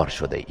پدیدار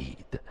شده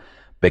اید.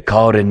 به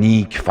کار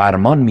نیک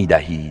فرمان می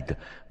دهید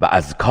و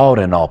از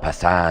کار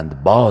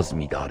ناپسند باز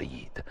می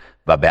دارید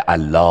و به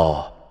الله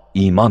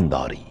ایمان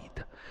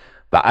دارید.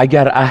 و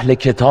اگر اهل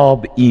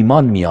کتاب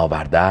ایمان می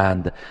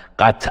آوردند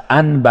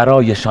قطعاً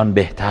برایشان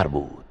بهتر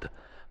بود.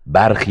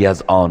 برخی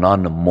از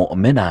آنان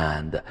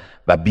مؤمنند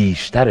و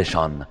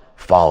بیشترشان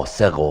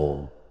فاسق و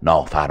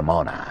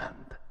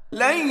نافرمانند.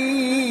 لن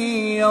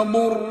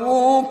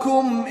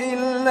يضروكم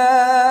إلا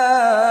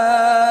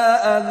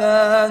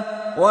أذى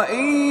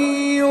وإن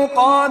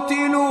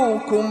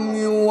يقاتلوكم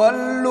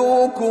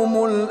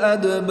يولوكم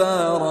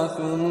الأدبار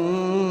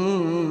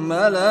ثم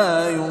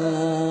لا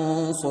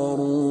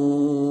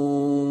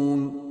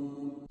ينصرون.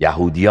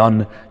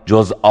 یهودیان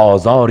جز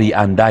آزاری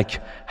اندک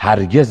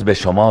هرگز به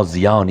شما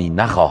زیانی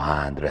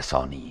نخواهند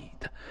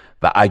رسانید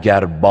و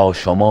اگر با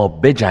شما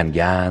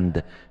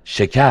بجنگند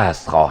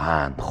شکست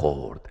خواهند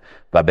خورد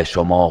و به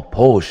شما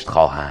پشت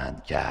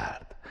خواهند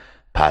کرد،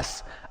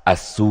 پس از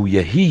سوی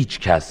هیچ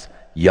کس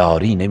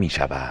یاری نمی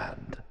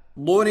شوند.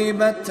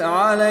 ضربت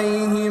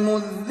عليهم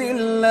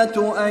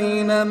الذلة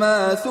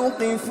أينما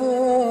ثقفوا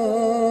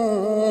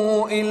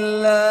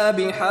إلا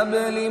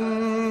بحبل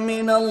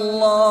من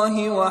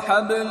الله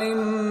وحبل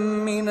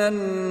من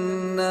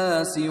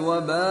الناس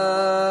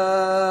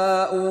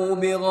وباءوا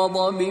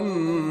بغضب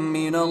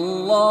من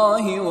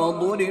الله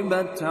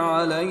وضربت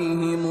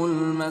عليهم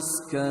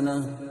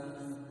المسكنة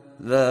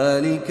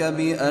ذلك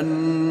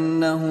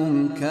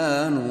بأنهم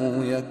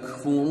كانوا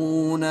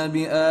يكفرون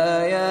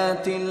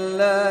بآيات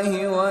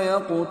الله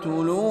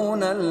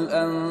ويقتلون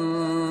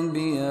الأنبياء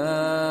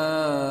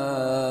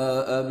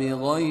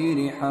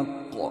بغير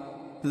حق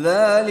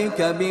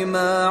ذلك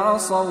بما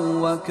عصوا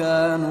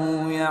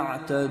وكانوا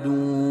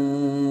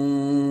يعتدون.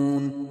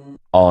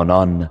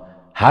 آنان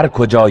هر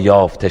کجا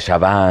یافته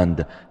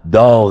شوند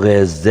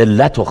داغ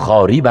ذلت و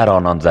خواری بر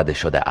آنان زده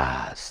شده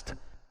است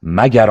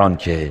مگر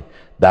آنکه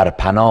در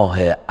پناه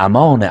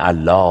امان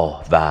الله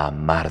و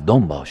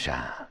مردم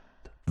باشند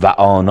و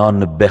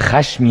آنان به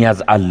خشمی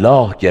از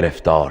الله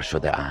گرفتار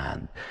شده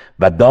اند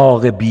و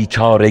داغ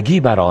بیچارگی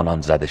بر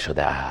آنان زده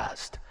شده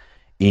است.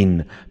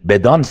 این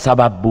بدان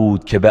سبب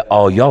بود که به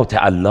آیات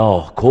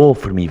الله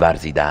کفر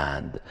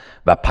می‌ورزیدند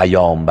و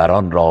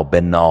پیامبران را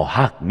به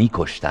ناحق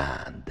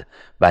می‌کشتند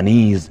و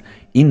نیز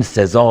این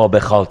سزا به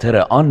خاطر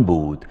آن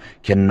بود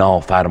که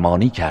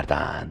نافرمانی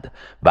کردند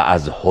و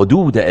از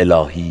حدود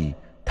الهی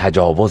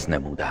تجاوز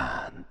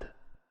نمودند.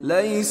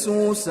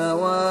 لیسوا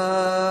سواء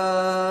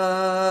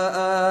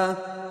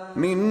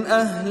من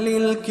اهل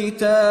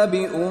الكتاب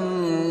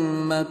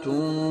امة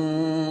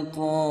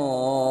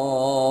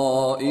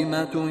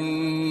قائمة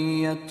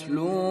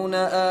يتلون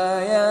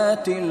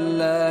آیات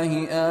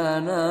الله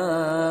آناء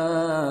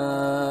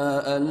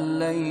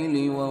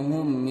الليل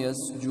وهم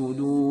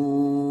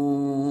يسجدون.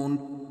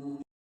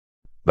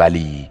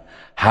 ولی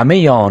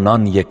همه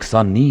آنان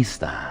یکسان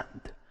نیستند.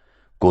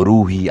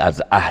 گروهی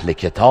از اهل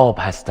کتاب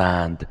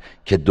هستند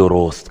که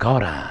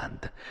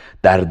درستکارند،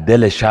 در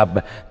دل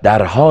شب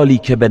در حالی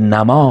که به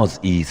نماز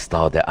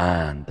ایستاده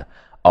اند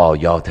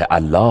آیات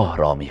الله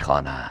را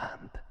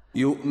می‌خوانند.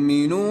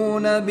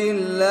 یؤمنون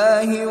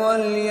بالله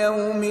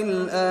واليوم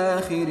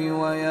الآخر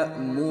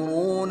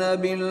ويأمرون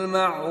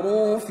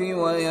بالمعروف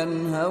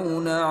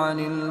وينهون عن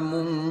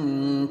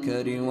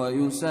المنكر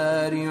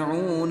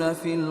ويسارعون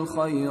في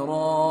الخيرات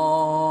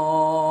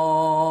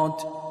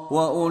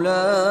وَأُولَئِكَ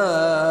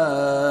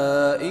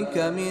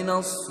من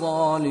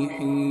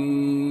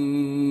الصالحین.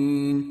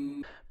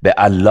 به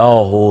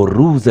الله و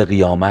روز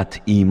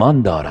قیامت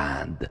ایمان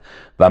دارند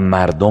و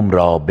مردم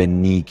را به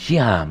نیکی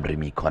امر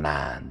می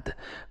کنند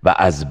و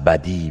از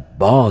بدی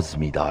باز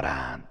می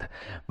دارند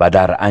و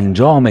در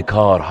انجام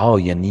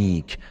کارهای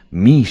نیک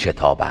می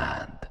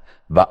شتابند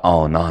و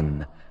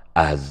آنان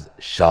از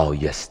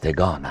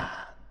شایستگانند.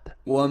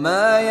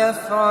 وما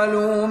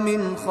يفعلوا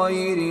من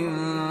خير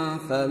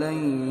فلن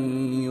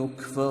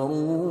يكفروه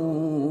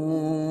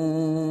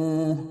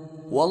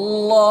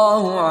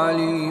والله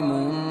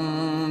عليم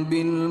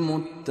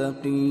بالمتقين.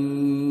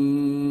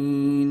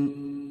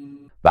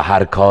 و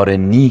هر کار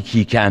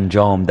نیکی که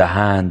انجام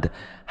دهند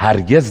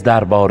هرگز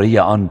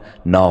درباره آن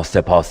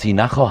ناسپاسی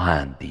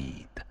نخواهند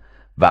دید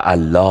و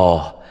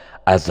الله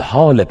از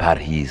حال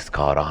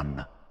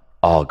پرهیزکاران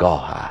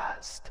آگاه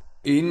است.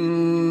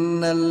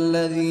 إن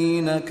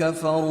الذين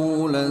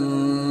كفروا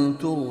لن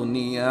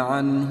تغني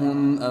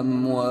عنهم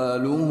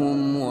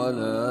أموالهم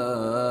ولا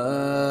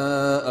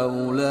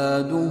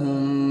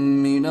أولادهم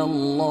من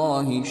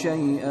الله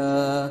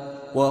شيئا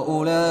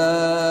وأولئك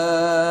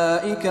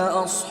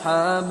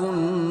أصحاب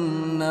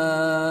النار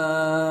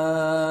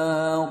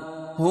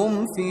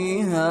هم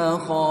فيها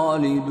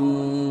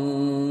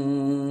خالدون.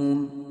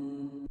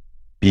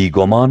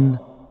 بیگمان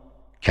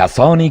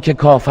کسانی که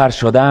کافر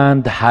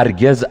شدند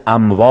هرگز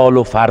اموال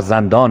و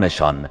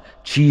فرزندانشان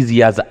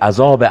چیزی از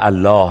عذاب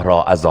الله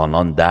را از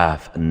آنان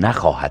دفع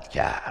نخواهد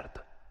کرد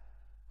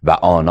و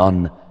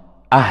آنان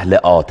اهل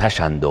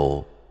آتشند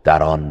و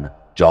در آن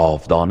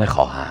جاودانه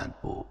خواهند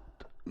بود.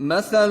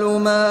 مثل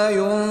ما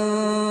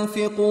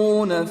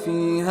ينفقون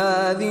في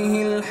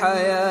هذه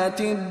الحياة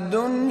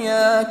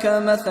الدنيا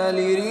كمثل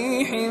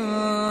ريح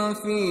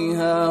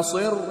فيها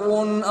صر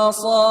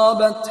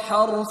أصابت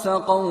حرث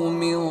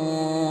قوم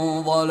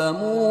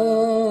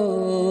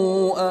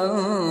ظلموا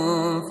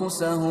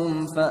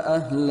أنفسهم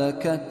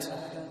فأهلكته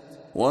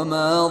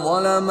وما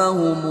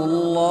ظلمهم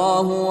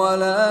الله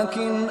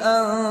ولكن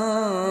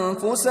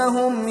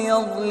أنفسهم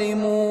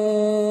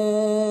يظلمون.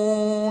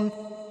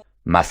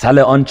 مثل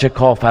آنچه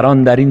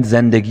کافران در این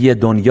زندگی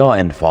دنیا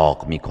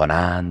انفاق می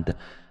کنند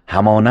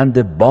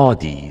همانند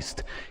بادی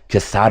است که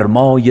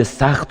سرمای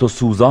سخت و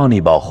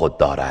سوزانی با خود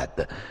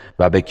دارد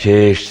و به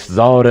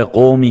کشتزار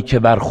قومی که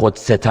بر خود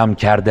ستم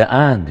کرده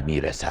اند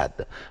می رسد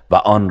و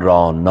آن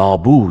را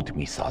نابود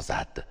می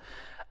سازد.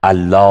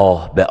 الله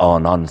به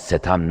آنان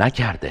ستم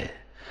نکرده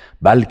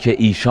بلکه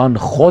ایشان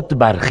خود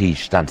بر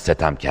خویشتن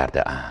ستم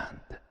کرده اند.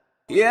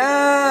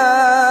 يا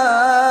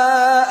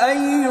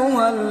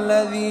أيها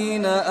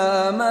الذين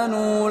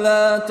آمنوا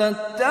لا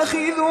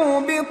تتخذوا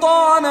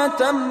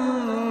بطانة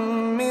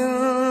من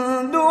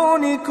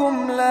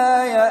دونكم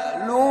لا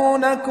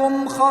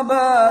يألونكم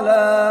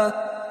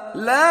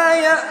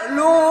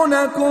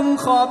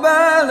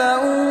خبالا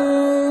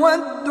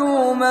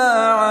ودوا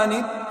ما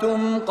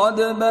عنتم قد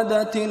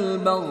بدت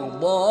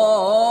البغضاء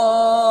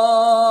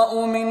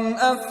من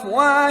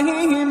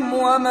أفواههم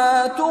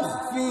وما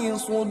تخفي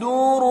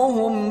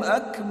صدورهم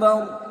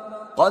أكبر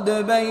قد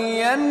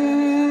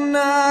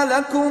بينا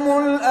لكم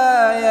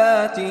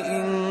الآيات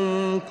إن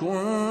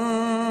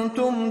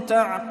كنتم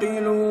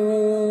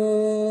تعقلون.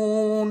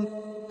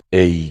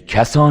 ای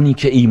کسانی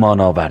که ایمان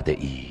آورده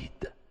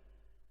اید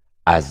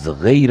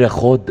از غیر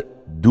خود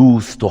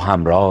دوست و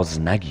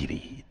همراز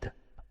نگیرید.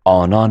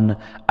 آنان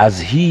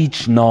از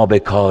هیچ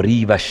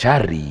نابکاری و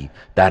شری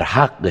در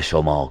حق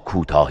شما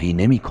کوتاهی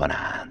نمی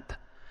کنند.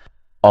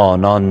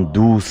 آنان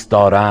دوست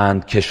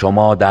دارند که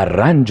شما در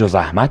رنج و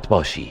زحمت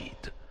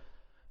باشید.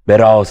 به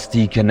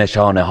راستی که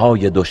نشانه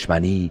های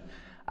دشمنی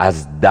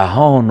از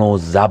دهان و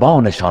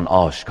زبانشان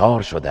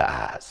آشکار شده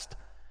است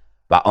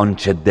و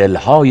آنچه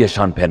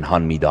دلهایشان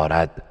پنهان می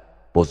دارد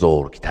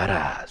بزرگتر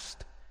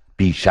است.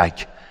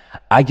 بیشک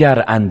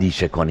اگر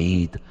اندیشه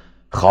کنید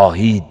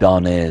خواهید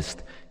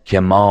دانست که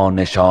ما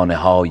نشانه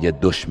های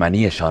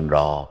دشمنیشان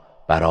را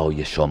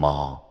برای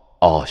شما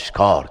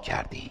آشکار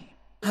کردیم.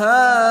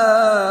 ها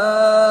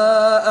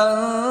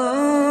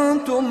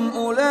انتم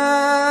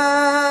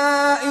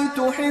اولائی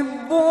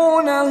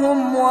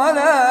تحبونهم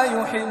ولا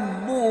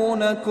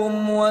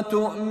يحبونكم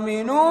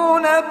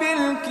وتؤمنون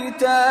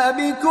بالكتاب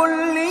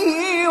كله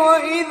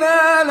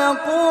وإذا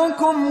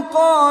لقوكم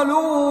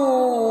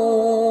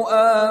قالوا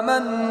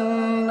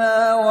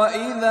آمنا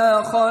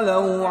وإذا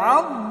خلوا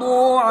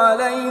عضوا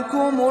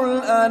عليكم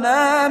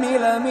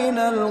الأنامل من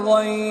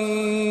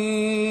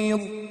الغيظ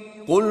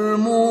قل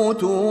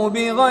موتوا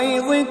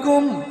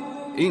بغيظكم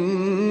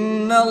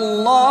إن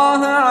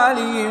الله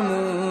عليم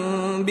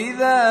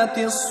بذات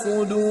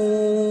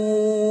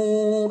الصدور.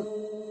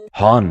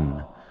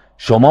 هان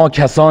شما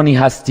کسانی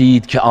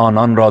هستید که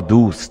آنان را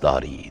دوست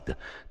دارید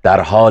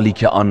در حالی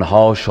که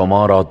آنها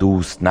شما را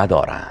دوست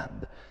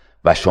ندارند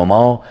و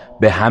شما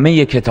به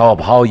همه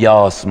کتاب‌های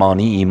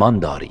آسمانی ایمان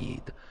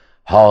دارید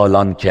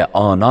حالان که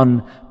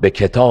آنان به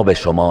کتاب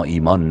شما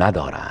ایمان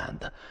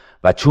ندارند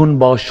و چون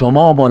با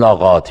شما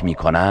ملاقات می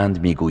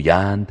کنند می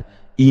گویند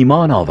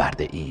ایمان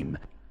آورده ایم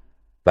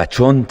و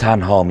چون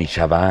تنها می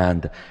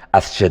شوند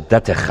از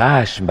شدت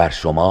خشم بر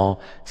شما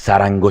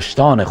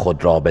سرانگشتان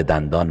خود را به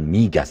دندان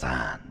می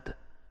گزند.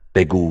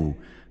 بگو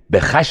به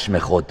خشم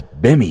خود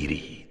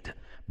بمیرید.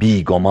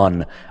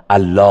 بیگمان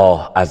الله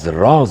از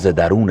راز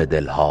درون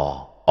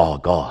دلها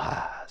آگاه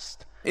است.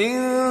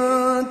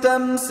 إن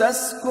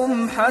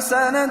تمسسكم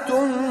حسنة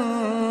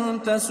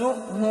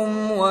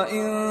تسؤهم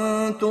وإن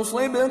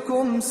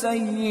تصبكم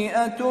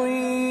سيئة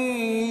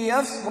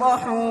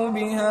يفرحوا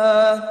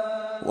بها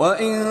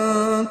وإن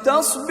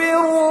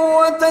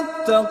تصبروا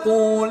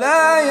وتتقوا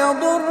لا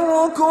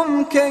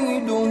يضركم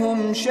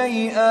كيدهم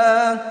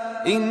شيئا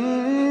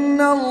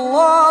إن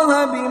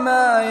الله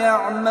بما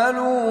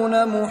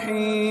يعملون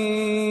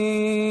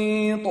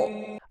محيط.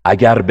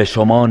 اگر به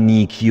شما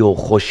نیکی و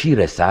خوشی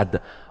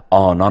رسد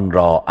آنان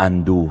را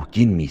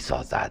اندوهگین می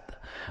سازد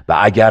و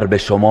اگر به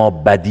شما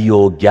بدی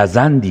و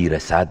گزندی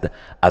رسد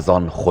از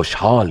آن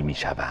خوشحال می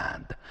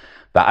شوند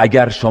و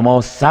اگر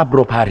شما صبر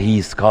و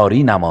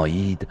پرهیزکاری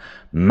نمایید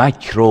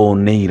مکر و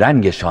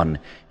نیرنگشان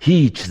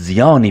هیچ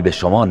زیانی به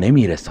شما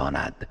نمی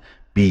رساند.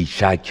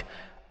 بیشک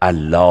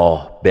الله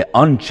به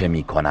آنچه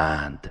می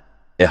کنند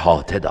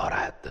احاطه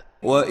دارد.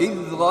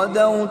 وَإِذْ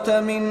غَدَوْتَ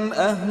مِنْ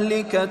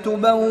أَهْلِكَ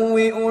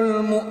تُبَوِّئُ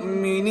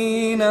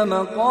الْمُؤْمِنِينَ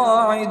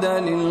مَقَاعِدَ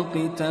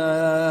لِلْقِتَالِ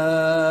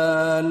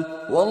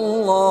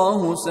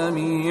وَاللَّهُ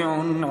سَمِيعٌ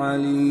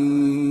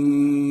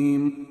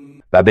عَلِيمٌ.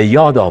 و به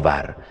یاد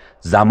آور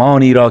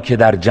زمانی را که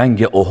در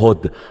جنگ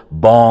احد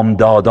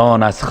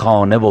بامدادان از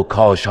خانه و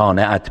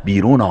کاشانه ات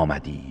بیرون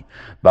آمدی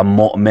و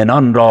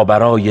مؤمنان را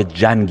برای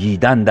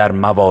جنگیدن در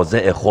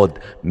مواضع خود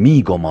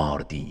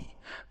میگماردی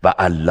و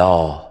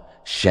الله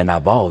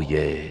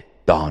شنوای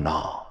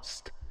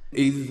داناست.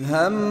 اذ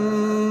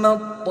هم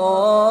الطائفتان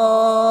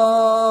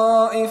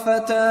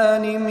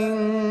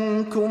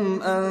منكم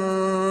ان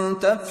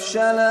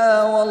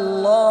تفشلا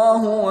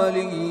والله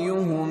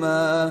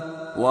وليهما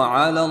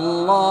وعلى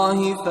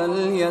الله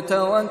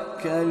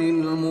فليتوكل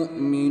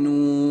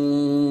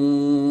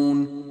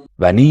المؤمنون.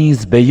 و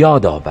نیز به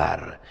یاد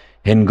آور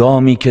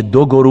هنگامی که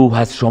دو گروه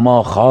از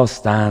شما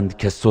خواستند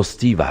که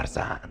سستی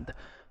ورزند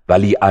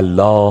ولی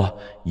الله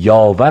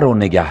یاور و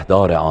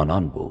نگهدار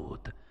آنان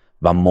بود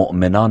و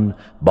مؤمنان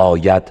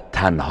باید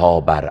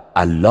تنها بر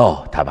الله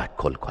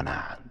توکل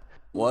کنند.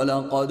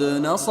 ولقد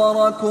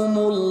نصركم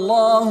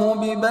الله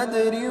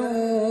ببدر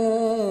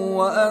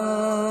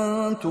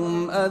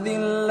وأنتم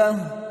أذلة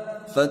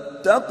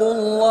فاتقوا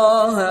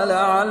الله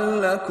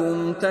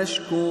لعلكم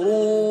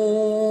تشكرون.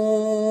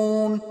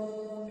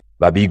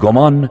 و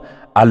بیگمان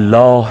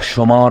الله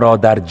شما را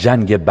در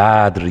جنگ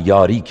بدر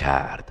یاری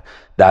کرد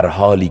در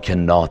حالی که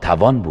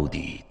ناتوان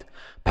بودید،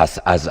 پس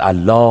از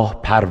الله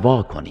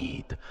پروا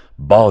کنید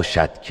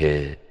باشد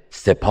که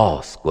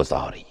سپاس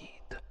گذارید.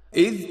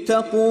 اذ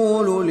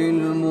تقول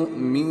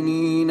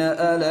للمؤمنين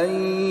ألن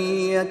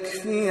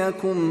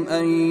يكفيكم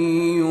أن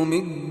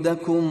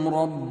يمدكم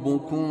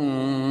ربكم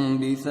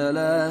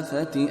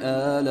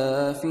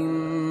ب3,000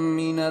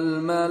 من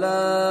الملائكة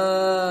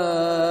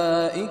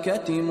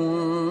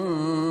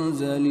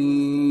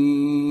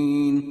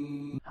منزلين.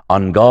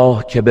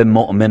 آنگاه که به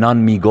مؤمنان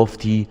می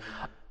گفتی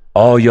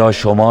آیا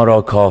شما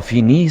را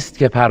کافی نیست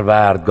که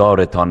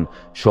پروردگارتان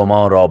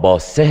شما را با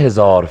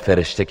 3,000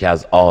 فرشته که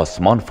از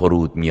آسمان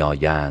فرود می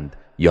آیند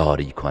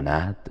یاری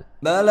کند؟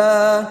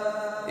 بلی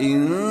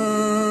ان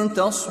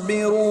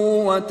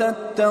تصبروا و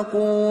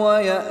تتقوا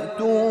و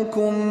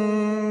یأتوکم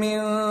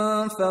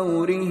من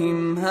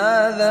فورهم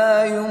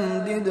هذا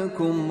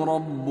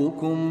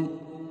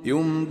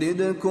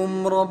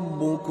یمددكم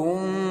ربكم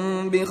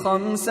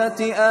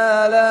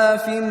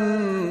ب5,000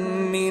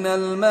 من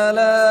الملائكة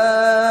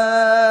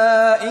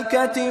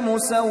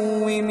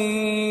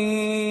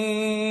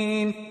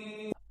مسومین.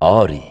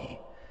 آری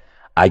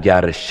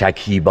اگر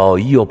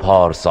شکیبایی و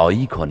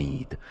پارسایی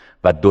کنید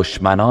و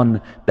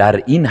دشمنان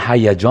در این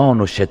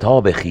هیجان و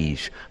شتاب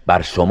خیش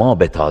بر شما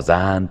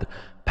بتازند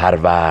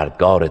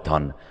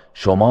پروردگارتان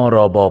شما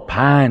را با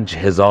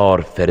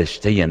 5,000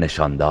 فرشته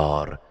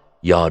نشاندار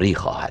یاری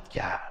خواهد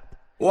کرد.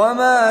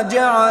 وما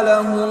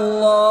جعله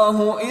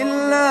الله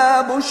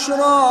إلا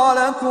بشرى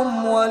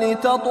لكم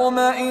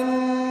ولتطمئن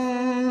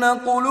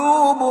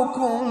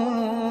قلوبكم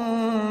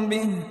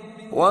به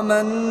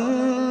وما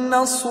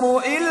النصر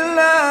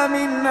إلا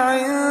من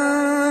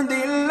عند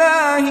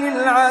الله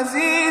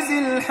العزيز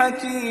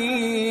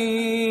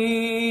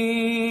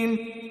الحكيم.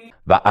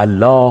 و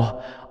الله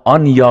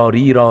آن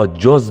یاری را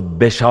جز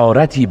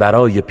بشارتی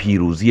برای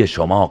پیروزی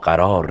شما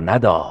قرار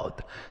نداد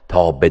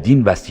تا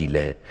بدین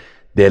وسیله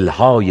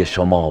دلهای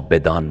شما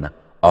بدان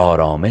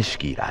آرامش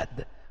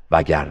گیرد،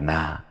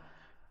 وگرنه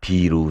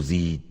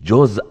پیروزی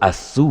جز از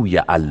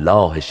سوی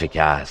الله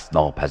شکست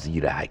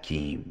ناپذیر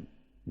حکیم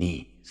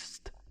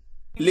نیست.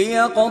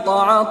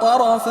 لیقطع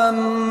طرفا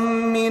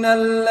من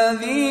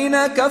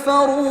الذین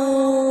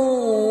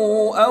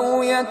كفروا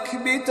او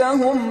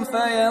یکبتهم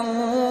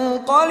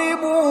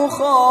فینقلبوا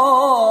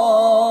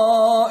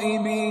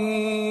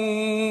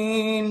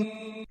خائبین.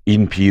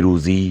 این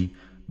پیروزی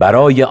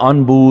برای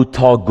آن بود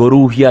تا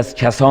گروهی از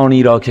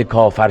کسانی را که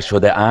کافر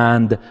شده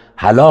اند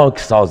هلاک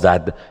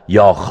سازد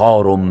یا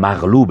خوار و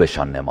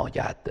مغلوبشان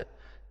نماید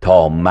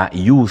تا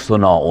مأیوس و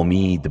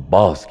ناامید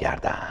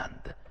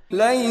بازگردند.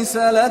 لیس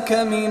لك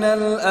من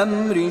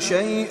الامر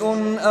شیء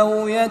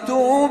او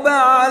یتوب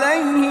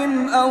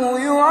علیهم او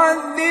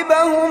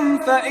یعذبهم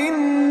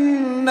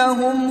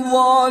فانهم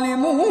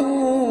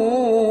ظالمون.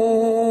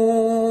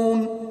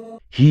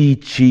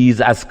 هیچ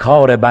چیز از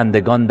کار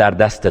بندگان در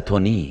دست تو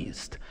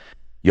نیست،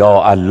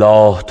 یا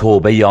الله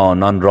توبه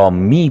آنان را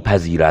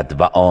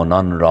میپذیرد و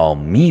آنان را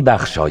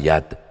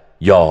میبخشاید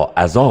یا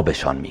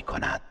عذابشان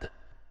میکند،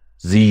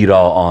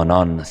 زیرا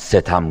آنان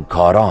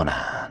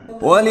ستمکارانند.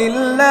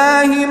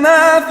 ولله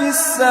ما فی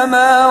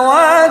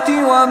السماوات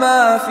و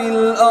ما فی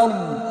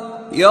الارض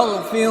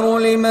یغفر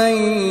لمن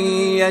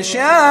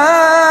یشاء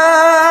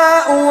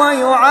و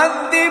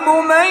یعذب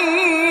من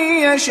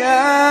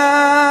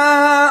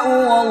یشاء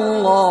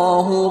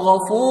والله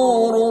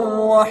غفور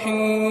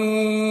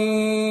رحیم.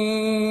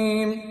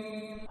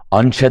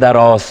 آنچه در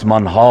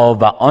آسمان ها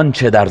و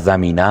آنچه در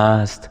زمین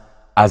است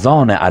از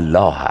آن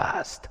الله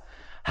است.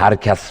 هر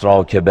کس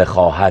را که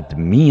بخواهد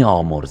می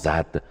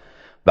آمرزد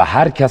و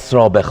هر کس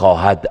را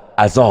بخواهد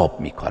عذاب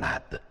می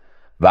کند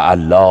و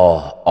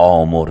الله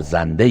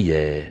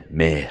آمرزنده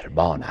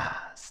مهربان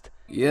است.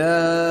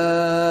 یا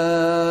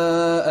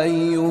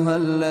ایها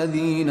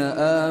الذین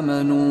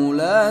آمنوا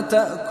لا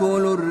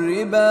تأكلوا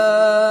الربا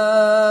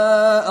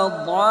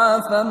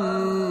اضعافا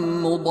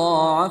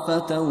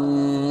مضاعفة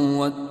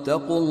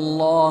واتقوا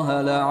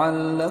الله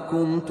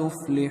لعلكم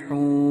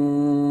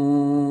تفلحون.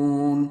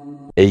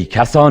 ای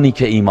کسانی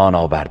که ایمان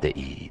آورده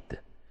اید،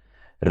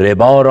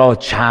 ربا را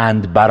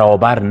چند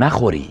برابر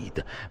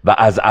نخورید و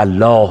از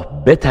الله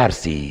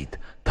بترسید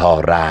تا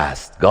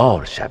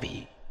رستگار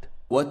شوید.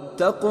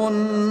 واتقوا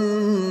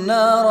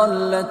النار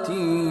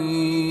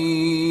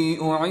التي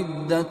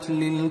اعدت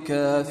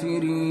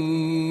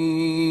للكافرین.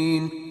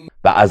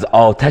 و از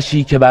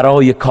آتشی که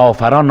برای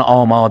کافران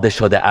آماده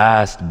شده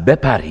است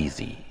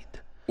بپرهیزید.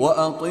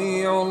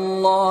 وأطيعوا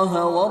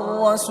الله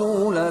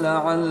والرسول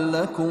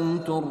لعلكم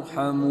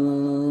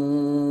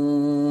ترحمون.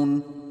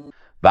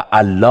 و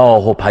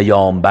الله و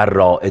پیامبر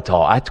را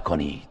اطاعت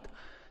کنید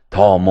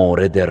تا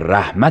مورد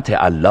رحمت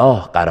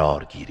الله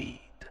قرار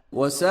گیرید.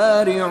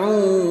 وسارعوا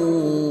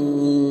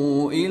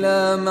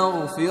إلى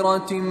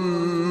مغفرة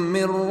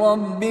من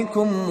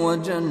ربكم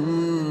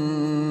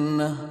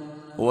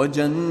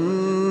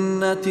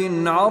وجنة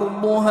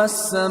عرضها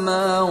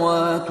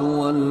السماوات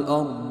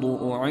والأرض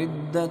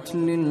أعدت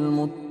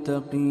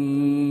للمتقين.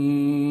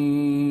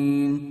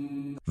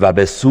 و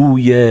به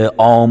سوی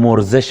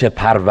آمرزش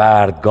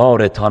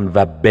پروردگارتان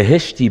و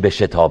بهشتی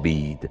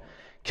بشتابید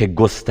که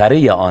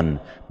گستره آن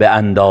به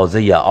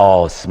اندازه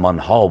آسمان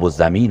ها و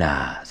زمین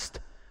است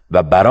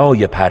و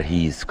برای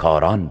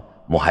پرهیزکاران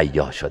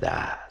مهیا شده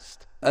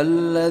است.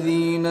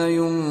 الذين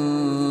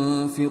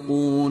ينفقون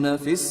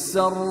في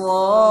السراء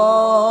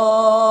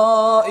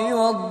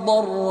والضراء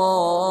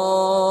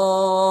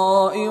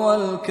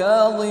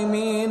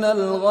والكاظمين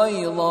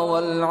الغيظ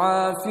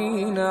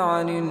والعافين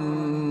عن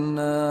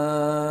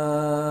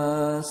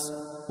الناس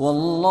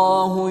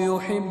والله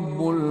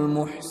يحب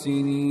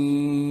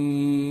المحسنين.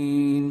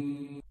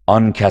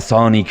 آن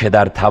کسانی که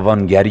در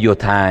توانگری و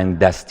تنگ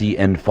دستی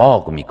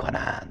انفاق می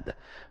کنند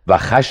و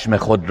خشم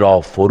خود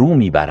را فرو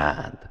می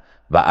برند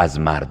و از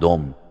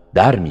مردم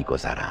در می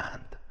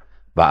گذرند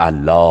و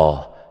الله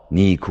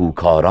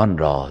نیکوکاران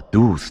را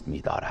دوست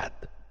می دارد.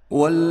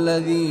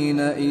 والذین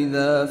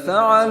اذا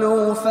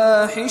فعلوا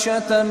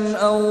فاحشة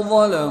او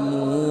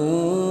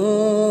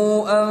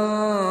ظلموا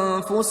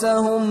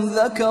انفسهم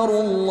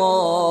ذكروا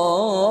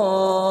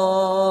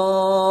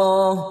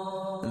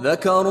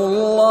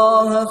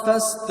الله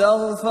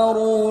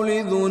فاستغفروا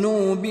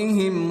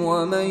لذنوبهم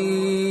ومن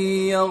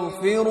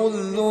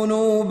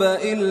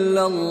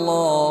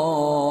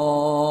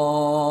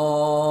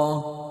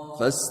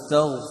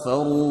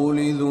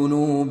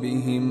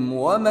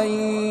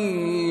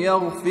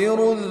يغفر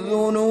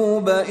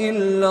الذنوب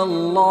إلا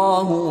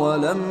الله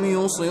ولم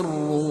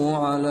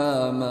يصروا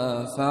على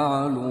ما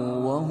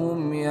فعلوا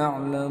وهم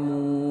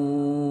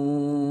يعلمون.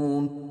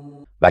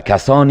 و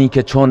کسانی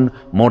که چون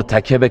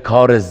مرتکب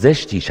کار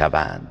زشتی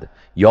شوند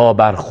یا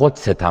بر خود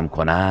ستم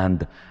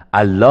کنند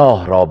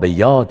الله را به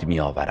یاد می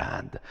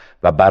آورند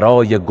و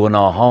برای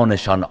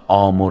گناهانشان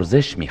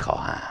آمرزش می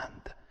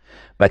خواهند.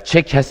 و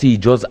چه کسی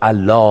جز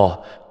الله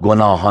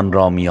گناهان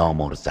را می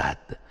آمرزد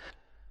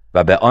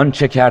و به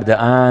آنچه کرده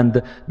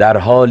اند در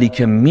حالی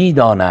که می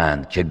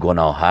دانند که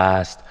گناه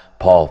است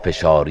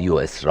پافشاری و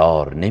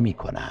اصرار نمی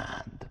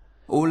کنند.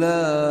 اولئك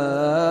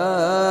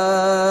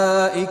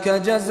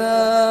جزاؤهم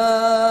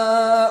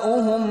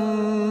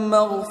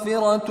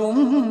مغفرة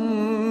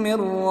من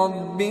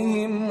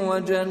ربهم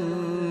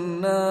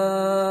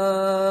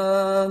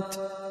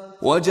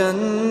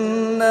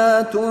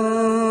وجنات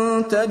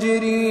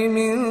تجري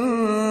من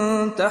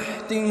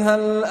تحتها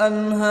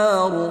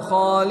الأنهار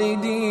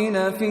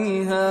خالدين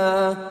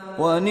فيها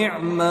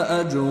ونعم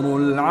أجر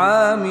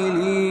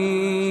العاملين.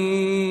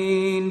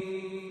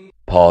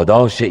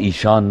 پاداش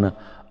ایشان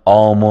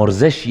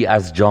آمرزشی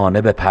از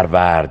جانب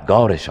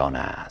پروردگارشان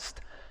است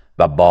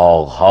و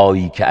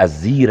باغهایی که از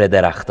زیر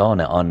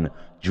درختان آن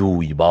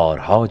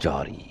جویبارها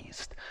جاری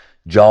است،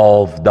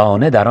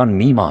 جاودانه در آن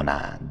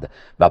میمانند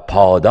و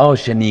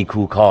پاداش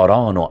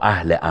نیکوکاران و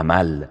اهل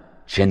عمل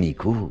چه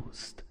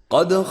نیکوست.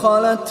 قد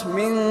خلت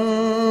من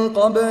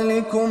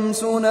قبلكم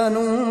سنن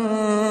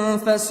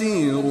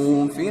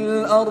فسيروا في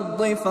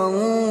الأرض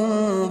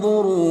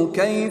فانظروا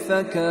كيف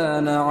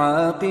كان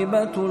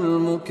عاقبة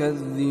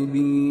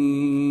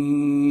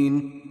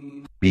المكذبين.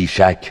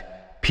 بیشک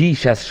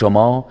پیش از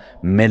شما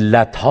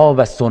ملتها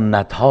و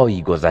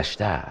سنتهایی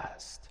گذشته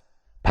است،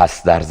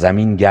 پس در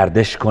زمین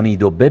گردش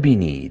کنید و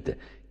ببینید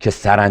که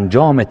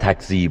سرانجام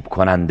تکذیب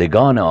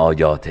کنندگان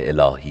آیات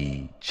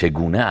الهی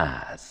چگونه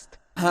است.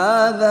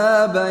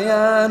 هذا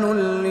بيان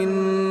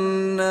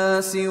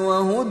للناس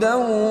وهدى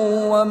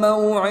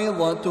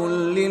وموعظة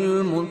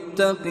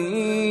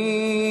للمتقين.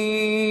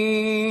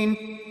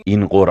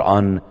 این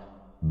قرآن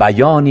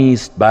بیانی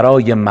است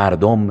برای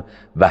مردم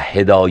و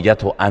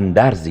هدایت و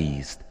اندرزی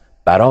است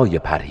برای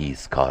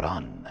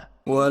پرهیزکاران.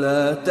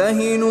 ولا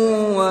تهنوا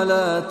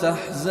ولا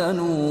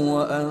تحزنوا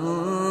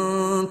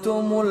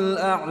وأنتم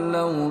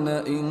الأعلون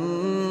إن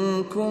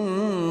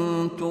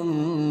كنتم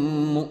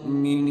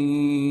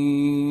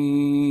مؤمنين.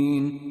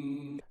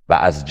 و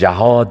از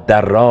جهاد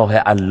در راه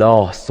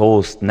الله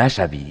سست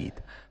نشوید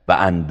و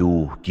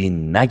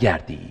اندوهگین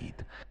نگردید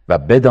و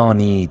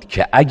بدانید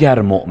که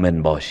اگر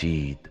مؤمن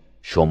باشید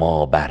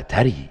شما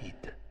برترید.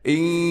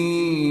 إن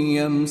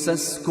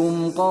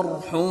يمسسكم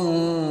قرح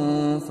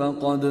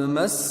فقد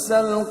مس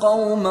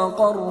القوم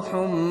قرح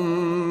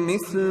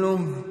مثله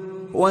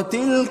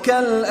وتلك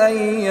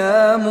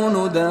الأيام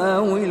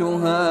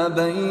نداولها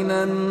بين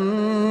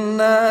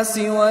الناس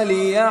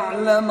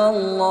وليعلم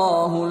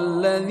الله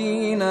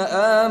الذين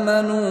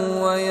آمنوا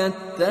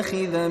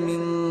ويتخذ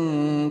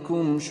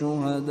منكم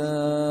شهداء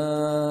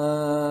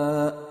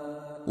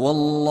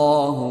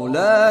والله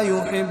لا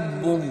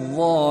يحب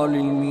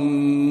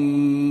الظالمين.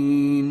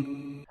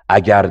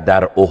 اگر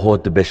در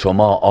احد به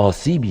شما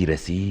آسیبی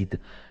رسید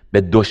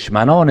به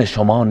دشمنان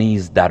شما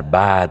نیز در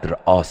بدر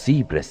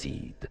آسیب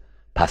رسید،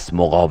 پس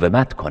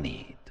مقاومت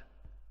کنید.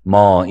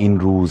 ما این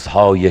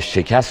روزهای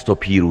شکست و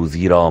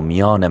پیروزی را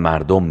میان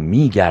مردم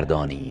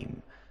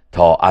میگردانیم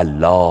تا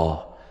الله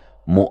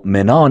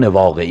مؤمنان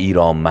واقعی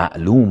را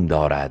معلوم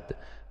دارد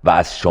و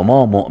از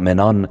شما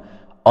مؤمنان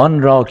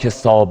آن را که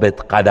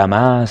ثابت قدم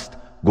است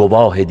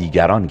گواه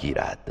دیگران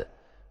گیرد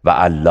و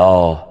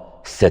الله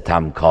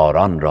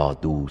ستمکاران را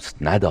دوست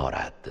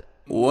ندارد.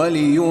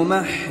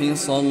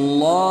 وَلِيُمَحِّصَ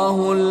اللَّهُ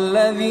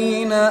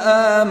الَّذِينَ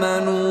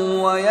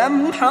آمَنُوا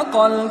وَيَمْحَقَ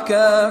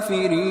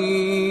الْكَافِرِينَ.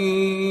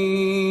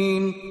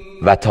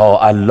 و تا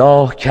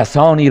الله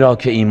کسانی را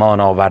که ایمان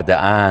آورده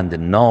اند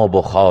ناب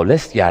و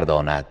خالص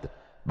گرداند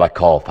و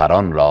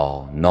کافران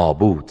را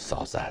نابود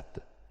سازد.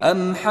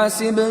 أَمْ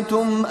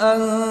حَسِبْتُمْ أَن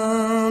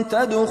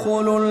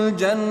تَدْخُلُوا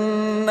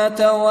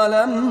الْجَنَّةَ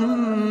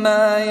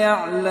وَلَمَّا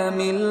يَعْلَمِ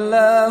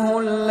اللَّهُ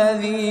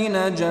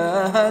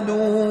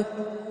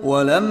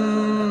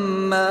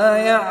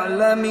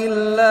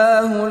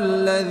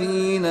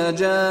الَّذِينَ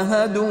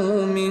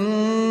جَاهَدُوا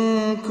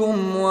مِنكُمْ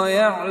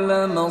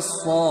وَيَعْلَمَ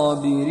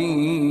الصَّابِرِينَ.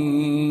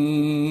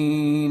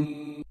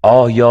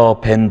 آیا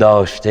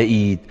پنداشته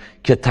اید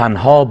که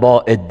تنها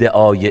با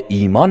ادعای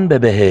ایمان به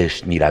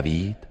بهشت می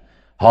روید؟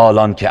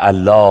 حالان که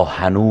الله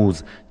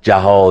هنوز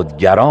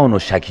جهادگران و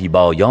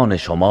شکیبایان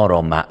شما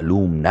را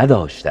معلوم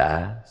نداشته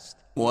است.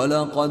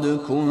 وَلَقَدْ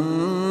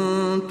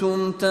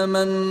كُنْتُمْ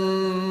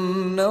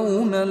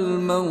تَمَنَّوْنَ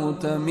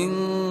الْمَوْتَ مِنْ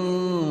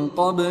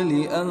قَبْلِ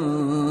أَنْ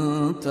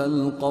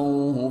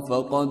تَلْقَوْهُ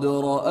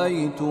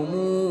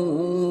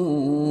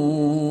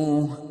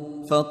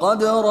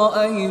فَقَدْ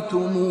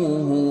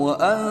رَأَيْتُمُوهُ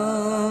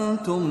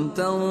وَأَنْتُمْ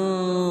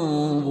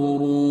تَنْظُرُونَ.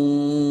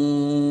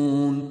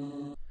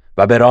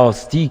 و به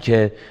راستی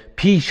که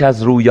پیش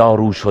از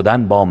رویارو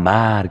شدن با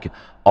مرگ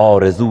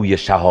آرزوی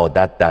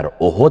شهادت در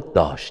احد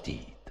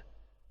داشتید،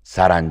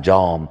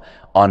 سرانجام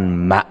آن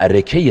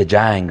معرکه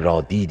جنگ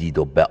را دیدید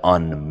و به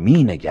آن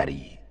می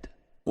نگرید.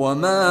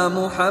 وَمَا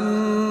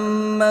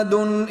مُحَمَّدٌ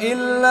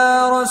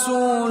إِلَّا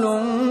رَسُولٌ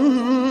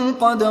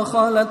قَدْ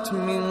خَلَتْ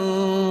مِنْ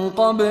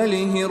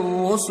قَبْلِهِ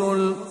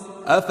الرُّسُلُ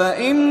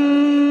أَفَإِنْ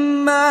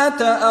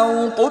مَاتَ أَوْ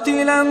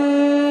قُتِلَ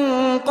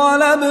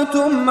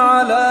انقَلَبْتُمْ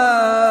عَلَى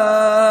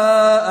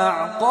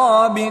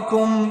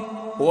أَعْقَابِكُمْ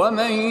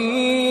وَمَنْ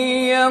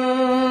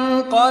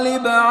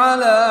يَنقَلِبْ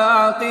عَلَى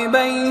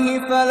عَقِبَيْهِ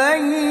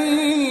فَلَنْ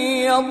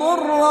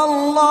يَضُرَّ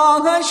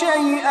اللَّهَ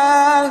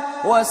شَيْئًا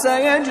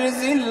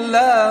وَسَيَجْزِي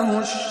اللَّهُ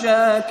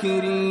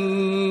الشَّاكِرِينَ.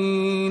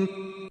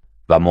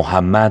 و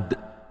محمد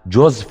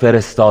جز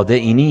فرستاده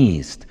ای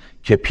نیست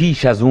که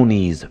پیش از او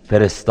نیز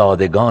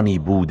فرستادگانی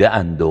بوده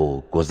اند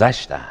و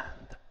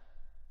گذشتند.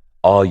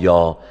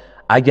 آیا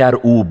اگر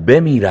او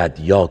بمیرد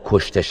یا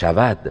کشته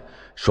شود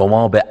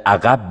شما به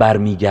عقب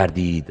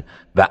برمیگردید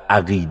و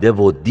عقیده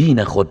و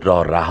دین خود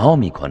را رها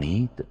می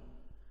کنید؟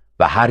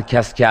 و هر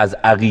کس که از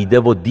عقیده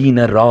و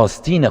دین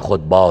راستین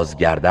خود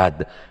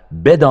بازگردد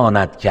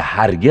بداند که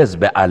هرگز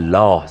به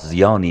الله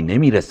زیانی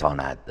نمی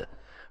رساند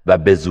و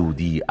به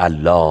زودی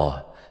الله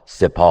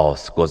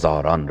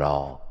سپاسگزاران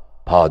را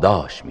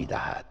پاداش می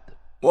دهد.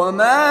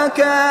 وَمَا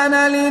كَانَ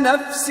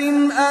لِنَفْسٍ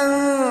أَن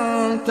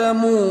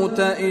تَمُوتَ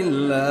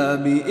إِلَّا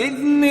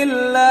بِإِذْنِ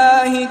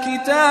اللَّهِ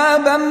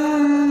كِتَابًا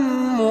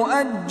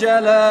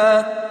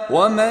مُؤَجَّلًا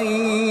وَمَن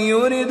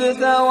يُرِدْ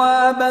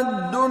ثَوَابَ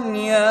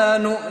الدُّنْيَا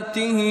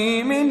نُؤْتِهِ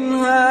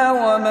مِنْهَا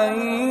وَمَن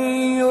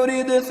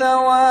يُرِدْ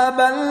ثَوَابَ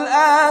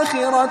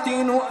الْآخِرَةِ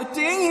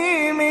نُؤْتِهِ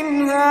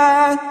مِنْهَا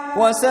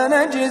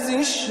وَسَنَجْزِي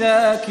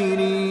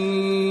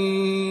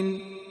الشَّاكِرِينَ.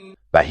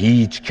 و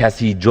هیچ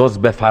کسی جز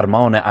به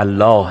فرمان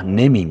الله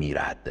نمی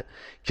میرد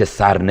که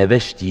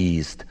سرنوشتی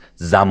است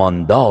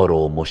زماندار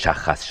و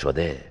مشخص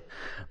شده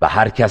و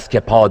هر کس که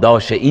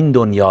پاداش این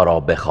دنیا را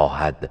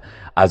بخواهد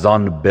از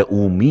آن به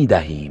او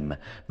می‌دهیم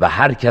و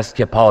هر کس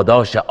که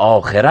پاداش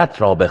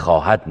آخرت را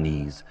بخواهد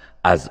نیز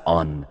از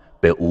آن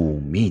به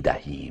او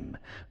می‌دهیم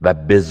و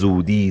به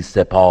زودی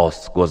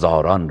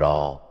سپاسگزاران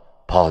را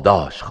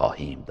پاداش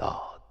خواهیم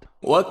داد.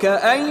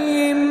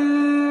 وكأين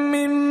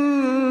من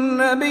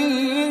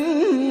نبي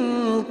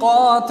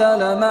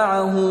قاتل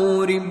معه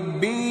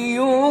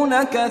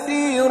ربيون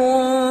كثير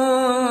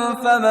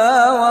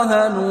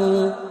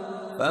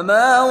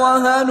فما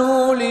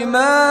وهنوا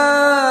لما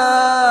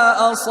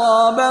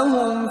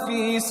أصابهم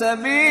في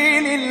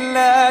سبيل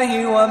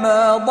الله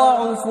وما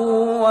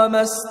ضعفوا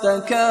وما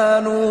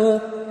استكانوا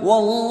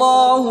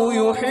والله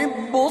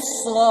يحب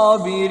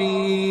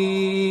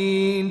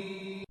الصابرين.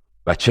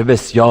 و چه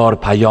بسیار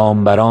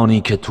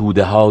پیامبرانی که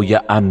توده های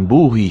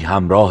انبوهی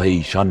همراه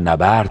ایشان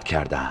نبرد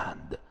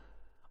کردند،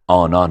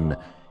 آنان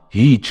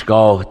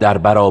هیچگاه در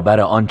برابر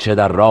آنچه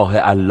در راه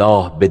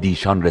الله به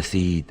دیشان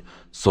رسید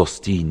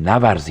سستی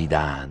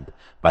نورزیدند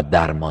و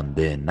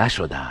درمانده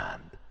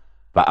نشدند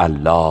و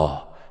الله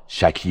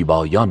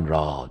شکیبایان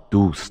را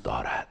دوست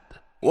دارد.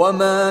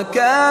 وما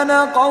كان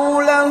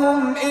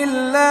قولهم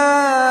إلا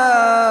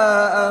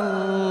أن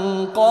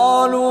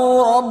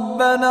قالوا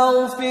ربنا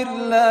اغفر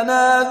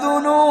لنا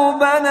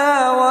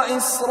ذنوبنا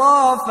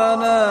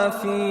وإسرافنا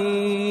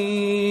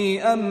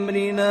في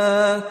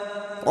أمرنا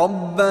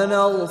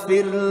ربنا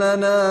اغفر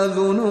لنا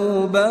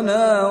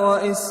ذنوبنا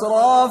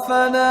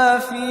وإسرافنا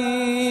في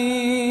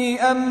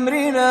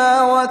أمرنا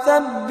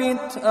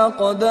وثبت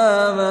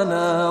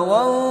أقدامنا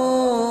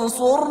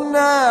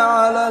وانصرنا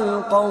على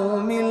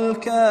القوم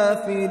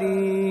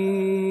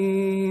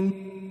الكافرين.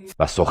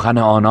 و سخن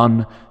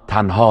آنان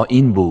تنها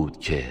این بود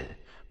که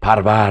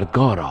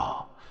پروردگارا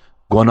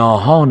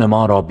گناهان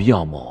ما را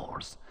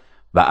بیامرز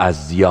و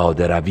از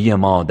زیاده روی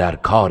ما در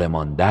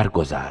کارمان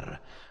درگذر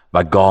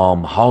و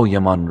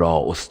گامهایمان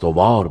را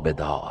استوار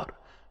بدار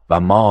و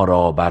ما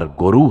را بر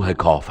گروه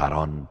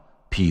کافران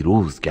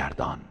پیروز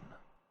گردان.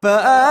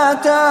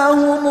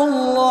 فآتاهم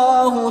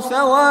الله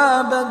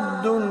ثواب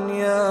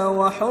الدنيا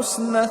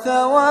وحسن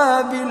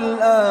ثواب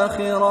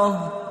الآخرة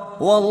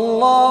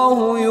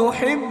والله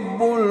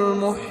يحب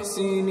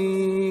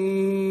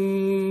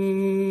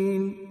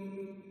المحسنين.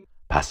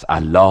 پس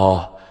الله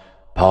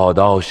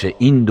پاداش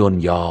این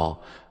دنیا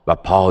و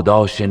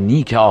پاداش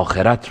نیک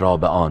آخرت را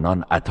به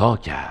آنان عطا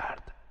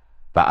کرد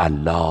و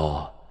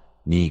الله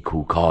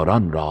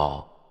نیکوکاران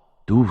را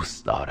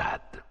دوست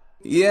دارد.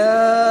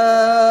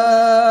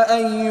 يا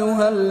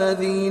أيها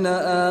الذين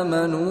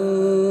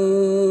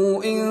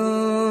آمنوا إن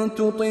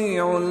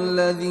تطيعوا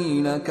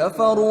الذين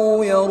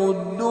كفروا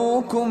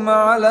يردوكم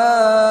على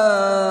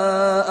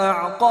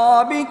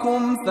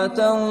أعقابكم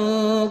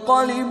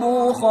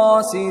فتنقلبوا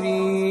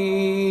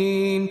خاسرين.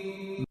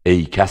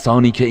 ای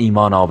کسانی که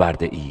ایمان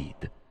آورده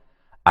اید،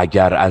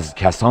 اگر از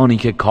کسانی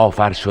که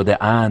کافر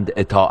شده اند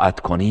اطاعت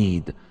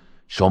کنید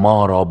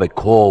شما را به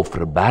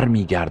کفر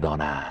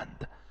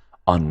برمیگردانند،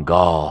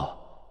 آنگاه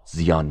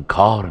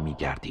زیانکار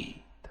میگردید.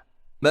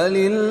 بل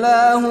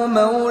الله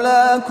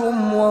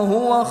مولاكم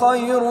وهو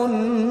خیر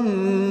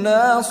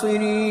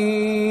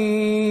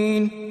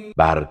الناصرین.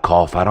 بر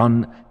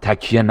کافران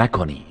تکیه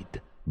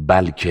نکنید،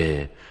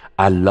 بلکه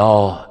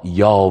الله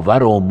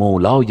یاور و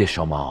مولای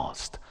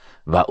شماست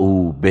و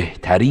او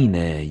بهترین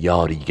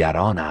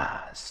یاریگران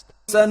است.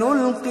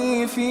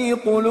 سنلقي في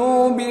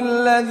قلوب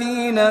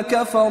الذين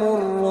كفروا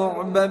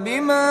الرعب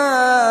بما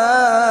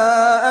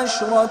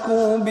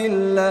أشركوا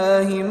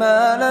بالله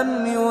ما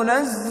لم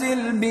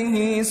ينزل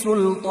به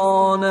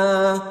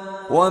سلطانا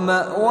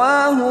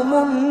ومأواهم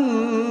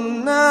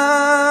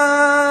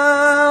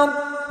النار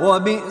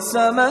وبئس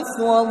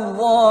مثوى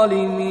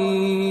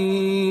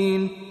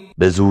الظالمين.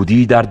 به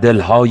زودی در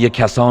دلهای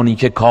کسانی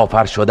که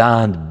کافر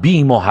شدند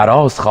بیم و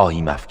هراس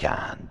خواهیم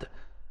افکند،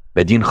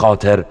 بدین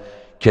خاطر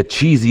که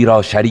چیزی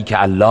را شریک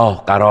الله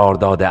قرار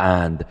داده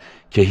اند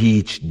که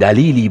هیچ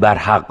دلیلی بر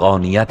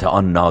حقانیت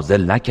آن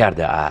نازل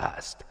نکرده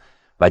است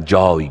و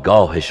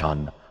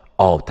جایگاهشان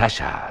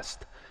آتش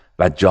است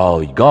و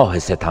جایگاه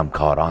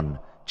ستمکاران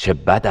چه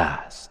بد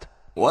است.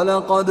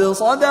 ولقد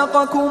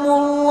صدقكم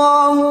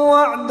الله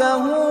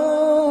وعده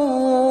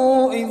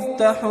إذ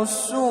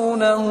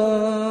تحسونهم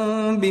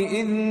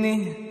بإذنه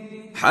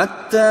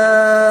حتى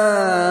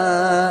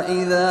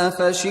إذا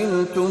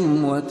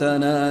فشلتم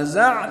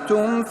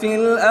وتنازعتم في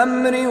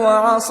الأمر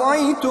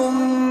وعصيتم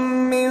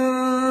من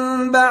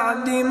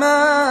بعد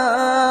ما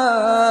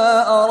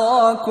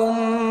أراكم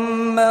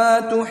ما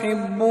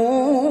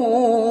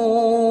تحبون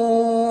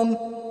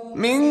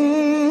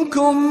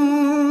منكم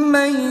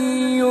من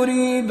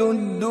يريد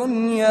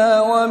الدنيا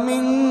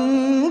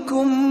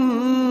ومنكم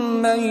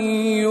من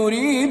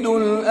يريد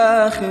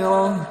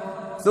الآخرة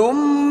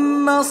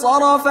ثم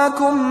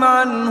صرفكم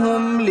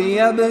عنهم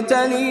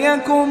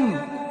ليبتليكم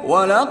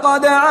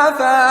ولقد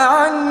عفا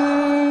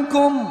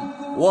عنكم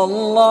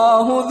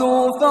والله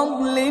ذو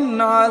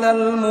فضل على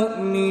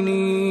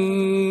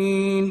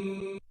المؤمنين.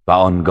 و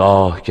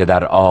آنگاه که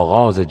در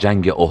آغاز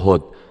جنگ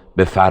احد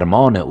به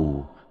فرمان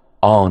او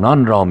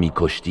آنان را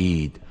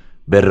می‌کشتید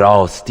به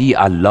راستی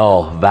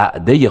الله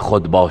وعده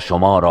خود با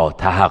شما را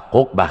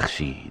تحقق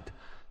بخشید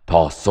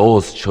تا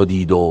سست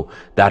شدید و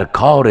در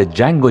کار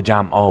جنگ و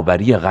جمع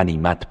آوری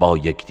غنیمت با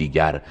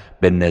یکدیگر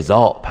به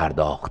نزاع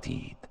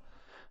پرداختید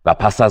و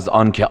پس از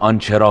آن که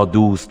آنچه را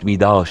دوست می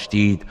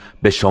داشتید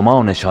به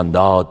شما نشان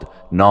داد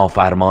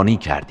نافرمانی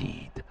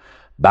کردید.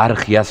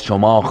 برخی از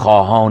شما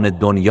خواهان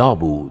دنیا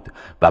بود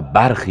و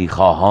برخی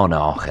خواهان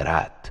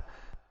آخرت.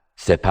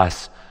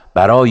 سپس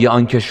برای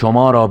آنکه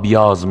شما را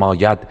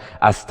بیازماید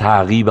از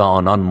تعقیب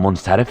آنان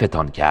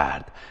منصرفتان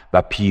کرد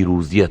و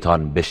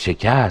پیروزیتان به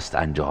شکست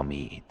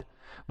انجامید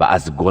و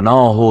از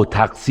گناه و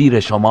تقصیر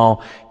شما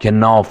که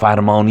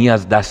نافرمانی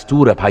از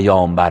دستور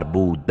پیامبر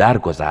بود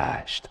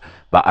درگذشت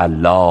و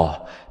الله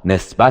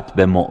نسبت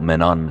به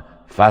مؤمنان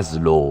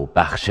فضل و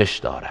بخشش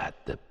دارد.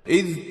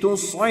 اذ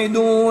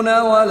تصعدون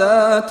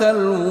ولا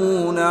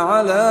تلوون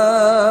على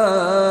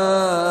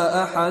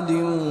احد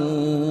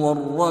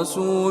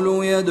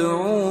والرسول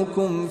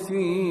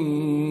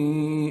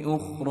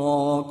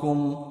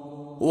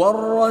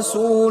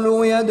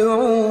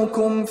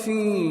يدعوكم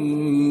في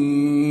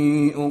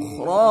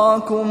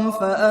أخراكم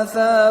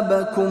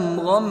فأثابكم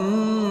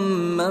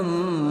غما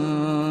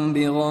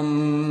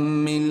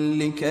بغم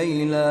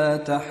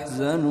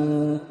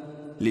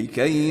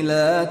لكي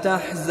لا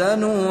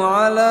تحزنوا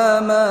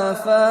على ما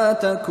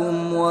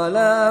فاتكم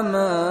ولا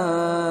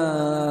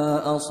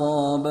ما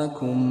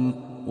أصابكم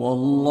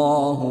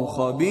والله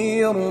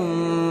خبير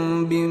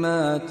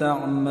بما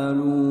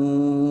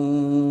تعملون.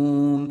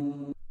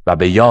 و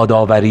به یاد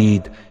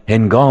آورید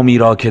هنگامی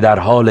را که در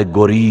حال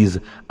گریز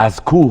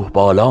از کوه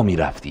بالا می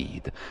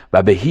رفتید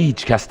و به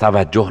هیچ کس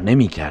توجه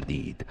نمی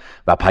کردید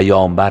و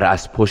پیامبر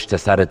از پشت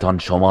سرتان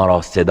شما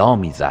را صدا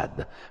می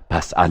زد.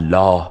 پس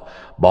الله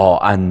با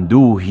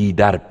اندوهی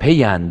در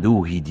پی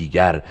اندوهی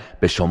دیگر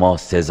به شما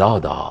سزا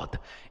داد.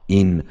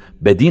 این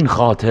بدین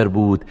خاطر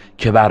بود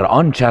که بر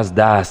آنچه از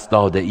دست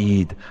داده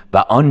اید و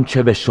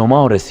آنچه به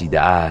شما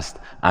رسیده است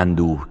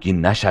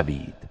اندوهگین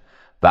نشوید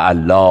و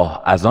الله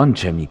از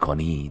آنچه می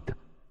کنید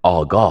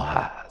آگاه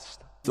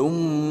است.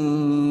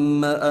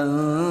 ثم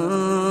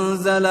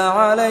انزل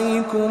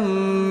عليكم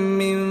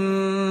من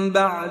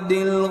بعد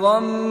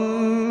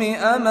الغم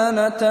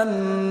امنة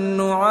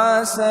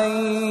نعاسا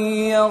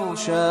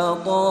يغشى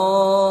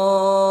طائفة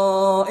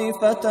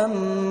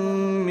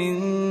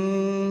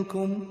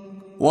منكم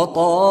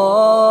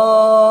وطائفة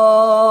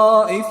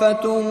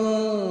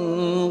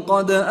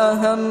قد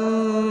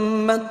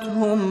أهمتهم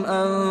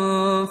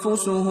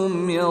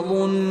أنفسهم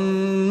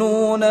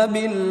يظنون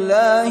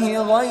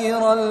بالله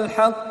غير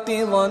الحق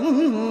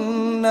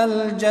ظن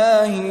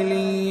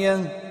الجاهلية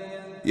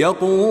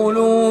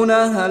يقولون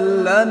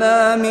هل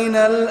لنا من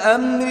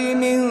الأمر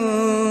من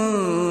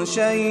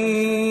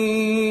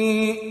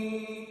شيء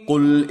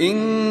قل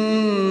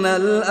إن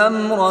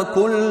الأمر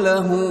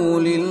كله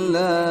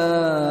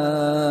لله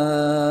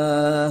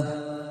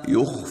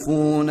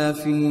يخفون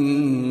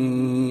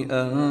في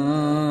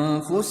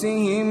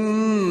أنفسهم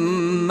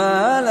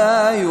ما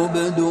لا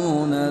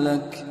يبدون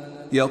لك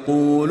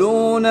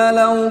يقولون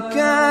لو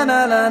كان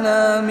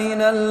لنا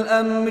من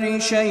الأمر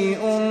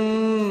شيء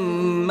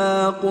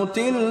ما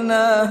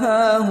قتلنا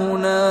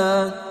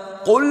هاهنا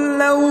قل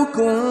لو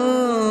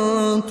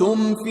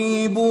كنتم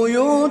في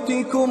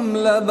بيوتكم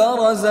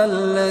لبرز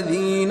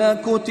الذين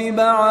كتب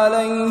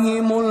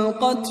عليهم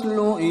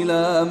القتل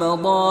إلى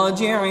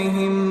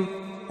مضاجعهم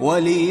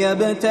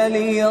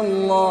وليبتلي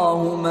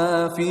الله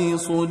ما في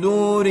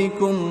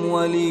صدوركم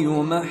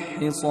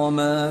وليمحص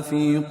ما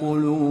في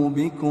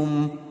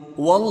قلوبكم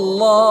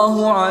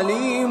والله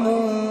عليم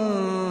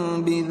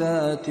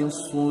بذات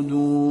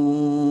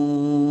الصدور.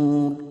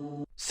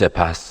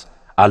 سپس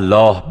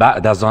الله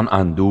بعد از آن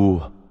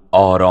اندوه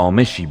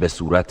آرامشی به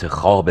صورت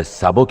خواب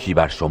سبکی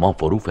بر شما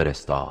فرو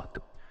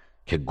فرستاد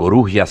که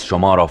گروهی از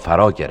شما را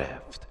فرا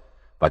گرفت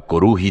و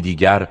گروهی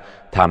دیگر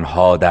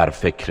تنها در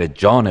فکر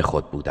جان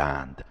خود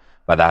بودند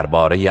و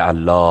درباره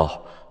الله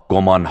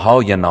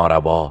گمانهای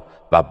ناروا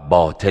و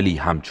باطلی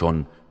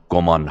همچون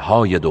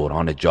گمانهای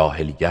دوران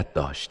جاهلیت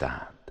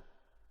داشتند.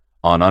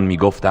 آنان می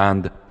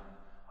گفتند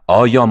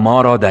آیا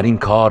ما را در این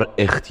کار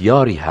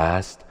اختیاری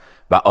هست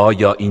و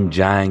آیا این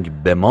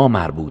جنگ به ما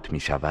مربوط می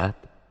شود؟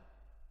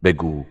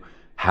 بگو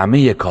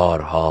همه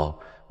کارها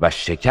و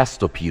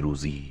شکست و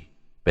پیروزی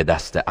به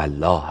دست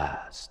الله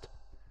است.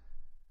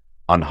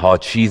 آنها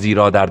چیزی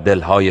را در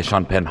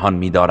دلهایشان پنهان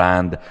می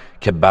دارند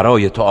که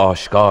برای تو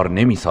آشکار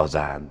نمی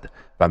سازند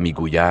و می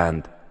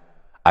گویند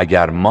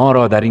اگر ما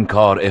را در این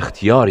کار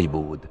اختیاری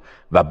بود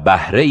و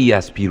بهره ای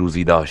از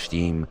پیروزی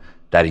داشتیم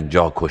در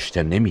اینجا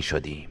کشته نمی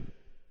شدیم.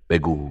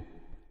 بگو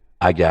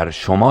اگر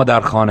شما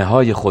در خانه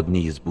های خود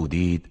نیز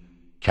بودید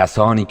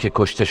کسانی که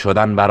کشته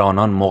شدن بر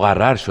آنان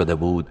مقرر شده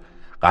بود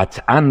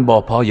قطعاً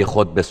با پای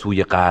خود به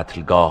سوی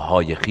قتلگاه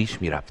های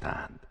خیش می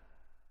رفتند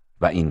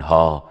و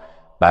اینها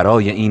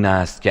برای این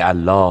است که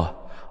الله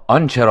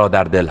آنچه را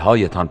در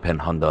دلهایتان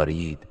پنهان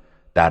دارید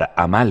در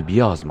عمل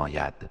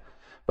بیازماید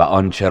و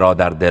آنچه را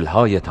در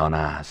دلهایتان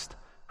است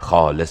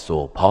خالص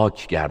و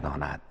پاک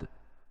گرداند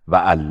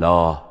و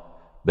الله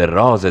به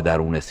راز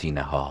درون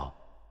سینه ها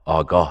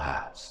آگاه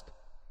است.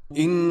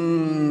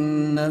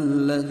 إن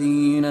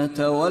الذين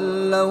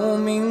تولوا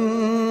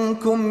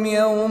منكم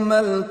يوم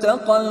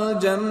التقى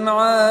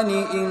الجمعان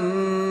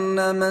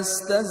إنما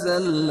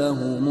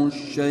استزلهم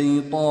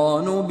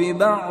الشيطان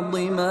ببعض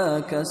ما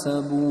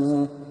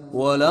كسبوا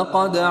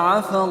ولقد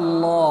عفى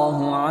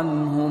الله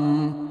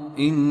عنهم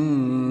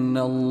إن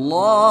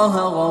الله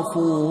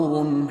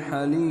غفور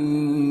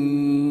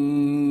حليم.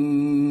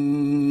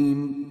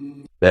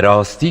 به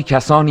راستی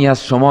کسانی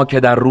از شما که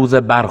در روز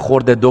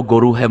برخورد دو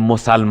گروه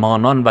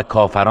مسلمانان و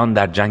کافران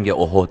در جنگ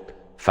احد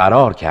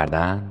فرار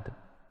کردند،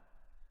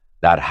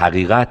 در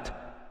حقیقت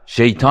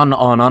شیطان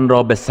آنان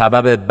را به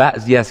سبب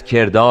بعضی از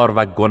کردار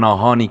و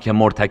گناهانی که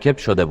مرتکب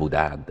شده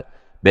بودند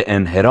به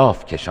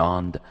انحراف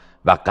کشاند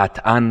و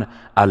قطعاً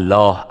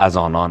الله از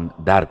آنان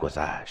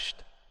درگذشت.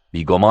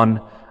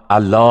 بیگمان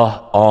الله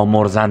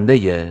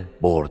آمرزنده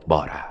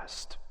بردبار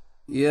است.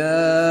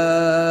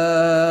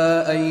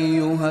 يا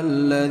أيها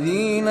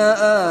الذين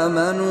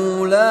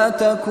آمنوا لا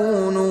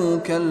تكونوا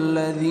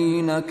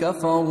كالذين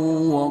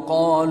كفروا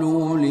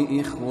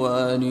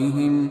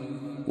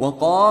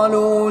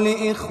وقالوا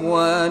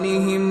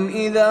لإخوانهم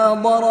إذا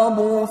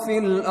ضربوا في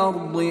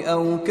الأرض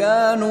أو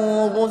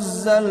كانوا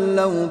غزا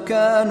لو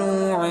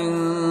كانوا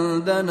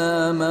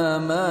عندنا ما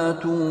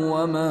ماتوا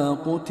وما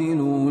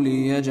قتلوا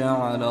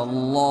ليجعل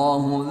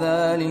الله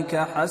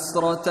ذلك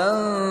حسرة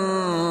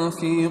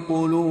في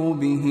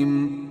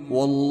قلوبهم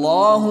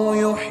والله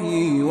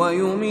يحيي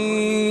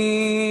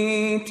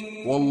ويميت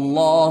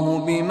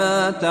والله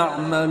بما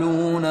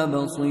تعملون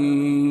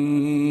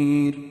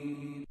بصير.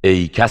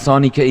 ای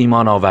کسانی که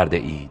ایمان آورده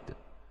اید،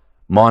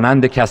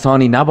 مانند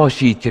کسانی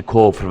نباشید که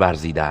کفر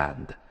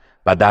ورزیدند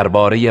و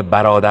درباره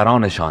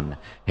برادرانشان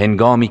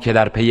هنگامی که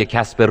در پی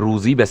کسب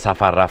روزی به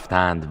سفر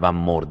رفتند و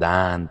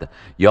مردند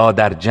یا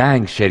در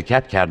جنگ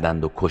شرکت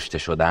کردند و کشته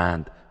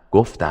شدند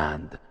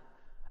گفتند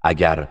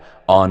اگر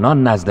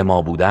آنان نزد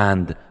ما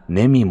بودند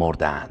نمی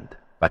مردند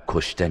و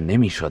کشته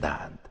نمی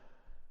شدند.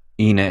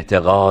 این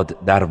اعتقاد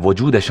در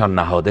وجودشان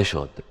نهاده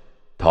شد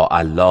تا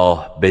الله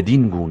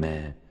بدین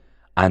گونه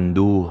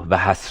اندوه و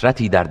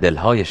حسرتی در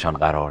دلهایشان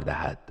قرار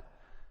دهد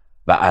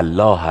و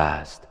الله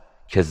است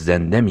که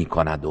زنده می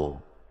کند و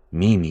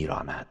می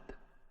میراند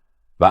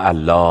و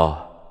الله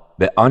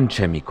به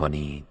آنچه می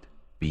کنید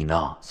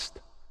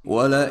بیناست.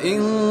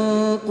 ولئن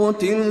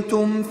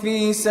قتلتم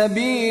في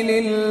سبيل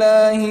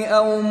الله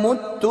أو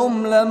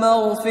متم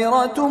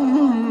لمغفرة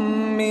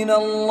من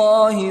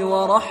الله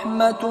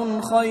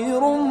ورحمة خير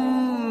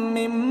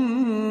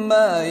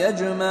مما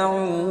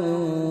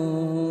يجمعون.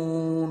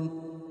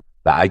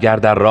 و اگر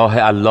در راه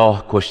الله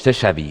کشته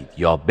شوید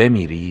یا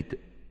بمیرید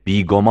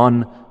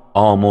بیگمان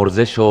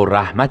آمرزش و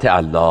رحمت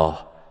الله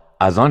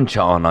از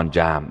آنچه آنان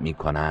جمع می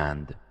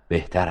کنند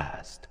بهتر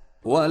است.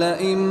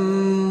 ولئن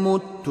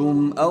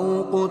متم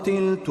او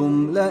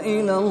قتلتم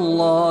لإلی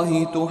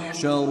الله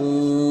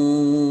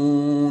تحشرون.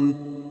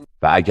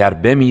 و اگر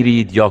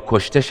بمیرید یا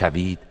کشته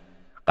شوید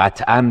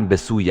قطعاً به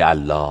سوی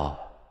الله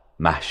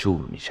محشور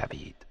می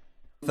شوید.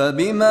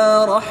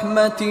 فبما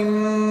رحمة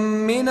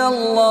من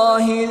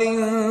الله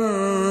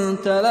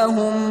لنت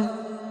لهم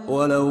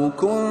ولو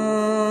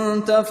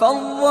كنت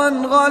فظا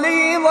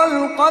غليظ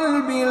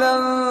القلب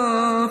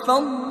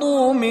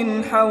لانفضوا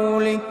من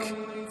حولك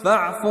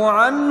فاعف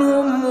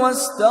عنهم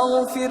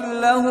واستغفر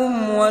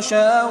لهم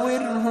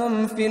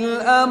وشاورهم في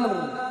الأمر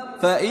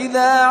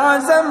فإذا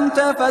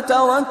عزمت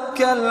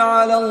فتوكل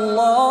على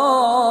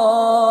الله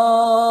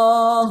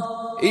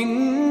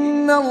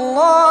إن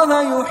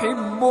الله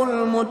يحب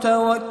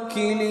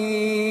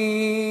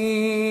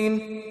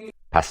المتوكلين.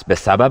 پس به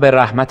سبب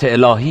رحمت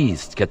الهی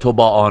است که تو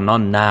با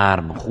آنان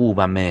نرم خوب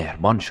و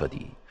مهربان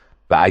شدی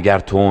و اگر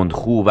تند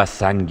خوب و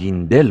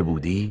سنگین دل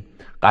بودی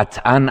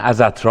قطعاً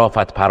از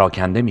اطرافت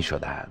پراکنده می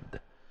شدند.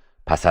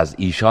 پس از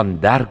ایشان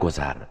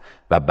درگذر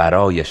و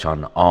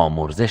برایشان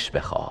آمرزش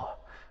بخواه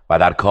و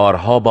در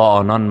کارها با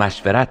آنان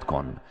مشورت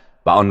کن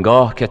و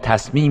آنگاه که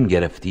تصمیم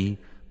گرفتی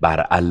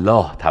بر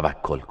الله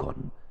توکل کن،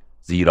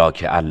 زیرا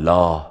که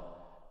الله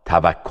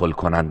توکل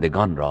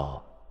کنندگان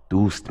را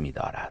دوست می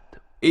دارد.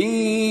 إن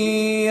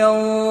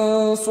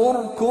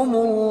ينصركم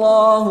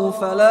الله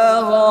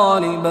فلا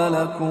غالب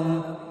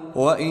لكم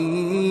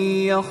وإن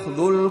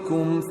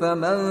يخذلكم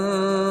فمن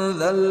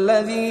ذا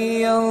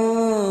الذي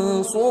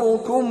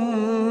ينصركم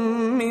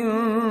من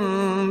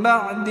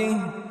بعده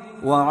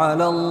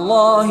وعلى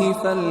الله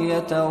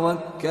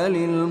فليتوكل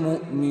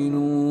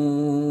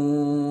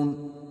المؤمنون.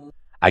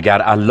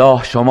 اگر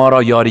الله شما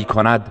را یاری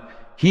کند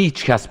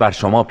هیچ کس بر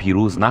شما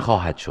پیروز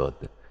نخواهد شد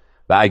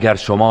و اگر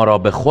شما را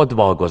به خود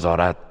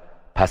واگذارد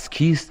پس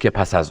کیست که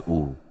پس از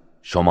او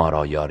شما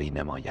را یاری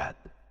نماید؟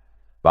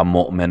 و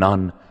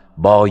مؤمنان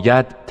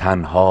باید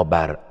تنها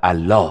بر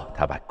الله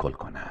توکل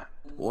کنند.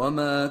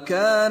 وما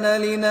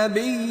كان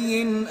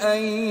لنبي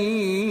أن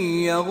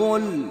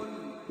يغل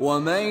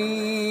ومن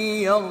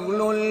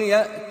يغل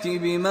يأت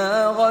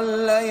بما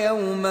غل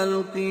يوم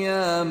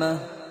القيامة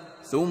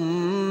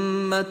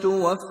ثم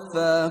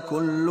توفى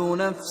كل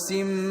نفس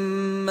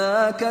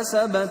ما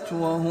كسبت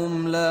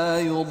وهم لا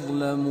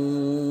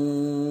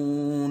يظلمون.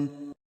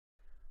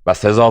 و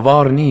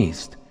سزاوار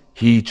نیست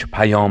هیچ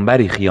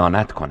پیامبری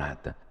خیانت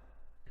کند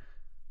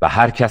و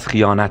هر کس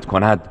خیانت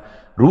کند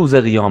روز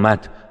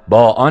قیامت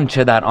با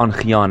آنچه در آن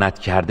خیانت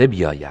کرده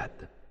بیاید.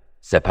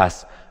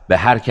 سپس به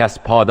هر کس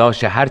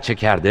پاداش هر چه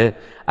کرده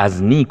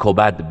از نیک و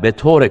بد به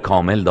طور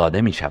کامل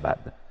داده می شود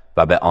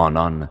و به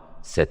آنان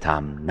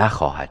ستم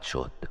نخواهد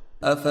شد.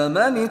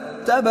 افمن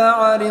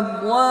اتبع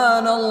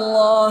رضوان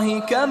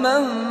الله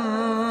كمن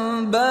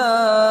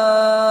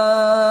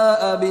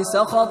باء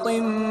بسخط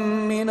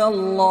من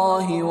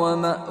الله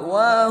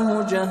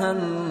ومأواه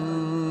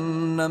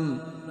جهنم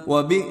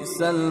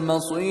وبئس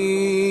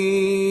المصير.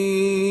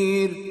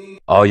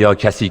 آیا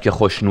کسی که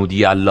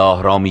خوشنودی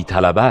الله را می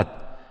طلبد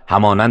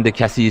همانند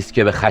کسی است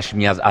که به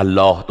خشمی از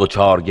الله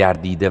دچار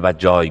گردیده و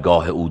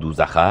جایگاه او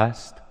دوزخ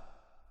است؟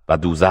 و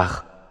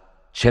دوزخ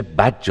چه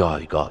بد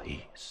جایگاهی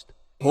است.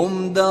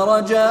 هم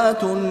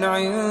درجات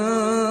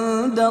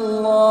عند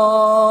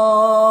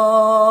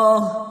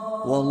الله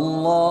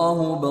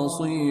والله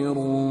بصیر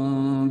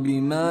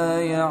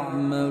بما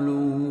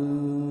یعملون.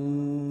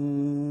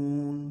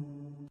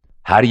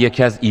 هر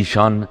یک از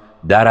ایشان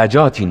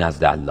درجاتی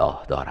نزد الله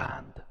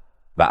دارند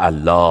و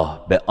الله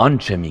به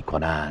آنچه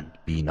میکنند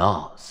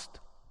بیناست.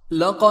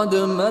 لقد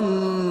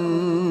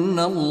من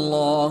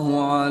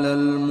الله على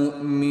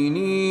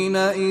المؤمنين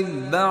إذ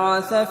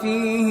بعث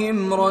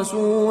فيهم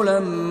رسولا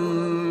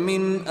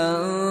من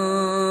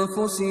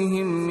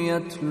أنفسهم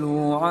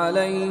يتلو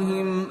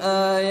عليهم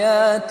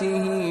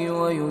آياته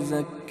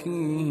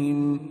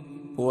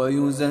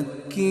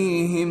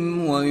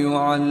ويزكيهم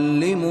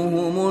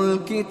ويعلمهم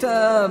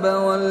الكتاب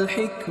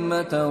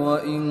والحكمة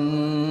وإن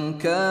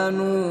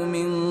كانوا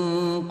من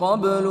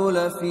قبل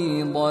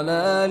لفي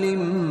ضلال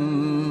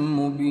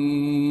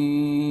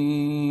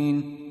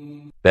مبين.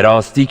 به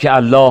راستی که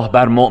الله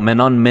بر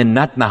مؤمنان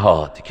منت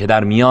نهاد که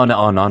در میان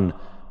آنان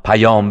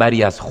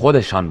پیامبری از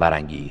خودشان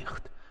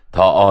برانگیخت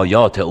تا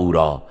آیات او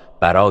را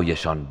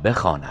برایشان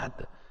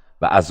بخواند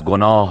و از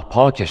گناه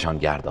پاکشان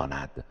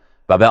گرداند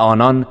و به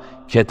آنان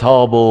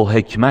کتاب و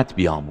حکمت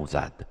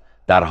بیاموزد،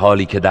 در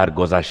حالی که در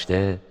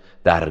گذشته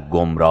در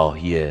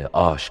گمراهی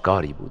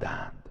آشکاری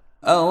بودند.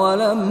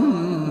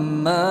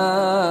 اولما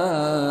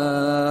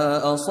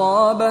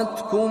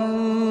اصابتكم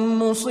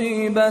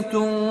مصیبة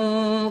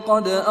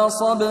قد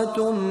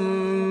اصبتم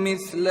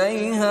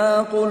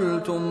مثلیها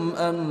قلتم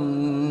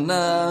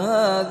انا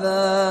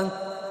هذا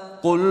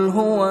قل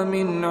هو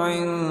من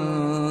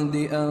عند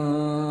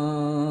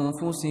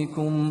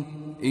انفسكم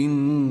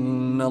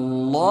ان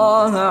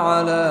الله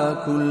على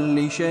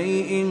كل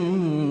شيء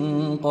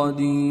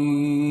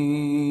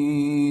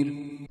قدیر.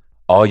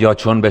 آیا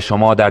چون به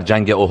شما در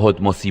جنگ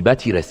احد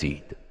مصیبتی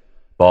رسید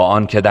با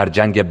آنکه در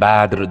جنگ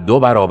بدر 2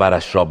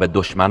 برابرش را به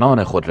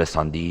دشمنان خود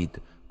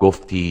رساندید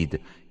گفتید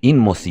این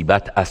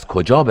مصیبت از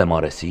کجا به ما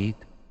رسید؟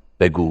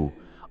 بگو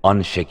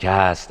آن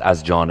شکست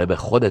از جانب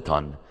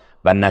خودتان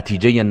و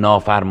نتیجه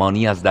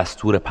نافرمانی از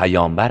دستور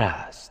پیامبر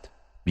است.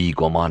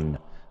 بیگمان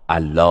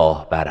الله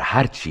بر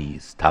هر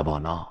چیز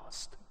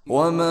تواناست.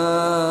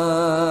 وما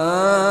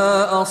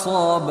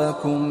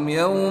أصابكم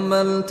يوم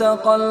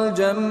التقى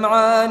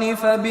الجمعان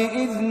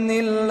فبإذن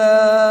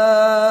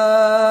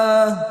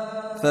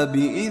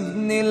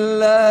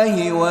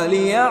الله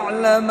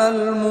وليعلم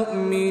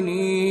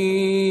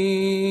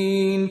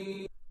المؤمنين.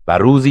 و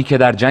روزی که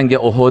در جنگ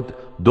احد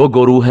 2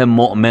 گروه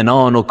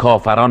مؤمنان و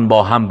کافران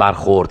با هم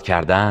برخورد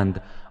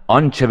کردند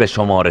آنچه به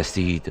شما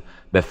رسید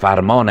به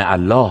فرمان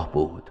الله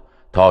بود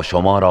تا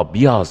شما را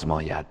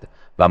بیازماید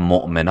و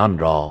مؤمنان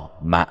را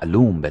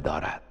معلوم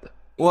بدارد.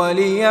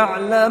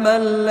 وَلِيَعْلَمَ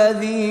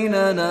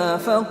الَّذِينَ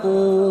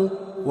نَافَقُوا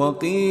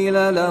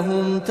وَقِيلَ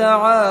لَهُمْ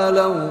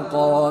تَعَالَوْا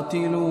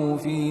قَاتِلُوا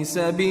فِي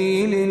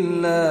سَبِيلِ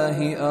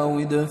اللَّهِ أَوْ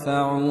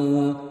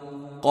ادْفَعُوا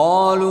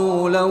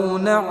قَالُوا لَوْ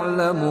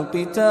نَعْلَمُ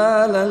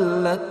قِتَالًا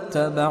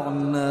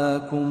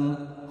لَاتَّبَعْنَاكُمْ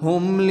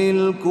هم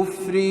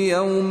للكفر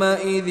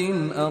يومئذ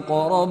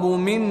أقرب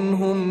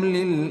منهم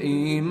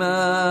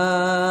للإيمان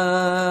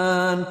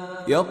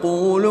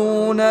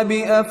يقولون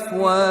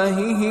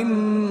بأفواههم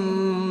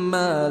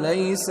ما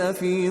ليس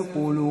في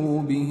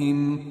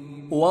قلوبهم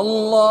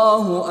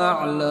والله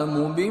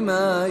أعلم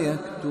بما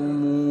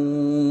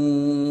يكتمون.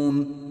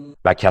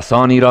 و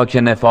کسانی را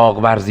که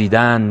نفاق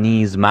ورزیدند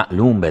نیز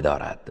معلوم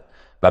بدارد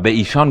و به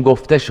ایشان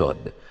گفته شد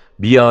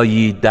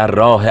بیایید در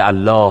راه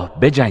الله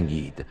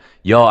بجنگید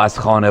یا از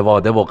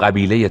خانواده و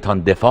قبیله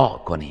تان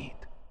دفاع کنید.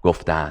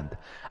 گفتند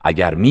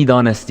اگر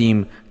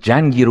میدانستیم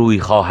جنگی روی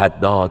خواهد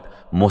داد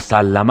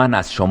مسلماً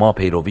از شما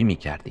پیروی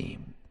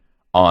میکردیم.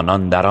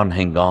 آنان در آن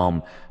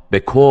هنگام به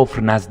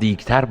کفر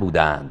نزدیکتر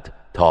بودند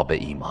تا به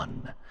ایمان.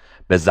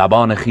 به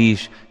زبان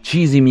خیش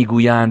چیزی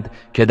میگویند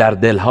که در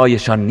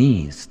دلهایشان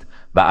نیست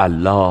و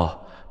الله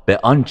به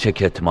آنچه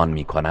کتمان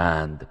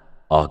میکنند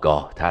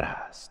آگاه تر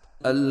است.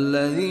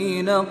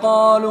 الذين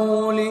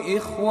قالوا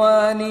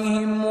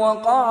لإخوانهم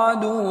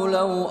وقعدوا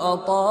لو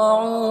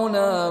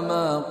أطاعونا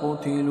ما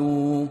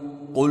قتلوا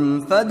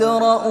قل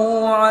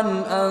فادرءوا عن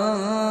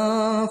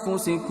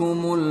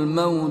أنفسكم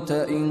الموت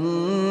إن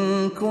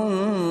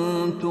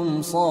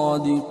كنتم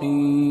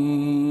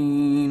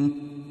صادقين.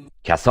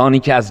 کسانی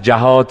که از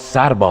جهاد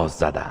سر باز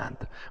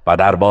زدند و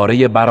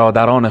درباره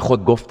برادران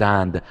خود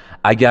گفتند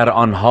اگر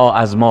آنها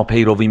از ما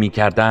پیروی می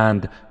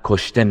کردند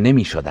کشته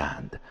نمی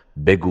شدند.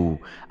 بگو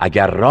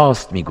اگر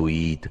راست می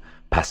گویید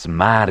پس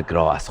مرگ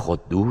را از خود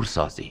دور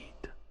سازید.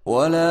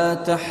 ولا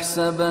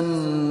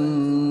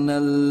تحسبن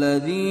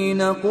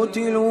الذين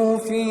قتلوا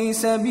في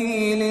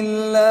سبيل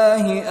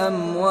الله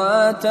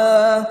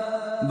امواتا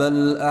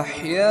بل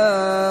احياء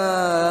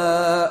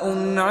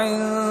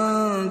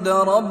عند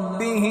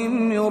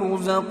ربهم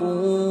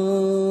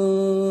يرزقون.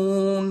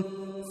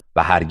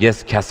 و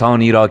هرگز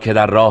کسانی را که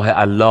در راه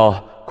الله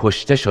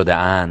کشته شده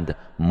اند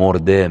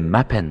مرده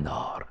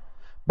مپندار،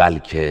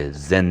 بلکه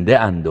زنده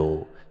اند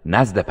و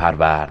نزد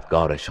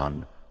پروردگارشان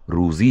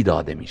روزی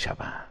داده می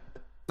شوند.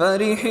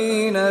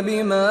 فرحين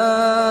بما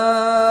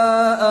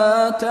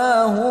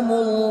آتاهم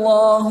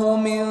الله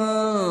من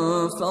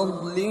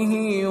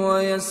فضله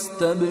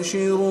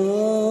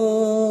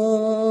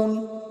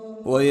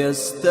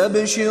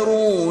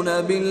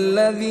ويستبشرون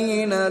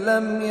بالذين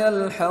لم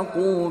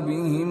يلحقوا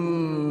بهم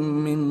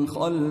من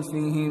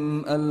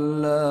خلفهم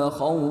ألا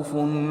خوف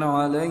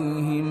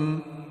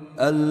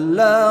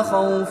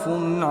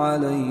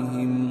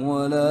عليهم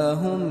ولا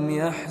هم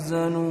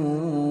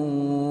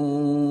يحزنون.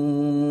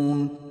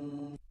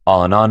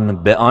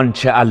 آنان به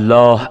آنچه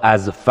الله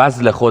از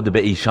فضل خود به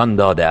ایشان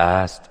داده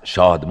است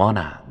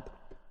شادمانند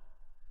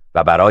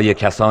و برای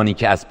کسانی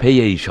که از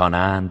پی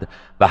ایشانند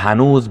و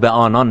هنوز به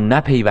آنان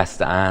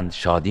نپیوسته‌اند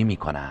شادی می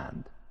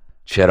کنند،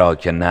 چرا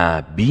که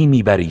نه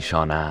بیمی بر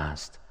ایشان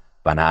است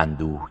و نه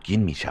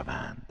اندوهگین می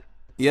شوند.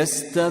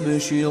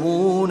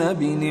 يستبشرون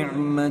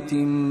بنعمة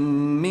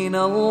من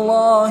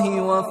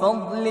الله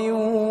وفضل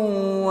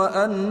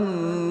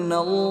وأن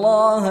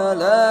الله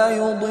لا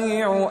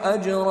يضيع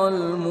أجر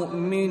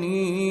المؤمنين.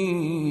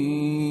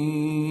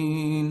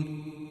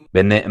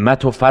 به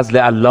نعمت و فضل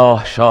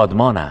الله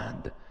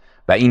شادمانند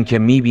و اینکه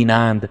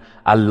می‌بینند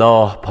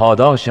الله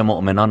پاداش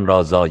مؤمنان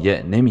را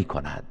ضایع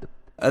نمی‌کند.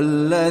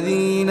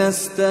 الذين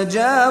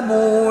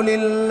استجابوا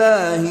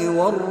لله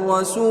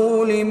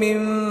والرسول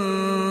من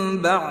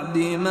بعد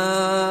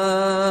ما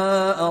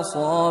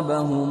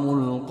أصابهم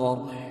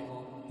القرح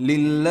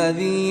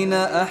للذين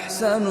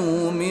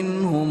أحسنوا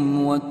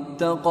منهم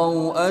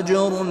واتقوا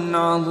أجر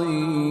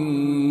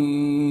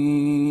عظيم.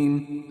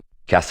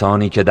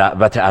 کسانی که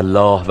دعوت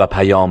الله و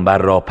پیامبر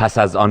را پس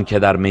از آن که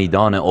در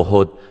میدان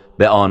احد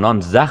به آنان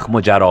زخم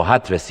و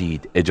جراحت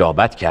رسید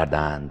اجابت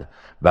کردند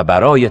و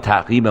برای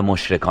تعقیب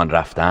مشرکان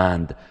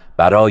رفتند،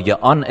 برای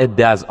آن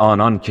عده از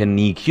آنان که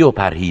نیکی و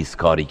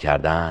پرهیزکاری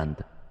کردند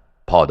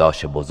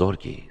پاداش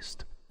بزرگی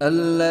است.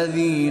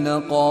 الذين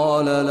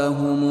قال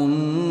لهم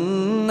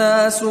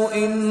الناس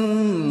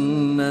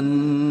إن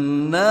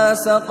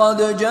الناس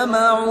قد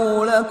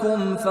جمعوا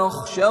لكم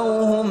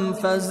فاخشوهم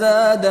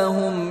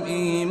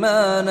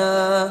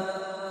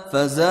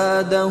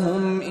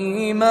فزادهم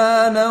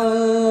إيمانا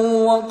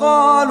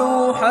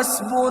وقالوا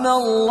حسبنا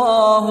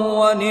الله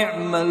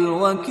ونعم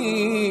الوكيل.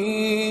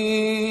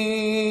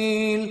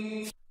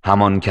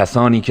 همان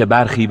کسانی که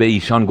برخی به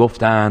ایشان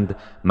گفتند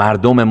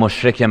مردم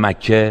مشرک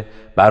مکه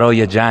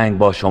برای جنگ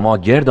با شما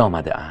گرد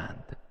آمده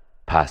اند،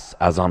 پس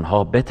از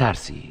آنها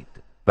بترسید.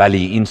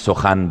 ولی این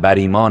سخن بر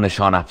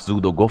ایمانشان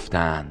افزود و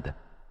گفتند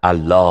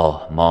الله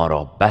ما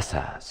را بس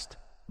است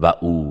و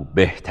او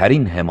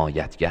بهترین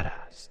حمایتگر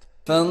است.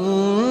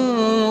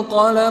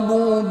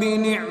 فانقلبوا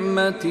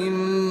بنعمة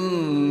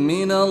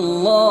من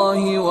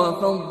الله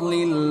وفضل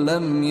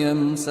لم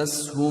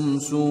يمسسهم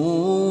سوء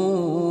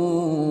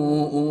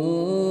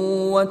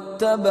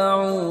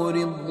واتبعوا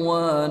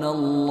رضوان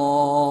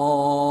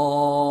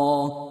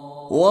الله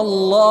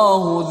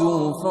والله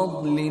ذو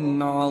فضل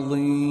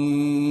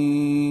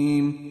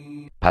عظیم.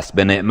 پس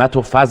به نعمت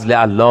و فضل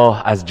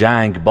الله از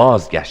جنگ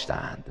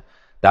بازگشتند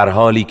در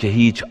حالی که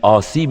هیچ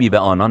آسیبی به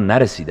آنان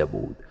نرسیده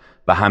بود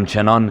و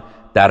همچنان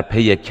در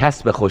پی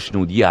کسب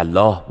خوشنودی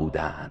الله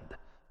بودند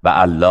و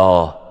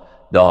الله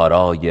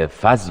دارای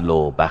فضل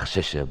و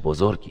بخشش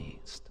بزرگی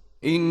است.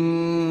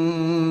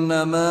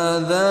 انما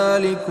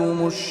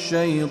ذلكم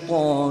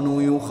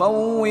الشیطان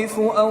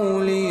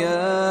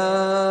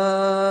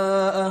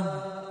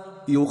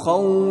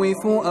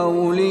يخوف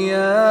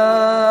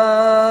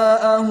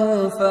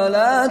أولياءه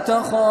فلا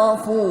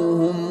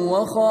تخافوهم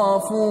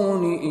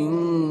وخافون إن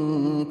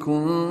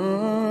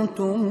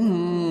كنتم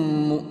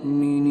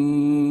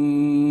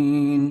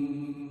مؤمنين.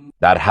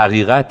 در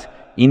حقیقت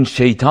این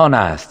شیطان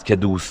است که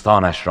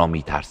دوستانش را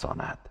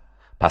میترساند،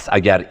 پس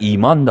اگر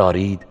ایمان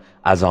دارید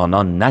از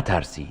آنان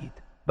نترسید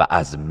و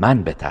از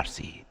من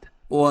بترسید.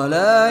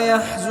 ولا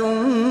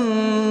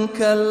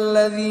يحزنك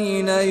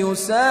الذين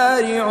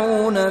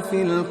يسارعون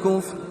في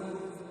الكفر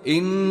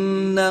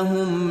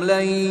إنهم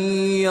لن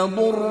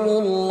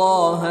يضروا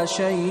الله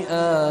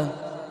شيئا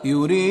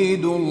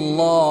يريد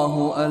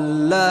الله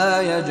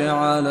ألا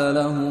يجعل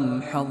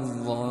لهم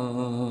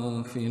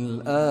حظا في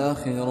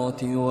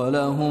الآخرة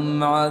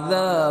ولهم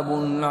عذاب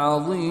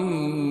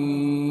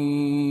عظيم.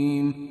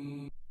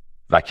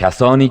 و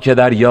کسانی که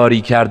در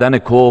یاری کردن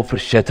کفر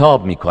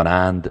شتاب می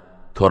کنند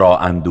تو را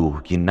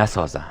اندوهگین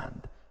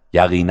نسازند.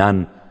 یقینا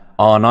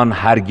آنان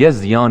هرگز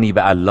زیانی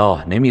به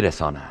الله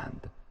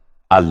نمیرسانند.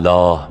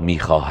 الله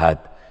میخواهد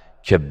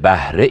که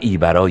بهره ای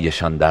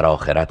برایشان در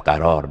آخرت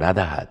قرار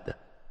ندهد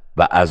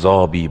و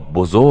عذابی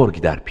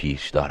بزرگ در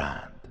پیش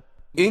دارند.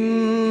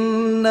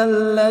 إن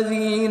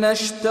الذين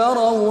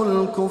اشتروا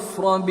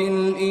الكفر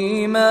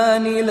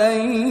بالإيمان لن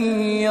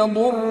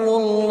يضروا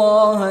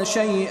الله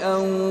شيئا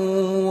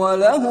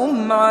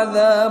ولهم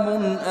عذاب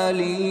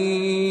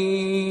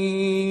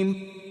أليم.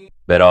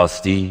 به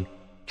راستی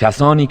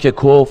کسانی که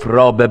کفر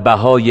را به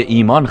بهای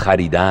ایمان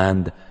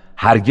خریدند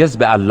هرگز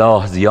به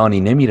الله زیانی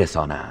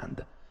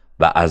نمیرسانند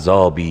و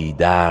عذابی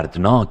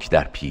دردناک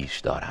در پیش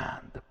دارند.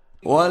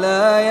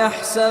 ولا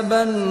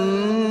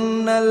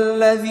يحسبن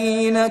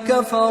الذين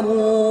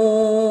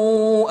كفروا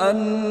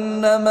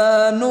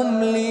أنما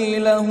نملي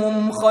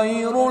لهم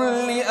خير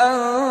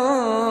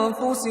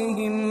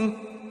لأنفسهم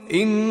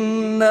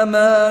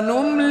إنما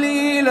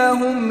نملي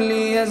لهم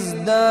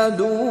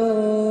ليزدادوا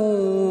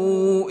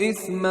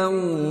إثما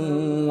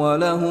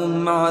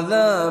ولهم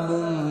عذاب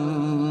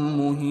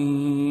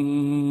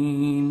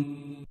مهين.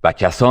 و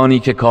کسانی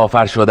که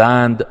کافر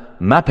شدند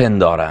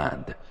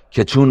مپندارند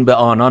که چون به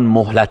آنان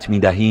مهلت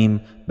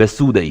می‌دهیم به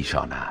سود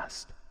ایشان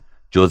است،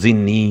 جز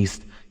این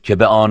نیست که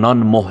به آنان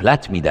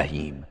مهلت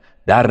می‌دهیم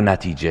در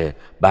نتیجه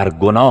بر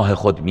گناه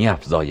خود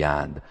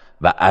می‌افزایند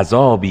و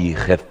عذابی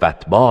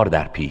خفتبار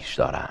در پیش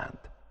دارند.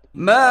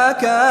 ما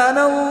كان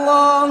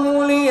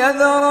الله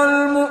ليذر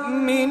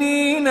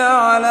المؤمنين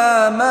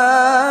على ما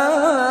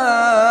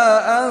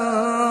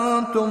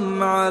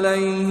أنتم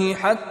عليه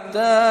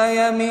حتى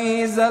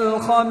يميز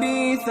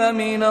الخبيث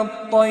من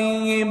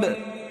الطيب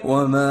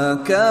وما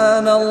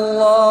كان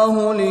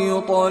الله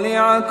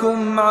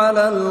ليطلعكم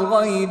على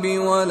الغيب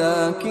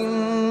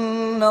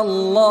ولكن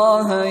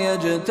الله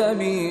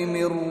يجتبي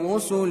من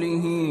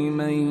رسله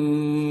من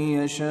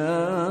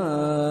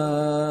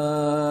يشاء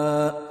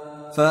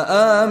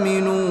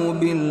فآمنوا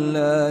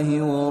بالله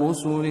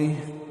ورسله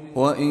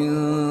وإن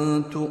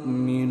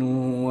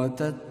تؤمنوا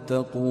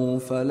وتتقوا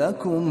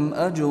فلكم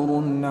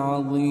أجر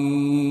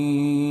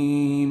عظيم.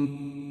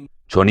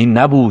 چون این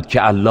نبود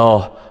که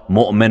الله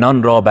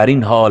مؤمنان را بر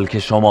این حال که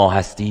شما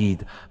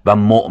هستید و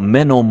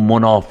مؤمن و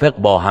منافق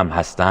با هم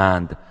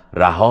هستند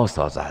رها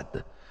سازد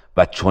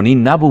و چون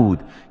این نبود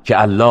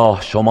که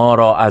الله شما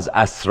را از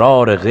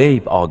اسرار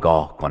غیب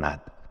آگاه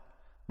کند،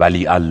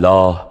 ولی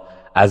الله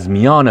از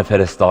میان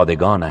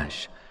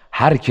فرستادگانش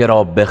هر که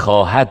را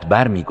بخواهد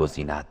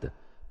برمیگزیند.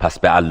 پس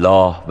به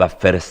الله و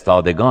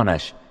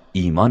فرستادگانش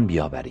ایمان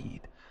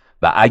بیاورید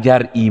و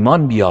اگر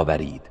ایمان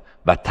بیاورید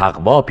و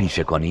تقوا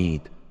پیشه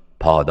کنید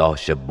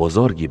پاداش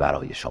بزرگی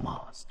برای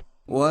شماست.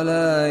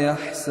 ولا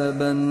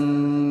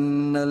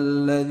يحسبن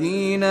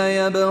الذين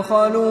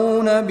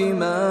يبخلون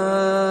بما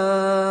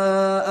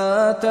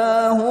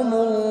آتاهم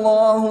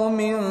الله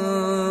من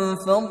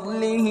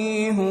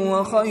فضله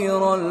هو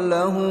خيرا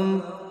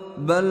لهم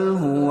بل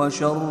هو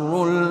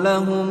شر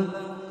لهم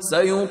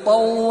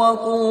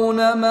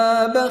سيطوقون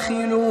ما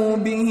بخلوا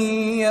به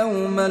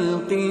يوم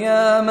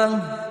القيامة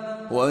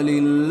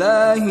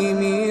ولله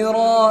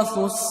ميراث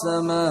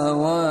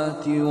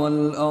السماوات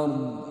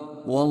والأرض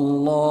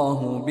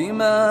والله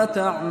بما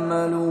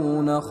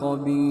تعملون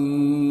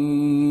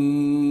خبیر.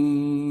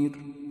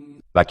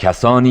 و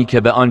کسانی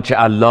که به آنچه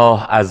الله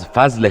از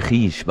فضل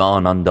خیش به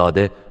آنان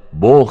داده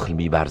بخل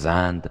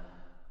می‌ورزند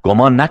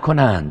گمان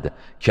نکنند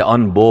که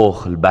آن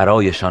بخل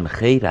برایشان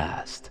خیر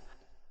است،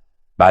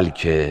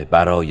 بلکه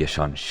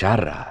برایشان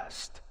شر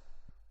است.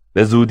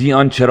 به زودی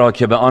آنچه را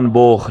که به آن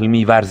بخل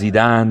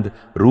می‌ورزیدند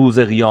روز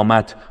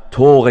قیامت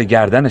طوق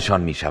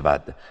گردنشان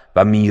می‌شود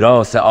و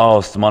میراث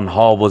آسمان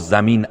ها و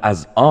زمین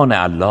از آن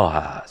الله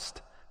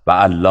است و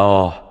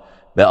الله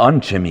به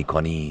آنچه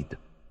می‌کنید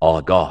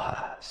آگاه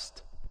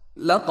است.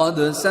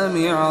 لقد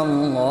سمع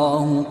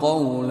الله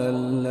قول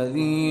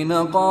الذين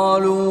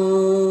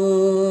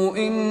قالوا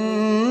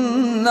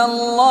إن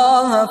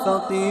الله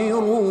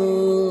فقير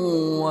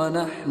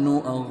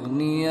ونحن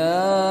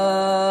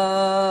أغنياء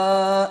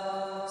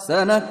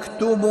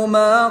سنكتب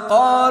ما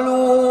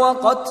قالوا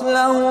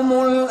وقتلهم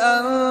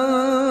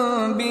الأنبياء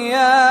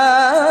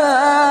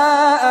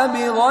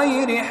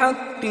بغير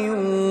حق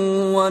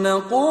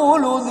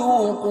ونقول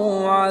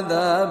ذوقوا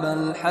عذاب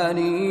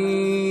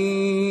الحريق.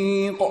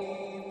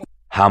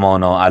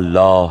 همانا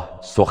الله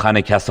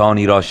سخن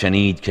کسانی را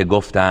شنید که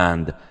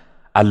گفتند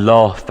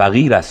الله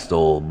فقیر است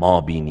و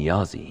ما بی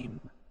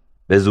نیازیم.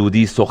 به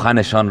زودی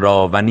سخنشان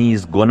را و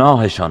نیز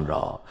گناهشان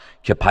را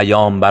که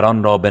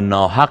پیامبران را به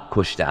ناحق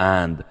کشته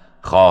اند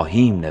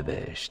خواهیم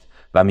نوشت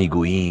و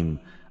میگوییم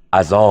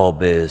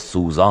عذاب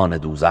سوزان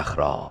دوزخ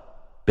را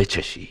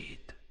بچشید.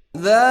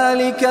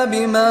 ذلك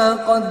بما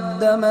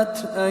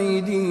قدمت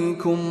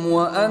أيديكم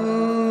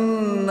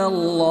وأن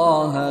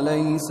الله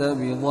ليس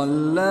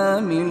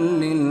بظلام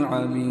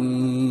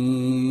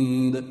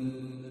للعبید.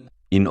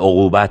 این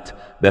عقوبت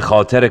به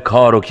خاطر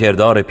کار و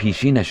کردار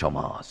پیشین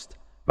شماست،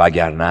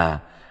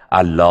 وگرنه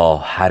الله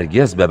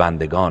هرگز به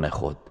بندگان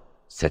خود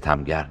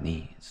ستمگر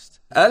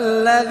نیست.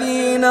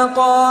 الذين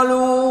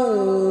قالوا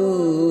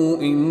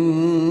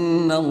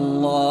إن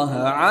الله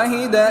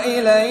عهد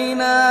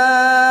إلينا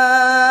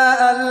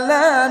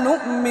ألا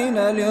نؤمن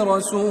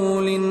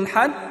لرسول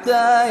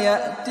حتى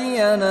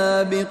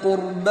يأتينا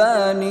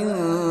بقربان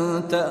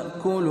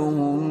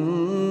تأكله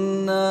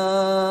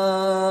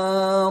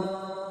النار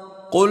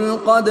قل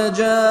قد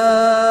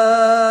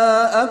جاءكم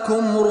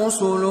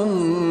رسل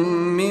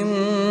من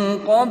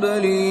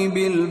قبلي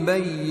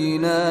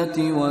بالبينات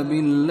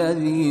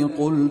وبالذي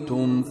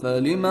قلتم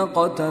فلم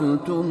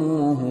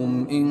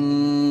قتلتموهم إن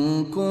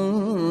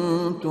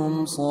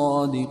كنتم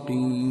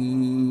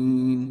صادقين.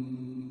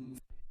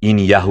 این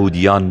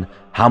یهودیان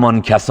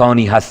همان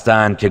کسانی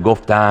هستند که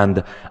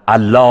گفتند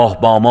الله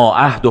با ما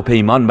عهد و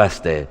پیمان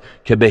بسته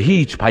که به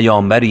هیچ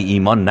پیامبری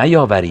ایمان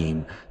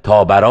نیاوریم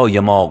تا برای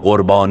ما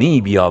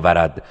قربانی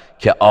بیاورد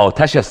که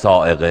آتش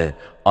صاعقه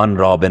آن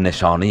را به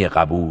نشانه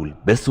قبول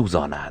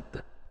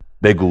بسوزاند.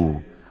 بگو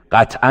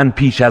قطعاً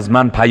پیش از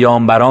من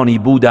پیامبرانی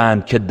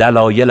بودند که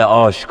دلایل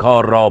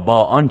آشکار را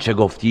با آنچه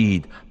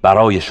گفتید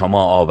برای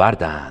شما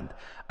آوردند.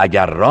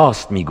 اگر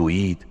راست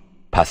میگویید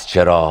پس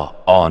چرا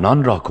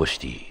آنان را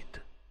کشتید؟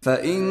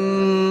 فَإِن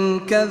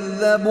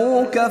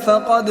كَذَّبُوكَ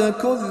فَقَدْ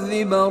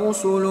كُذِّبَ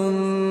رُسُلٌ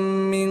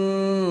مِّن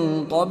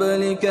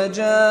قَبْلِكَ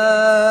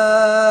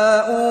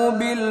جَاءُوا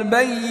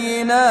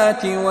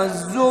بِالْبَيِّنَاتِ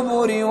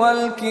وَالزُّبُرِ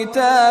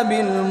وَالْكِتَابِ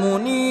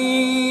الْمُنِيرِ.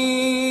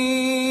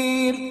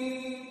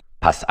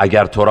 پس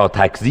اگر تو را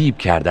تکذیب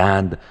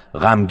کردند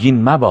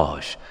غمگین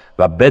مباش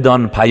و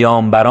بدان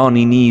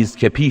پیامبرانی نیز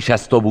که پیش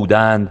از تو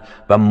بودند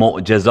و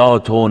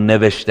معجزات و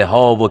نوشته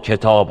ها و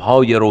کتاب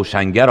های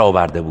روشنگر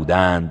آورده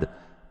بودند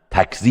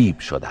تکذیب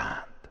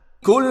شدند.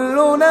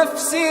 كل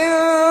نفس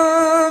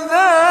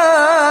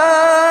ذائقة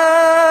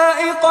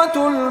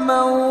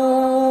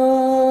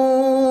الموت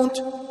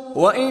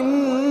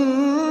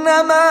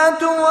وإنما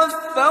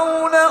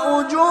توفون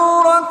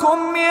أجوركم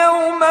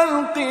يوم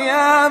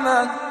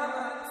القيامة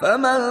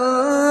فمن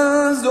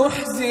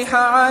زحزح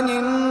عن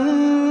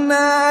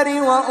النار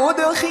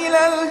وأدخل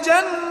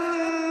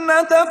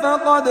الجنة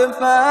فقد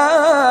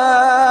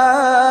فاز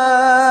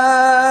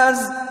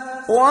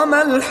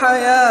وما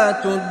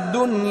الحياة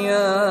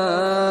الدنيا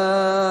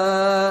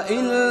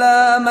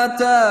إلا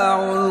متاع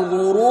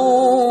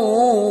الغرور.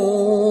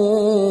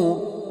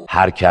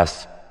 هر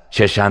کس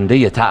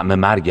چشنده طعم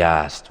مرگ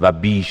است و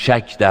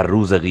بیشک در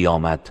روز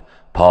قیامت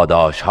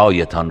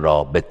پاداشهایتان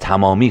را به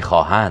تمامی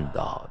خواهند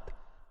داد.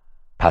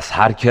 پس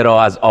هر که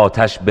را از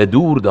آتش به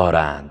دور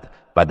دارند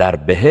و در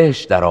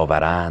بهشت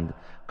درآورند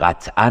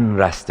قطعاً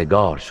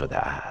رستگار شده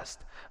است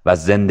و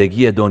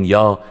زندگی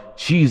دنیا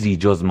چیزی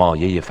جز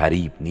مایه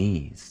فریب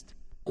نیست.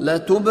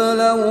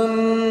 لتبلون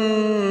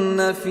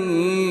في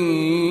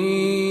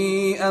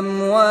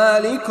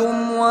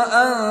أموالكم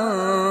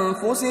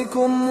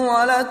وأنفسكم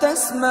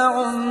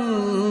ولتسمعن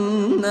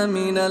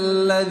من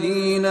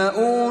الذين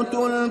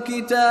أوتوا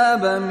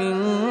الكتاب من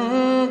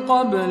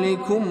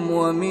قبلكم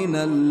ومن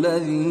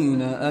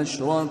الذين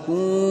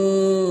أشركوا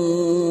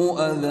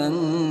أذى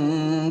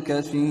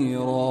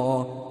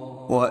كثيرا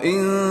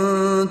وَإِن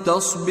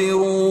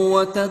تَصْبِرُوا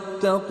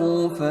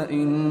وَتَتَّقُوا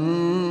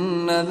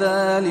فَإِنَّ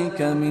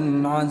ذَلِكَ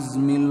مِنْ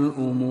عَزْمِ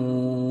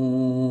الْأُمُورِ.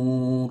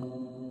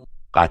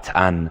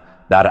 قطعاً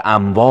در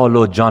اموال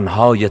و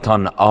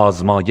جانهایتان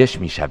آزمایش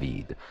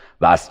میشوید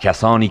و از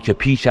کسانی که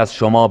پیش از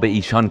شما به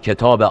ایشان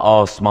کتاب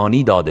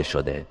آسمانی داده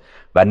شده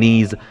و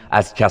نیز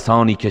از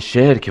کسانی که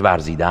شرک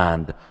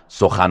ورزیدند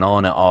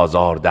سخنان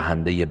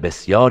آزاردهنده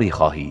بسیاری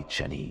خواهید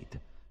شنید.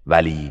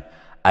 ولی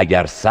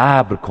اگر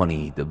صبر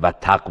کنید و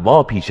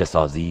تقوا پیشه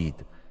سازید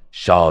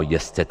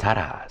شایسته تر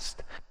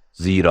است،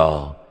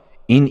 زیرا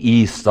این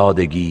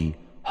ایستادگی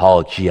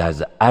حاکی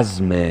از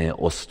عزم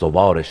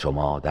استوار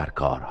شما در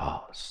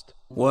کارهاست.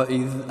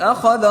 وَإِذْ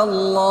أَخَذَ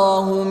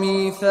اللَّهُ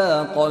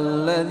مِيثَاقَ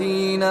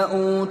الَّذِينَ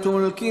أُوتُوا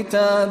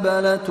الْكِتَابَ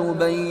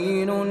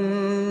لَتُبَيِّنُنَّهُ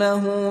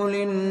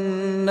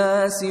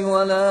لِلنَّاسِ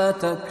وَلَا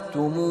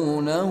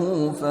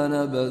تَكْتُمُونَهُ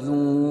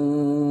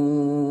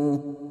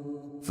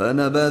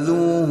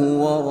فنبذوه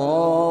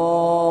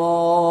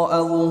وراء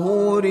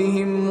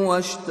ظهورهم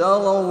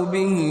واشتروا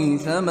به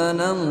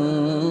ثمنا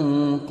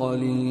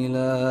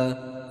قليلا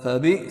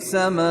فبئس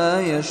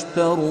ما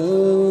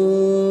يشترون.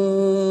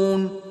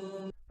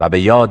 و به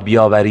یاد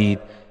بیاورید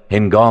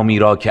هنگامی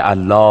را که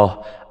الله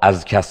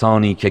از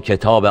کسانی که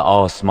کتاب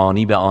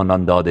آسمانی به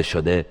آنان داده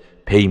شده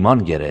پیمان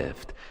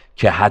گرفت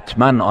که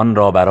حتما آن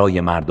را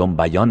برای مردم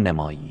بیان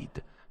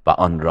نمایید و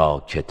آن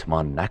را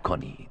کتمان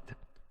نکنید،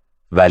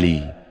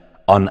 ولی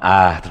آن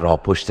عهد را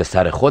پشت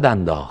سر خود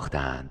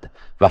انداختند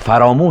و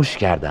فراموش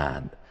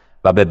کردند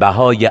و به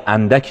بهای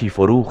اندکی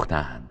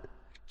فروختند.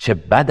 چه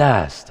بد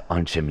است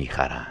آنچه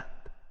میخرند.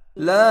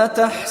 لا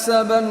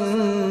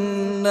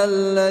تحسبن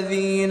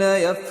الذين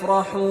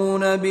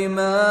يفرحون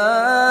بما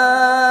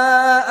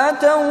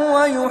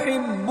أتوا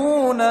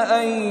ويحبون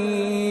أن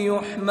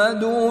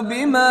يحمدوا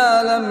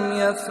بما لم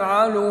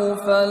يفعلوا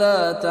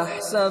فلا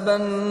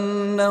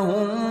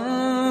تحسبنهم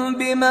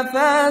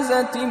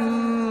بمفازة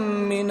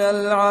من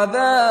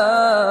العذاب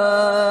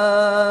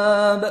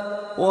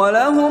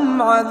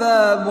ولهم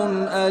عذاب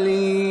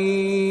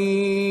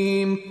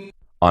ألیم.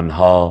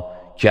 آنها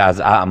که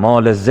از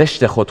اعمال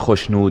زشت خود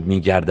خشنود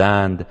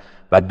می‌گردند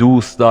و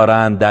دوست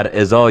دارند در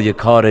ازای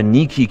کار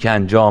نیکی که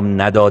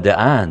انجام نداده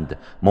اند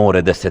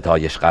مورد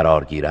ستایش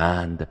قرار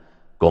گیرند،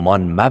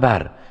 گمان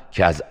مبر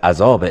که از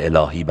عذاب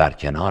الهی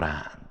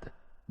برکنارند،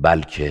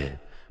 بلکه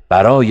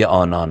برای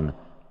آنان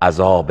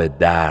عذاب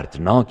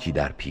دردناکی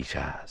در پیش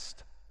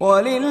است.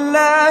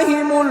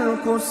 ولله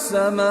ملك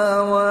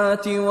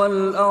السماوات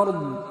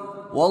والأرض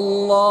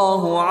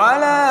والله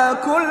على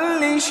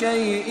كل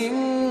شيء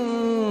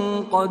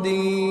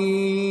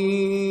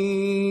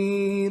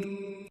قدیر.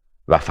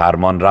 و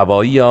فرمان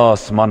روایی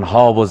آسمان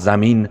ها و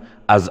زمین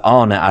از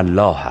آن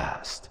الله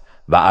است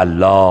و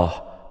الله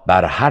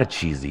بر هر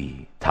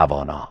چیزی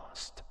تواناست.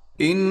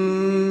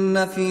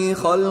 إن في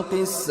خلق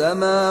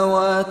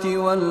السماوات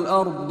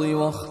والأرض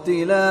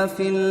واختلاف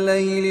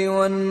الليل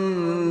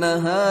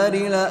والنهار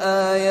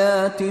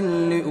لآيات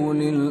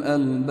لأولي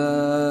الألباب.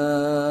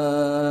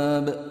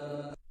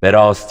 به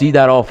راستی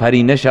در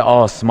آفرینش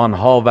آسمان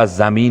ها و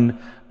زمین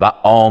و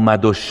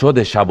آمد و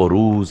شد شب و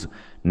روز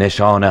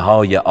نشانه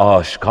های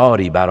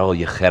آشکاری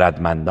برای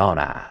خردمندان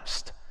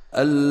است.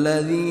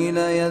 الذين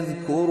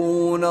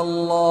يذكرون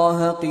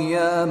الله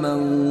قياما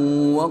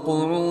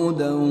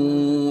وقعودا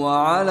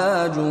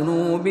وعلى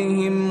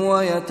جنوبهم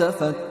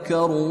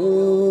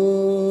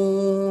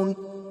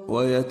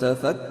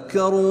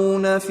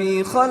ويتفكرون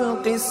في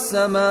خلق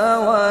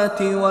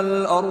السماوات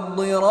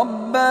والأرض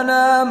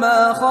ربنا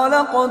ما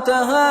خلقت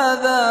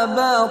هذا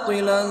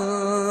باطلا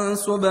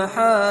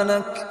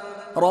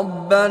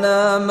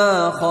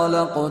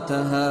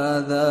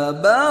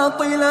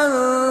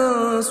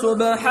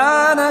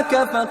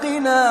سبحانك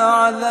فقنا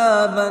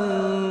عذاب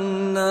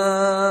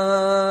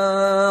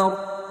النار.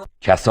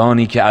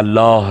 کسانی که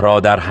الله را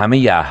در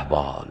همه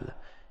احوال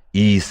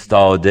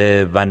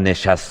ایستاده و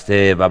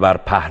نشسته و بر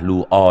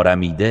پهلو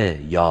آرمیده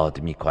یاد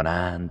می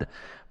کنند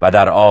و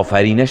در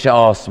آفرینش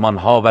آسمان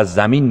ها و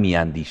زمین می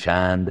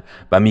اندیشند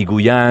و می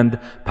گویند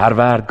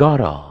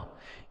پروردگارا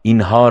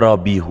اینها را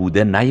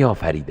بیهوده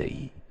نیافریده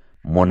ای،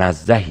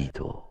 منزهی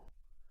تو،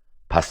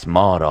 پس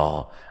ما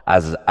را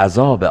از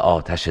عذاب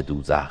آتش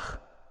دوزخ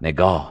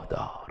نگاه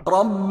دار.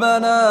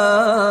 ربنا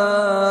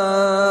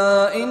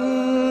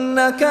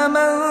إنك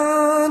من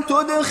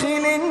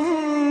تدخل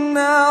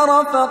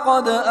النار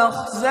فقد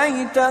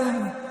أخزيته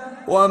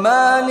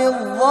وما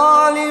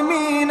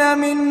للظالمين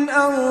من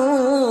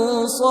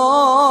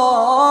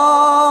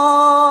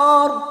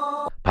أنصار.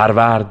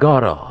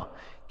 پروردگارا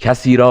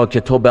کسی را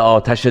که تو به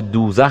آتش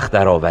دوزخ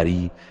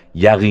درآوری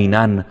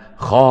یقینا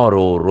خوار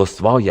و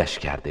رسوایش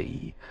کرده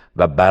ای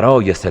و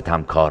برای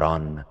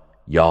ستمکاران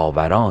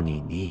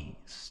یاورانی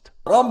نیست.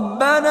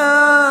 ربنا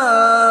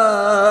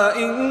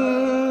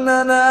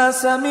إننا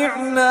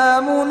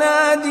سمعنا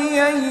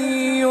مناديا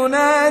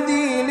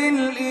ينادي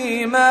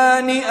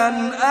للإيمان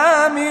أن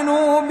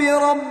آمنوا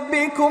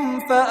بربكم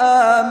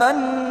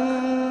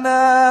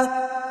فآمنا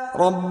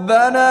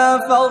ربنا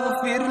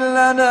فاغفر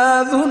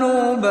لنا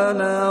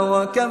ذنوبنا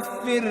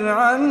وكفر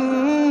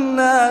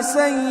عنا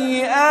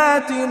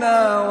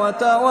سيئاتنا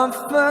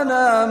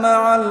وتوفنا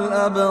مع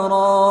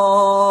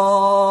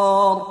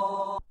الأبرار.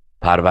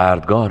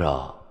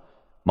 پروردگارا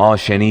ما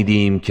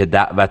شنیدیم که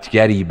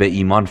دعوتگری به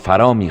ایمان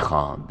فرا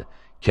می‌خواند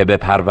که به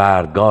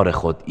پروردگار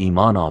خود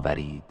ایمان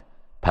آورید،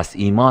 پس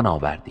ایمان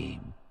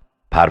آوردیم.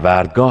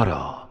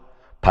 پروردگارا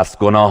پس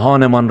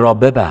گناهانمان را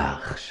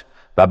ببخش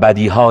و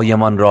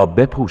بدیهایمان را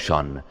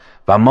بپوشان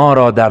و ما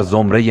را در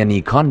زمره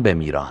نیکان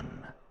بمیران.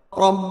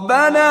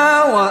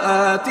 ربنا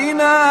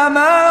وآتنا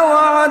ما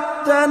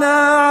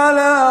وعدتنا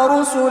على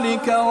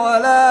رسلك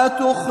ولا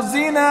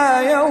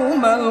تخزنا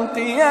يوم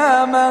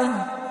القيامة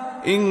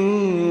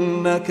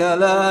إنك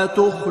لا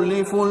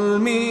تخلف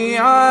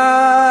الميعاد.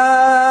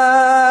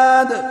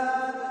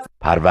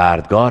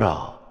 پروردگارا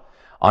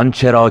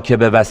آنچه را که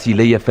به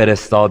وسیله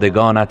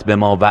فرستادگانت به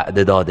ما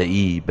وعده داده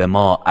ای به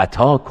ما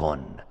عطا کن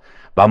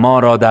و ما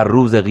را در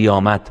روز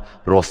قیامت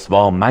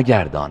رسوا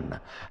مگردان،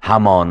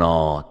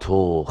 همانا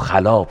تو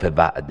خلاف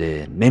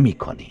وعده نمی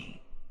کنی.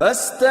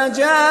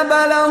 فاستجاب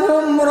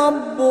لهم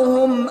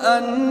ربهم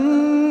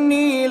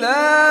أني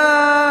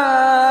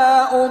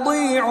لا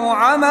أضيع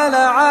عمل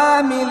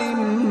عامل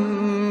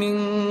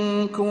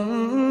منكم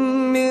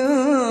من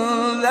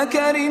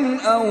ذكر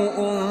أو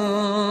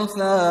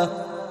أنثى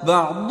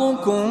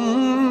بعضكم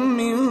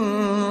من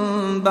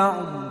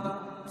بعض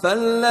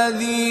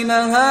فالذين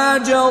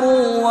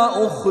هاجروا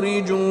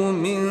وأخرجوا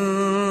من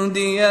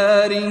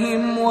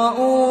ديارهم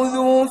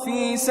وأوذوا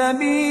في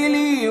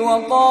سبيلي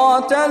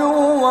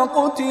وقاتلوا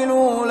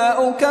وقتلوا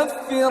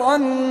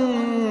لأكفرن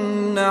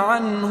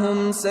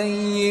عنهم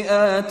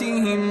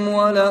سيئاتهم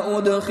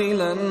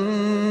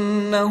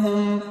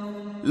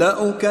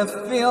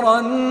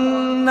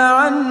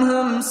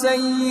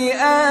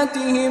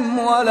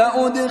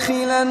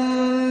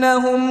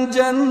ولأدخلنهم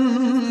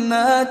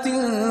جنات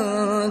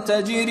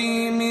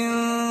تجري من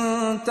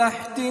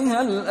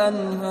تحتها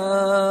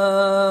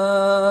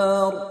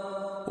الأنهار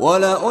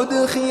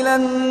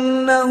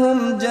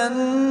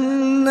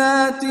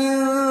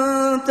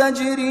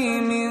تجري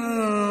من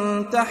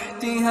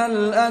تحتها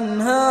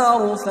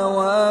الأنهار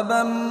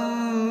ثوابا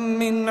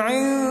من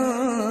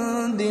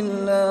عند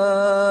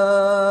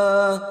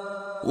الله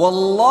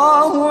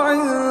والله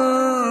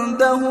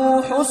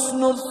عنده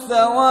حسن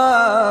الثواب.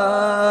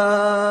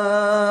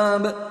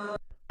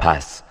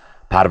 پس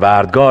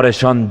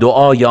پروردگارشان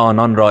دعای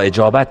آنان را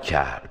اجابت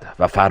کرد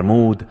و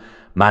فرمود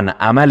من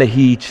عمل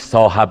هیچ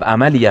صاحب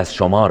عملی از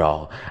شما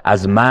را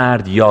از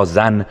مرد یا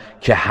زن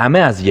که همه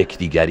از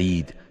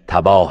یکدیگرید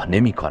تباه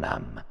نمی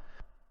کنم.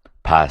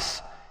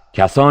 پس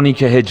کسانی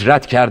که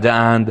هجرت کرده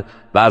اند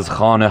و از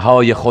خانه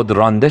های خود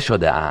رانده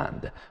شده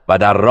اند و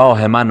در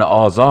راه من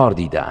آزار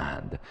دیده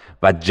اند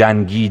و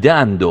جنگیده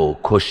اند و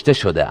کشته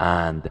شده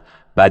اند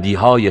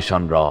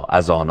بدیهایشان را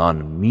از آنان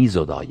می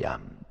زدایم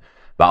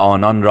و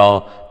آنان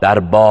را در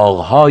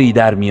باغهایی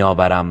در می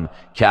آورم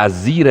که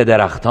از زیر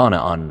درختان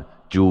آن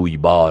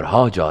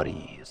جویبارها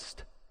جاری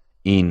است.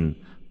 این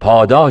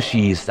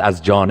پاداشی است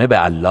از جانب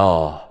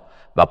الله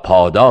و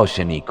پاداش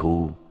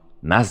نیکو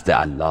نزد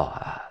الله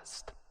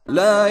است.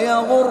 لا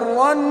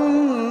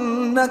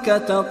يغرنك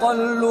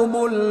تقلب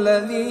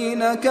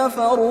الذين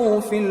كفروا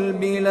في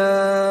البلاد.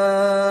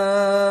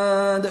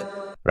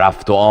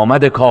 رفت و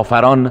آمد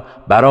کافران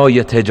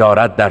برای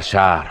تجارت در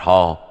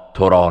شهرها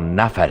تو را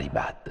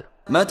نفریبد.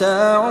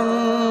 متاع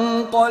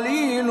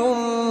قلیل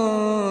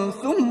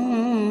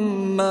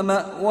ثم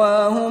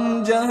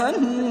مأواهم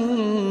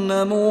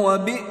جهنم و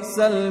بئس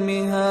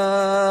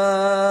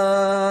المهاد.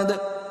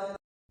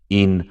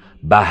 این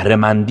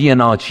بهره‌مندی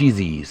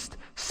ناچیزی است،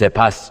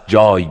 سپس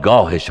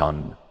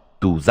جایگاهشان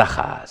دوزخ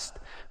است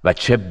و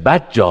چه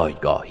بد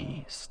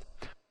جایگاهی است.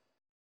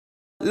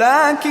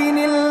 لكن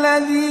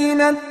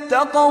الذين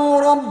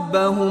اتقوا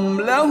ربهم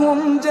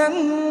لهم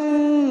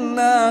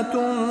جنات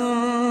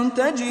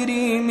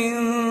تجري من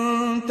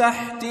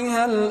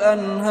تحتها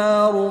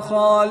الأنهار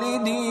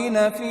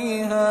خالدين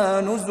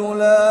فيها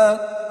نزلا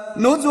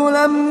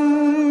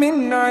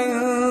من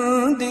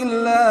عند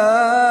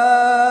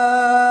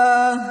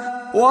الله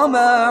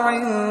وما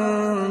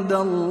عند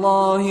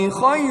الله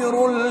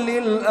خير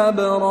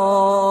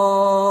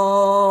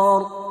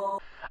للأبرار.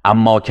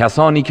 اما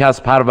کسانی که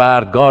از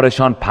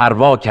پروردگارشان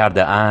پروا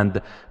کرده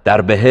اند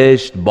در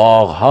بهشت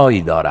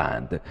باغهایی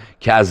دارند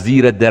که از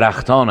زیر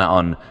درختان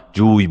آن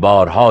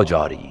جویبارها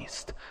جاری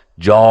است،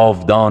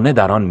 جاودانه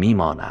در آن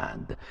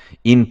میمانند.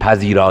 این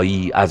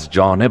پذیرایی از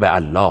جانب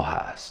الله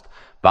است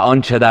و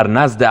آنچه در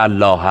نزد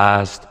الله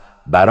است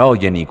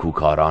برای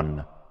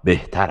نیکوکاران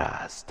بهتر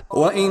است. و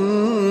این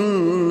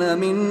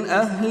من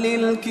اهل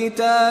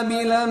الكتاب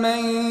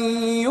لمن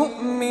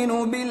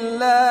یؤمن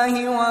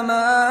بالله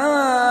وما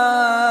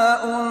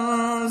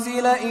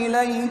انزل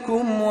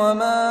الیکم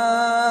وما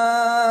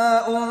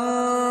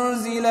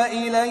انزل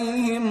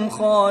الیهم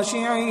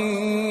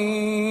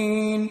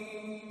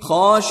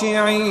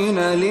خاشعین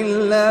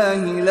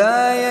لله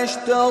لا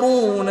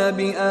يشترون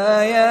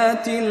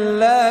بآيات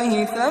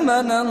الله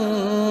ثمنا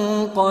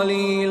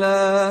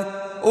قليلا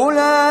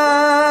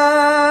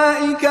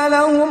أولئك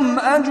لهم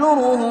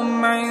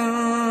أجرهم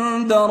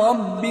عند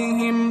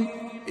ربهم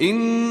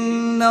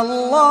إن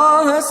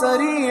الله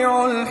سریع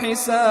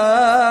الحساب.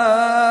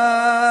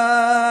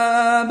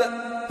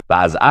 و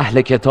از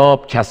اهل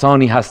کتاب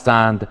کسانی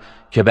هستند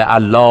که به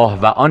الله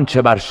و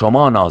آنچه بر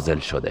شما نازل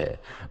شده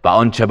و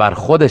آنچه بر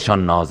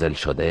خودشان نازل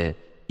شده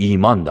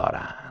ایمان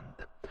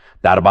دارند.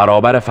 در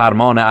برابر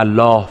فرمان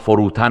الله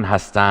فروتن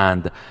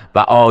هستند و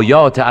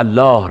آیات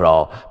الله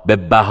را به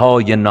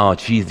بهای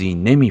ناچیزی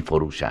نمی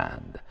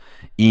فروشند.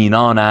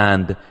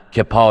 اینانند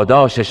که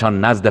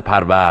پاداششان نزد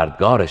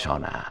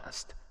پروردگارشان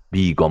است.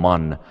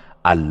 بیگمان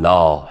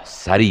الله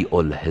سریع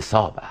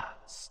الحساب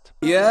است.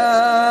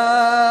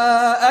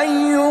 یا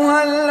ایها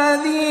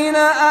الذین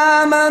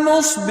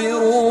آمنوا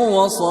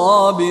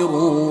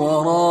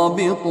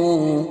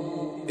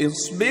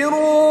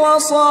اصبروا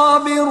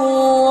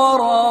وصابروا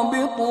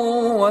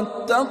ورابطوا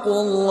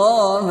واتقوا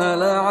الله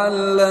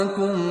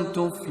لعلكم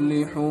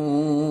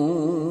تفلحون.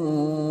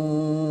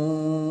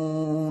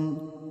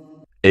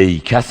 ای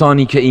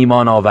کسانی که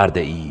ایمان آورده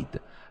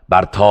اید،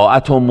 بر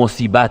طاعت و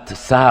مصیبت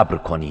صبر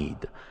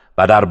کنید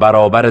و در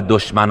برابر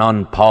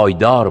دشمنان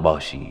پایدار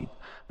باشید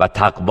و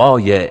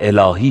تقوای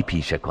الهی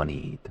پیشه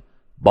کنید،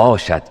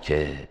 باشد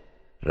که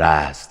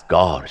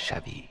رستگار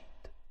شوید.